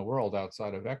else in the world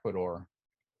outside of Ecuador.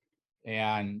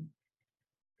 And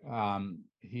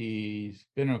he's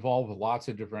been involved with lots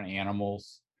of different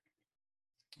animals,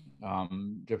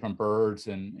 different birds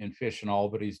and fish and all,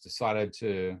 but he's decided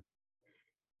to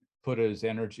put his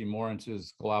energy more into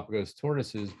his Galapagos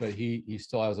tortoises, but he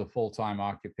still has a full-time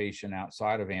occupation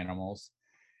outside of animals.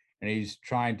 And he's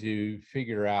trying to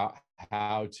figure out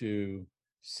how to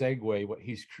segue what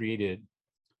he's created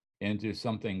into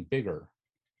something bigger.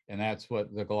 And that's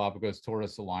what the Galapagos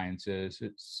Tortoise Alliance is.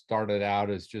 It started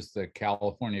out as just the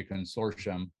California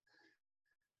Consortium,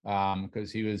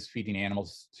 because he was feeding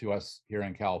animals to us here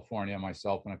in California,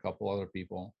 myself and a couple other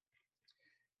people.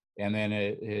 And then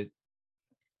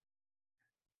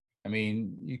I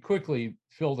mean, you quickly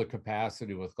fill the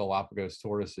capacity with Galapagos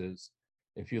tortoises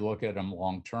if you look at them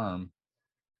long term.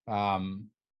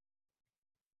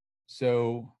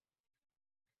 So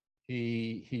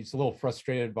he's a little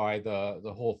frustrated by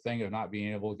the whole thing of not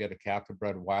being able to get a captive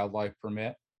bred wildlife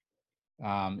permit,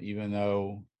 even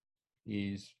though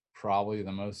he's probably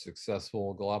the most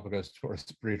successful Galapagos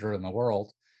tortoise breeder in the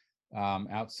world,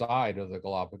 outside of the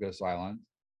Galapagos Island.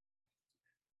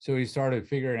 So he started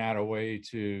figuring out a way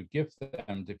to gift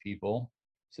them to people,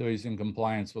 so he's in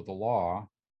compliance with the law,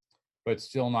 but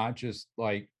still not just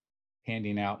like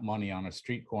handing out money on a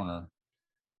street corner,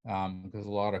 because a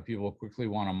lot of people quickly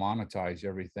want to monetize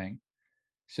everything.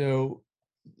 So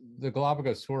the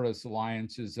Galapagos Tortoise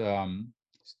Alliance is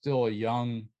still a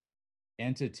young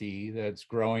entity that's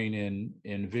growing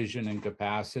in vision and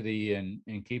capacity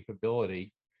and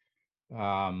capability.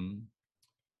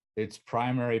 Its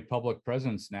primary public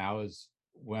presence now is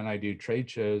when I do trade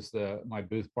shows. My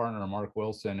booth partner, Mark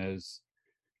Wilson, is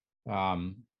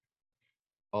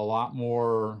a lot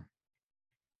more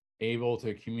able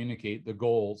to communicate the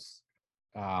goals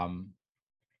of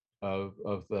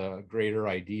the greater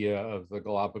idea of the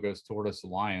Galapagos Tortoise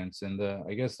Alliance. And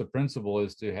I guess the principle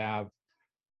is to have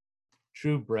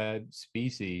true bred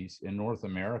species in North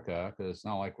America, because it's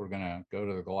not like we're going to go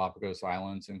to the Galapagos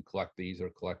Islands and collect these or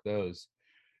collect those.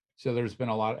 So there's been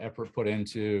a lot of effort put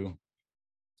into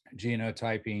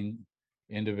genotyping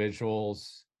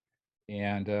individuals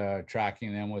and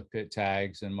tracking them with pit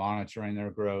tags and monitoring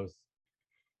their growth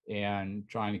and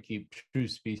trying to keep true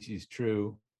species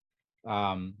true.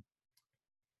 I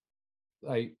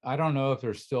don't know if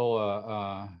there's still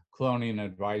a cloning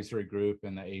advisory group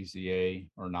in the AZA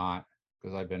or not,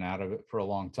 because I've been out of it for a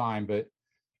long time, but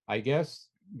I guess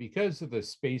because of the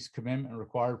space commitment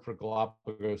required for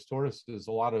Galapagos tortoises,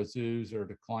 a lot of zoos are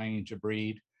declining to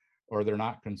breed, or they're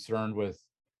not concerned with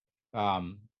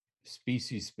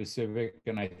species specific.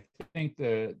 And I think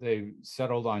that they've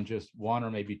settled on just one or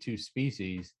maybe two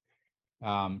species,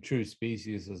 true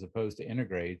species, as opposed to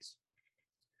integrates.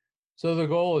 So the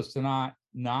goal is to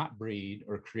not breed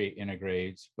or create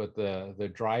integrates, but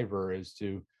the driver is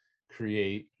to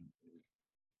create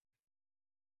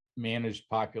managed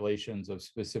populations of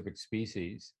specific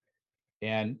species.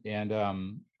 And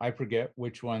I forget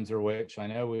which ones are which. I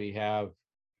know we have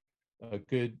a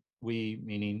good, we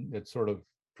meaning that's sort of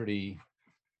pretty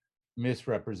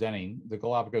misrepresenting. The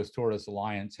Galapagos Tortoise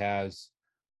Alliance has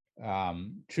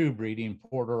true breeding,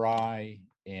 Porteri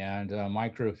and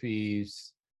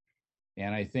microphies,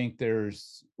 and I think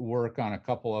there's work on a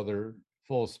couple other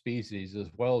full species as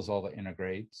well as all the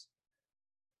integrates.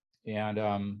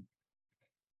 And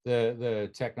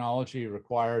the technology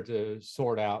required to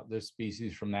sort out this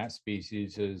species from that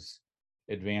species has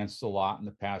advanced a lot in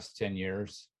the past 10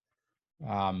 years.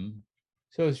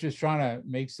 So it's just trying to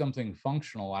make something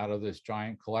functional out of this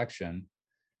giant collection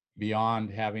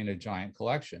beyond having a giant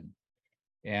collection.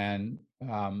 And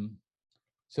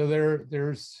so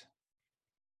there's,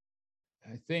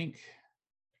 I think,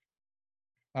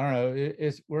 I don't know,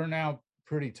 we're now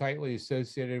pretty tightly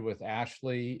associated with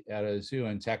Ashley at a zoo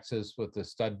in Texas with the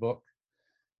stud book.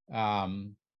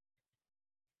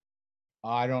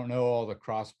 I don't know all the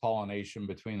cross pollination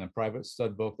between the private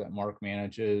stud book that Mark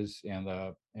manages and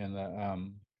the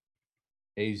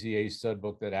AZA stud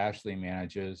book that Ashley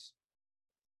manages.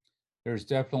 There's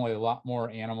definitely a lot more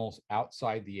animals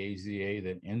outside the AZA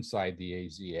than inside the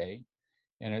AZA.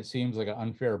 And it seems like an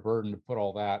unfair burden to put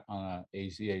all that on an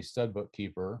AZA stud book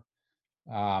keeper.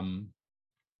 And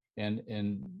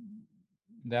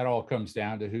that all comes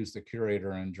down to who's the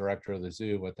curator and director of the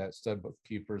zoo, what that stud book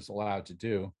keeper is allowed to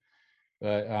do.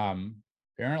 But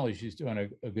apparently she's doing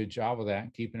a good job of that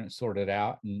and keeping it sorted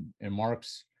out. And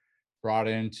Mark's brought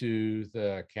into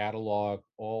the catalog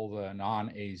all the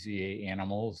non-AZA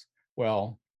animals.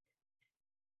 Well,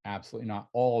 absolutely not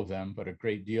all of them, but a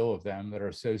great deal of them that are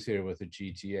associated with the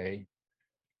GTA.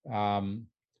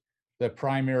 The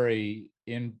primary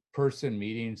in-person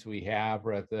meetings we have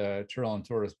are at the Turtle and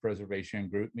Tortoise Preservation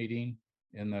Group meeting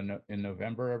in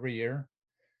November every year.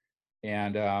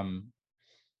 And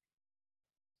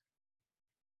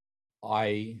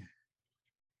I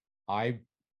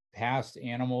passed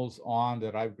animals on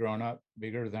that I've grown up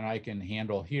bigger than I can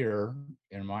handle here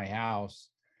in my house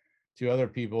to other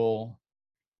people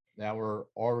that were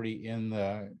already in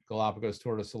the Galapagos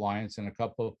Tortoise Alliance and a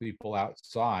couple of people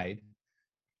outside.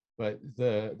 But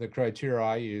the criteria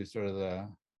I used are the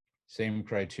same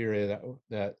criteria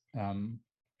that you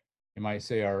might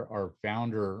say our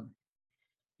founder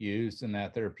used, and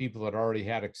that there are people that already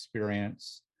had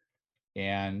experience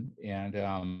and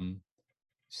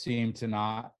seem to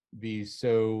not be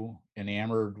so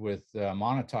enamored with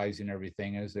monetizing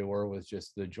everything as they were with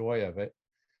just the joy of it.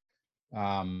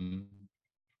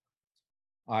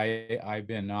 I've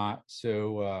been not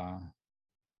so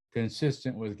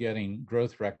consistent with getting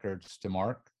growth records to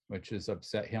Mark, which has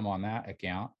upset him on that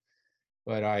account.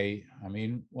 But I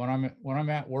mean, when I'm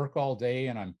at work all day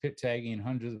and I'm pit tagging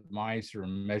hundreds of mice or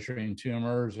measuring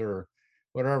tumors or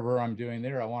whatever I'm doing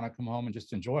there, I want to come home and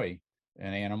just enjoy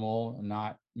an animal and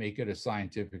not make it a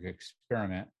scientific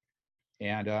experiment.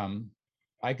 And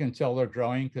I can tell they're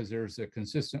growing because there's a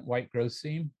consistent white growth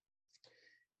seam.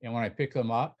 And when I pick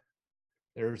them up,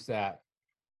 there's that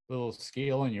little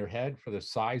scale in your head for the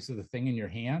size of the thing in your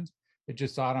hand. It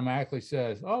just automatically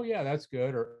says, oh yeah, that's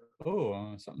good, or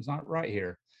oh, something's not right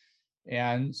here.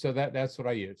 And so that's what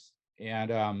I use.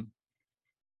 And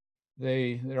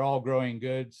they're all growing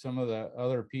good. Some of the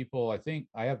other people, I think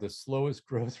I have the slowest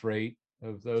growth rate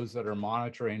of those that are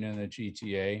monitoring in the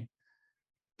GTA,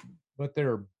 but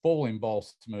they're bowling ball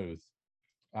smooth.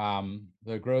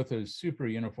 The growth is super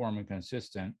uniform and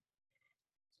consistent.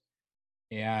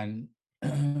 And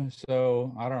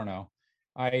so I don't know.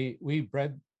 We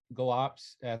bred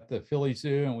galops at the Philly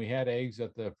Zoo, and we had eggs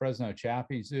at the Fresno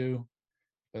Chaffee Zoo,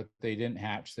 but they didn't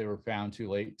hatch. They were found too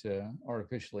late to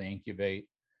artificially incubate.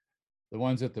 The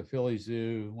ones at the Philly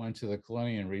Zoo went to the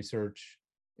Colonian Research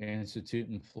Institute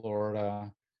in Florida.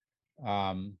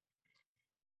 And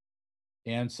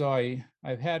so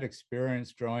I've had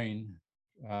experience growing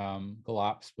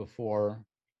galops before.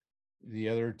 The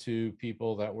other two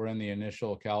people that were in the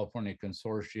initial California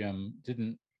consortium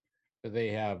didn't, but they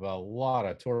have a lot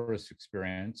of tortoise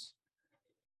experience.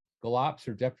 Galops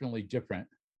are definitely different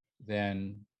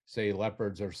than, say,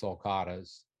 leopards or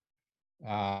sulcatas.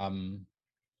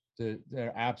 The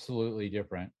they're absolutely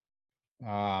different.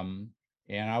 And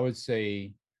I would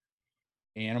say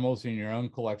animals in your own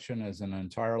collection is an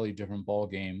entirely different ball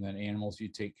game than animals you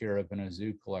take care of in a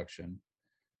zoo collection.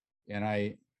 And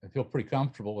I feel pretty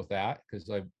comfortable with that because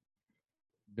I've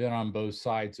been on both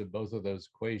sides of both of those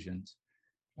equations.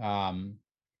 Um,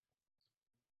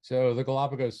 so the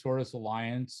Galapagos Tortoise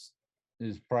Alliance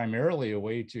is primarily a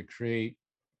way to create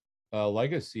a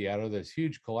legacy out of this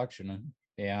huge collection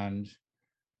and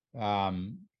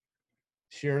um,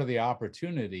 share the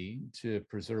opportunity to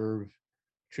preserve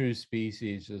true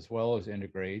species as well as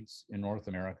integrates in North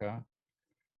America.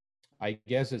 I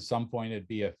guess at some point it'd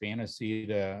be a fantasy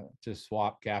to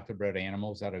swap captive bred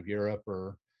animals out of Europe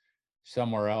or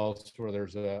somewhere else where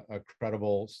there's a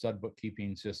credible stud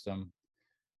bookkeeping system.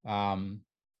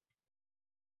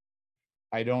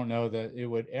 I don't know that it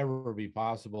would ever be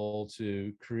possible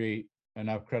to create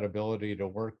enough credibility to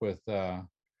work with the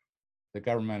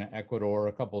government of Ecuador.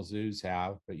 A couple of zoos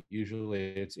have, but usually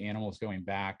it's animals going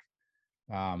back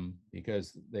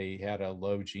because they had a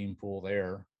low gene pool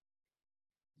there.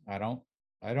 I don't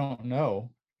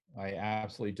know. I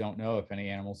absolutely don't know if any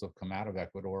animals have come out of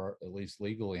Ecuador, at least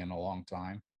legally, in a long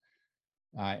time.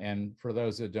 And for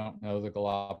those that don't know, the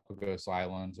Galapagos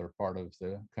Islands are part of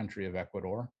the country of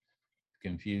Ecuador.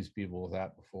 Confused people with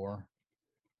that before.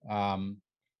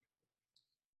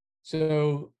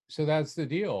 So that's the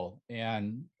deal.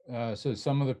 And so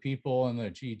some of the people in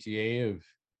the GTA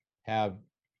have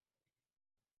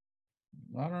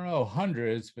I don't know,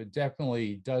 hundreds, but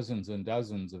definitely dozens and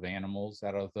dozens of animals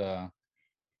out of the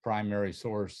primary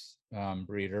source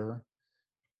breeder.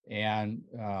 And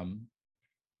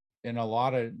in a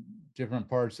lot of different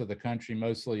parts of the country,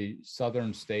 mostly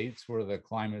southern states where the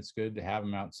climate's good to have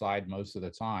them outside most of the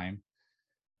time.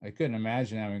 I couldn't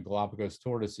imagine having Galapagos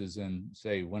tortoises in,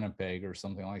 say, Winnipeg or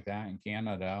something like that in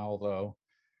Canada, although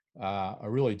a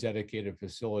really dedicated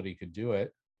facility could do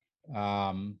it.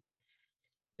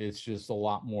 It's just a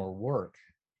lot more work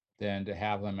than to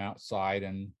have them outside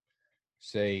in,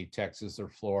 say, Texas or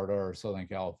Florida or Southern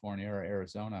California or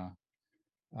Arizona.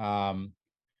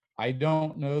 I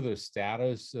don't know the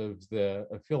status of the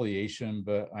affiliation,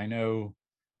 but I know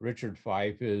Richard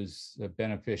Fife is a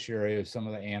beneficiary of some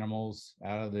of the animals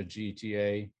out of the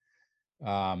GTA.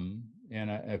 And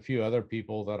a few other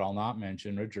people that I'll not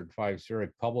mention. Richard Fife's very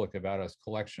public about his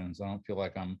collections. I don't feel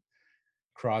like I'm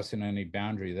crossing any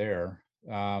boundary there.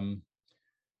 But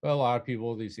a lot of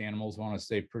people, these animals want to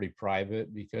stay pretty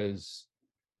private because,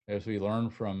 as we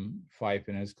learned from Fife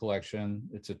and his collection,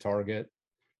 it's a target.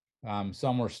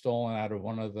 Some were stolen out of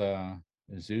one of the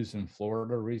zoos in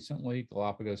Florida recently,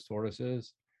 Galapagos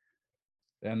tortoises.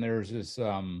 Then there's this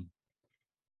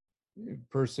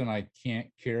person I can't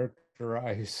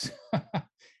characterize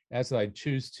as I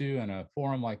choose to in a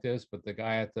forum like this, but the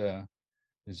guy at the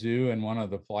zoo in one of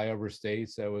the flyover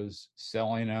states that was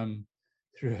selling them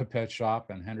through a pet shop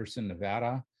in Henderson,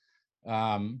 Nevada.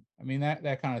 I mean,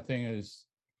 that kind of thing is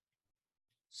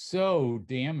so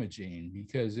damaging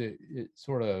because it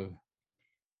sort of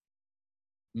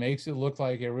makes it look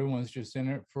like everyone's just in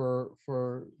it for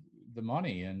the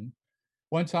money. And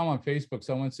one time on Facebook,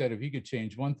 someone said, if you could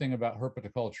change one thing about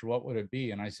herpetoculture, what would it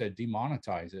be? And I said,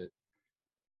 demonetize it.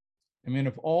 I mean,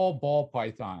 if all ball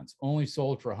pythons only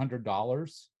sold for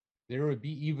 $100, there would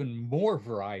be even more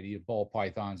variety of ball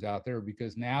pythons out there,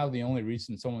 because now the only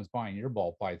reason someone's buying your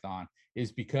ball python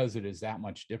is because it is that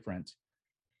much different.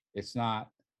 It's not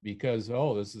because,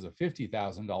 oh, this is a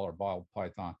 $50,000 ball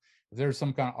python. If there's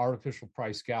some kind of artificial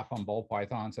price cap on ball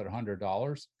pythons at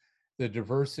 $100, the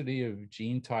diversity of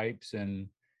gene types and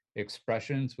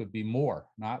expressions would be more,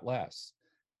 not less.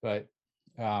 But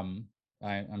I'm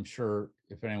sure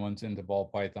if anyone's into ball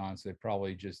pythons, they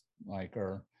probably just like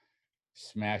are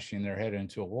smashing their head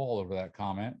into a wall over that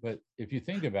comment. But if you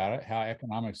think about it, how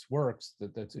economics works,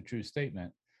 that's a true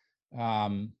statement.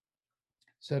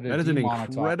 So that is an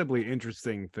incredibly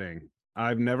interesting thing.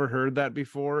 I've never heard that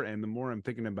before, and the more I'm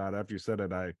thinking about it after you said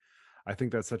it, I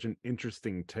think that's such an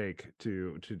interesting take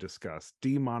to discuss.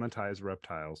 Demonetize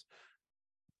reptiles.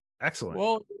 Excellent.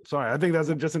 Well, sorry, I think that's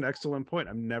just an excellent point.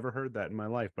 I've never heard that in my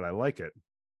life, but I like it.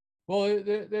 Well,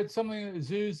 that's something that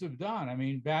zoos have done. I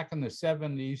mean, back in the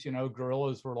 70s, you know,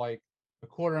 gorillas were like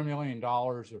 $250,000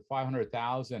 or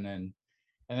 500,000, and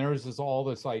there was all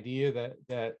this idea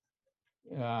that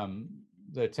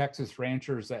the Texas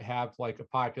ranchers that have like a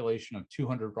population of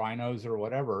 200 rhinos or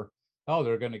whatever, oh,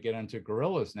 they're going to get into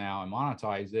gorillas now and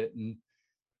monetize it, and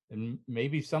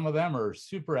maybe some of them are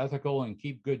super ethical and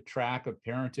keep good track of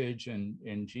parentage and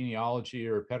genealogy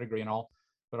or pedigree and all,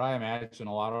 but I imagine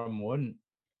a lot of them wouldn't.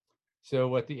 So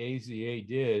what the AZA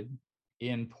did,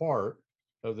 in part,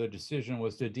 of the decision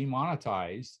was to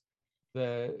demonetize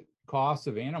the cost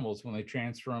of animals when they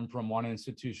transfer them from one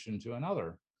institution to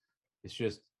another.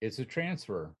 It's a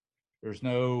transfer. There's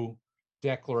no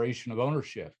declaration of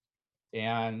ownership.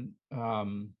 And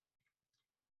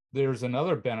there's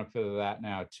another benefit of that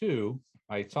now too.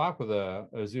 I talked with a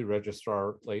zoo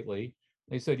registrar lately.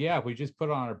 They said, yeah, if we just put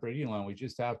on a breeding loan, we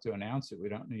just have to announce it. We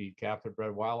don't need captive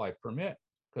bred wildlife permit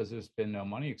because there's been no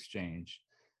money exchange.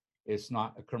 It's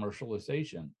not a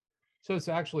commercialization. So it's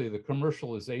actually the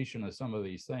commercialization of some of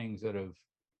these things that have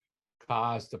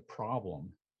caused a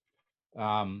problem.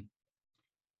 And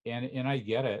I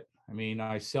get it. I mean,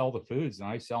 I sell the foods and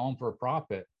I sell them for a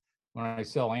profit. When I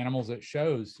sell animals at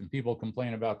shows and people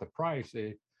complain about the price,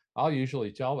 I'll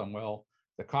usually tell them, well,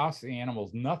 the cost of the animal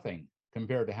is nothing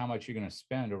compared to how much you're going to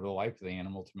spend over the life of the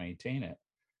animal to maintain it.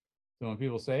 So when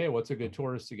people say, hey, what's a good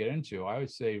tortoise to get into? I would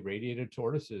say radiated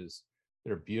tortoises.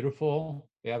 They're beautiful.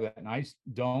 They have that nice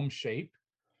dome shape.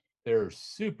 They're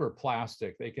super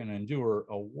plastic. They can endure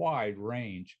a wide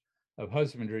range of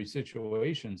husbandry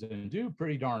situations and do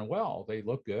pretty darn well. They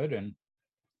look good and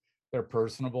they're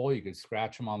personable. You could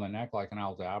scratch them on the neck like an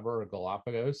Aldabra or a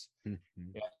Galapagos. And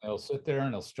they'll sit there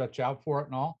and they'll stretch out for it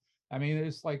and all. I mean,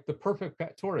 it's like the perfect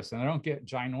pet tortoise, and they don't get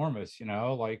ginormous,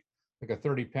 like a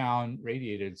 30-pound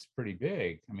radiated is pretty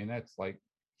big. I mean, that's like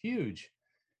huge.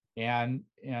 And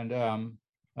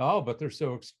oh, but they're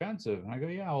so expensive. And I go,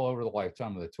 yeah, all over the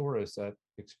lifetime of the tortoise, that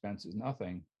expense is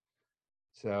nothing.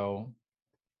 So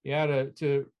yeah,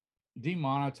 to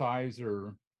demonetize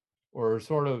or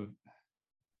sort of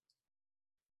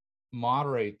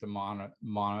moderate the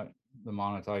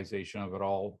monetization of it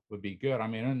all would be good. I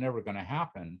mean, it's never going to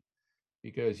happen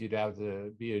because you'd have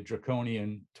to be a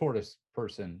draconian tortoise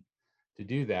person to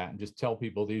do that and just tell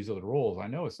people these are the rules. I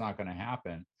know it's not going to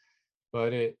happen,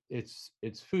 but it's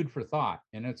food for thought,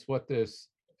 and it's what this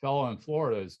fellow in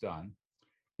Florida has done.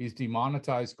 He's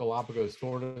demonetized Galapagos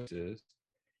tortoises,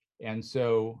 and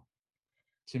so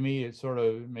to me, it sort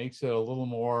of makes it a little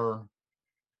more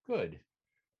good.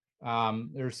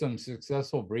 There's some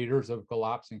successful breeders of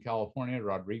Galops in California,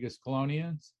 Rodriguez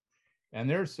Colonians, and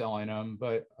they're selling them.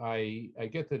 But I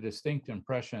get the distinct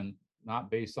impression, not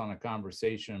based on a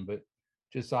conversation, but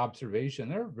just observation,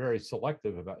 they're very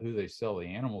selective about who they sell the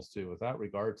animals to without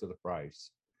regard to the price.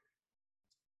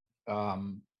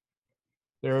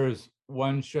 There's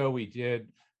one show we did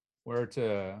where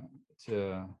to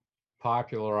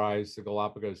popularize the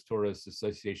Galapagos Tourist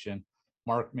Association,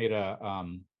 Mark made a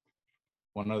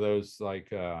one of those like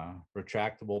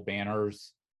retractable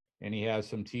banners, and he has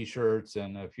some t-shirts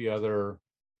and a few other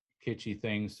kitschy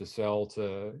things to sell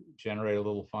to generate a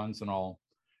little funds and all.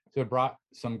 So I brought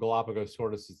some Galapagos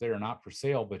tortoises there, not for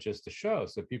sale, but just to show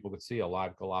so people could see a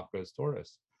live Galapagos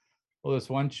tortoise. Well, this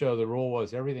one show, the rule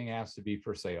was everything has to be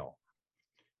for sale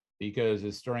because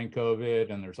it's during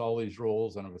COVID and there's all these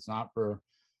rules. And if it's not for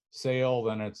sale,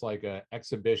 then it's like an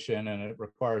exhibition and it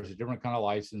requires a different kind of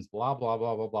license, blah, blah,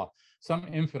 blah, blah, blah. Some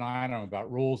infinitum about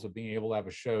rules of being able to have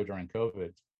a show during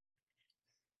COVID.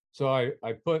 So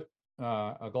I put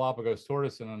a Galapagos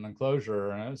tortoise in an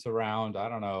enclosure, and it's around, I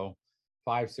don't know,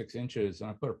 5-6 inches.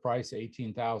 And I put a price of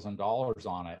 $18,000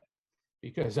 on it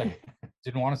because I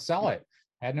didn't want to sell it.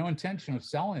 I had no intention of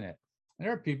selling it. And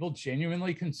there are people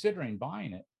genuinely considering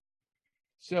buying it.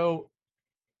 So,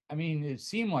 I mean, it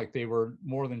seemed like they were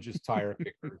more than just tire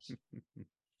kickers.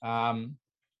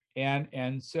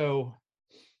 And so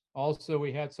also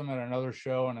we had some at another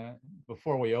show, and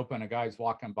before we open, a guy's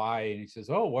walking by and he says,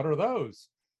 "Oh, what are those?"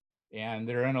 And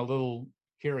they're in a little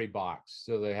carry box.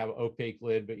 So they have an opaque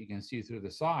lid, but you can see through the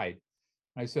side.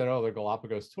 I said, "Oh, they're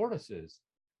Galapagos tortoises."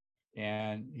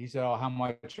 And he said, "Oh, how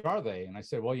much are they?" And I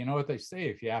said, "Well, you know what they say,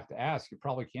 if you have to ask, you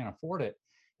probably can't afford it."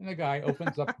 And the guy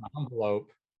opens up an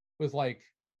envelope with like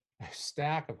a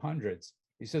stack of hundreds.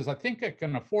 He says, "I think I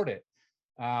can afford it."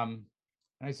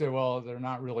 And I said, "Well, they're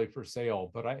not really for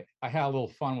sale," but I had a little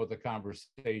fun with the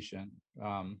conversation.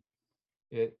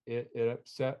 It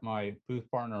upset my booth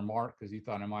partner, Mark, because he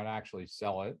thought I might actually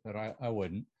sell it, but I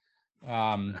wouldn't.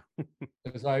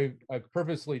 Because I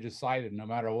purposely decided no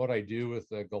matter what I do with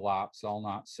the Galops, I'll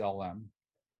not sell them.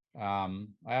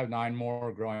 I have 9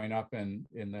 more growing up in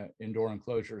the indoor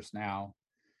enclosures now.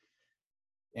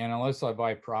 And unless I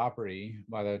buy property,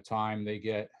 by the time they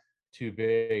get too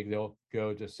big, they'll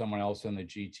go to someone else in the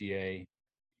GTA,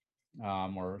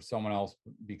 or someone else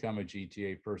become a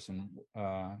GTA person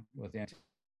with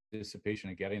anticipation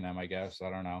of getting them, I guess. I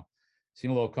don't know.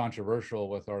 Seemed a little controversial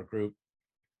with our group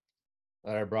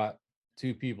that I brought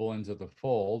 2 people into the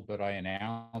fold, but I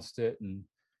announced it and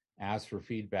asked for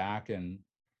feedback, and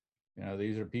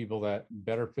These are people that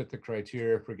better fit the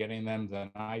criteria for getting them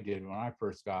than I did when I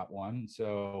first got one.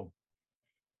 So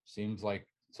seems like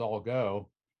it's all go,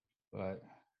 but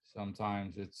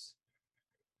sometimes it's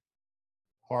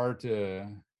hard to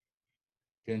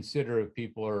consider if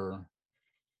people are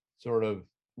sort of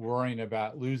worrying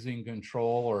about losing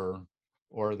control,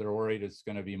 or they're worried it's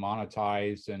going to be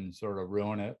monetized and sort of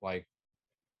ruin it, like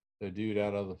the dude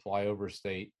out of the flyover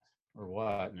state or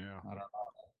what. Yeah. I don't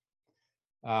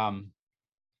know.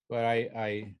 But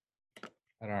I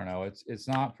don't know. It's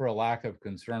not for a lack of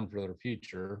concern for their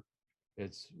future.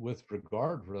 It's with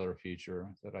regard for their future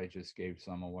that I just gave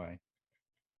some away.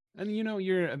 And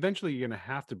you're eventually going to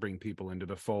have to bring people into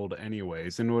the fold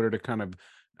anyways in order to kind of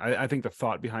I think the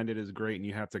thought behind it is great, and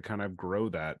you have to kind of grow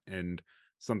that. And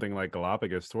something like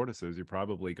Galapagos tortoises, you're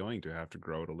probably going to have to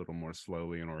grow it a little more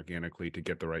slowly and organically to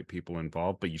get the right people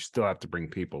involved, but you still have to bring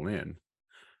people in.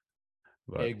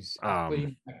 But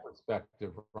Exactly my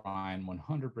perspective, Ryan.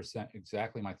 100%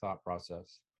 exactly my thought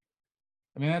process.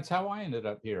 I mean, that's how I ended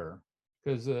up here,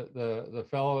 because the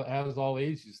fellow that has all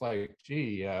these, he's like,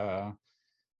 gee, I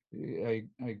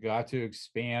got to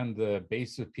expand the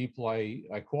base of people I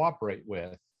cooperate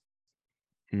with.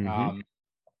 mhm.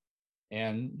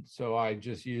 And so I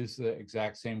just use the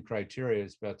exact same criteria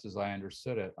as best as I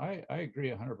understood it. I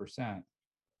agree 100%.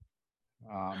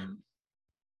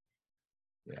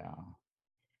 Yeah.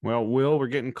 Well, Will, we're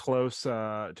getting close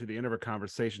to the end of our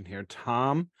conversation here.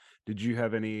 Tom, did you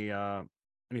have anything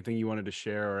you wanted to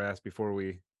share or ask before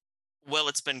we Well,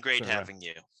 it's been great start? having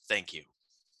you. Thank you.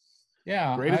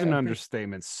 Yeah. Great is an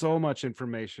understatement. So much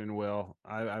information, Will.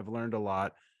 I've learned a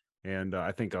lot, and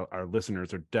I think our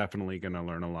listeners are definitely going to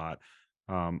learn a lot.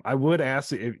 I would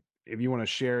ask if you want to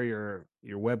share your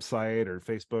website or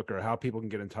Facebook, or how people can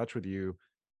get in touch with you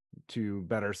to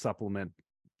better supplement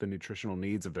the nutritional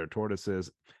needs of their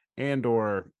tortoises and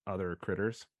or other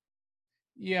critters.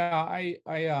 Yeah,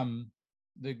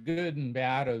 the good and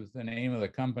bad of the name of the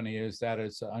company is that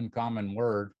it's an uncommon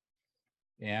word,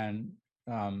 and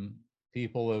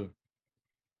people have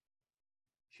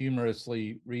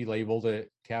humorously relabeled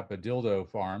it Capadildo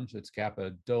Farms. It's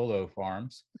Capadolo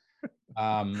Farms.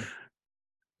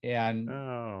 And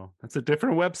Oh, that's a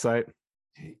different website.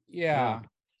 yeah,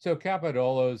 so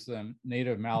Capadolo is the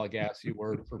native Malagasy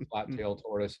word for flat-tailed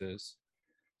tortoises.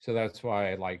 So that's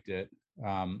why I liked it.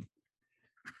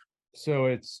 So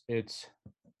it's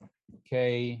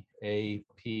Kapidolo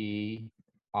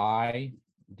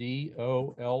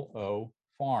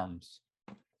Farms,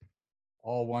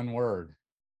 all one word.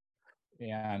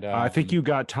 And I think you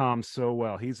got Tom so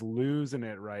well. He's losing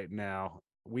it right now.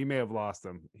 We may have lost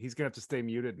him. He's gonna have to stay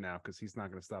muted now because he's not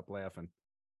gonna stop laughing.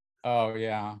 oh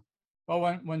yeah.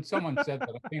 Well, when someone said that,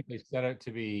 I think they said it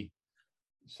to be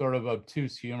sort of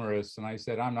obtuse humorous, and I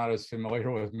said I'm not as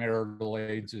familiar with marital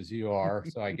aids as you are,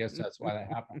 so I guess that's why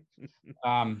that happened.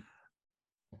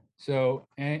 So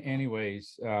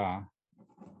anyways,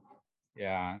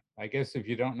 yeah, I guess if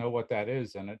you don't know what that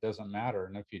is, then it doesn't matter,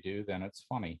 and if you do, then it's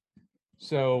funny.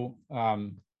 So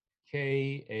Kapidolo,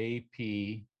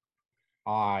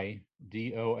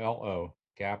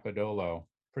 Capidolo,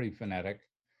 pretty phonetic.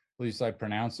 At least I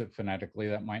pronounce it phonetically.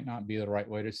 That might not be the right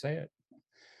way to say it.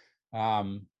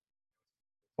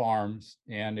 Farms,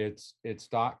 and it's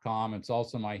 .com. It's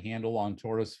also my handle on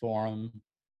Tortoise Forum,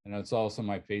 and it's also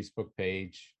my Facebook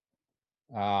page.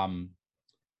 And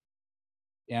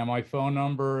my phone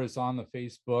number is on the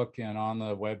Facebook and on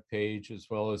the web page, as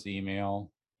well as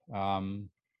email.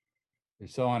 If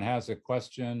someone has a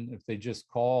question, if they just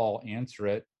call, I'll answer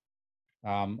it.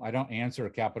 I don't answer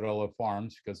Capitola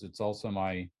Farms because it's also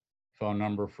my phone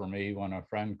number for me. When a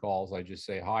friend calls, I just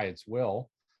say, hi, it's Will.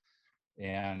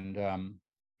 And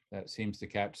that seems to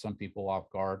catch some people off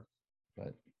guard.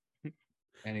 But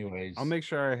anyways. I'll make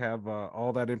sure I have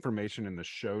all that information in the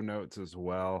show notes as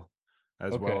well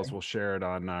as we'll share it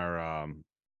on our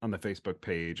on the Facebook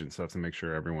page and stuff to make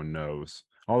sure everyone knows.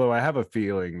 Although I have a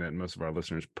feeling that most of our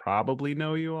listeners probably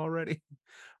know you already,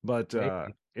 but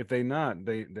if they not,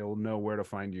 they'll know where to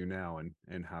find you now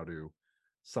and how to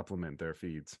supplement their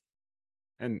feeds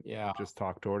and just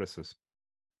talk tortoises.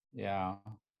 Yeah,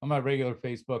 on my regular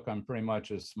Facebook, I'm pretty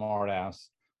much a smart ass,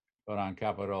 but on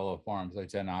Capitola Farms, I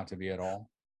tend not to be at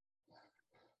all.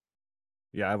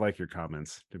 Yeah, I like your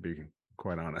comments, to be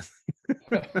quite honest.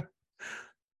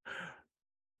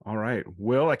 All right.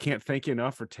 Will, I can't thank you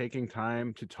enough for taking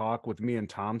time to talk with me and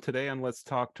Tom today on Let's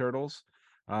Talk Turtles.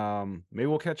 Maybe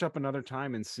we'll catch up another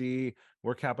time and see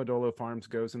where Capidolo Farms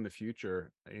goes in the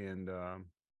future. And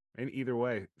either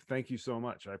way, thank you so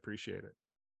much. I appreciate it.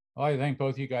 Well, I thank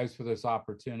both you guys for this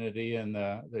opportunity and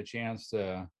the chance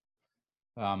to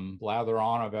blather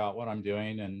on about what I'm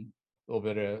doing and a little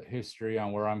bit of history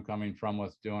on where I'm coming from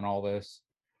with doing all this.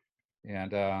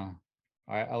 And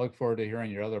I look forward to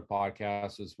hearing your other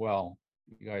podcasts as well.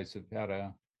 You guys have had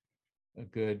a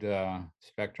good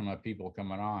spectrum of people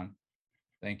coming on.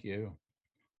 Thank you.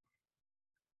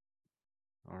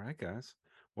 All right, guys.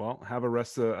 Well, have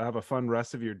a fun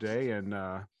rest of your day,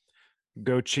 and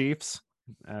go Chiefs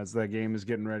as that game is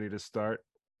getting ready to start.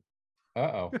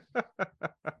 Uh-oh.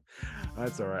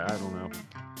 That's all right. I don't know.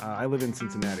 I live in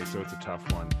Cincinnati, so it's a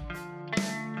tough one.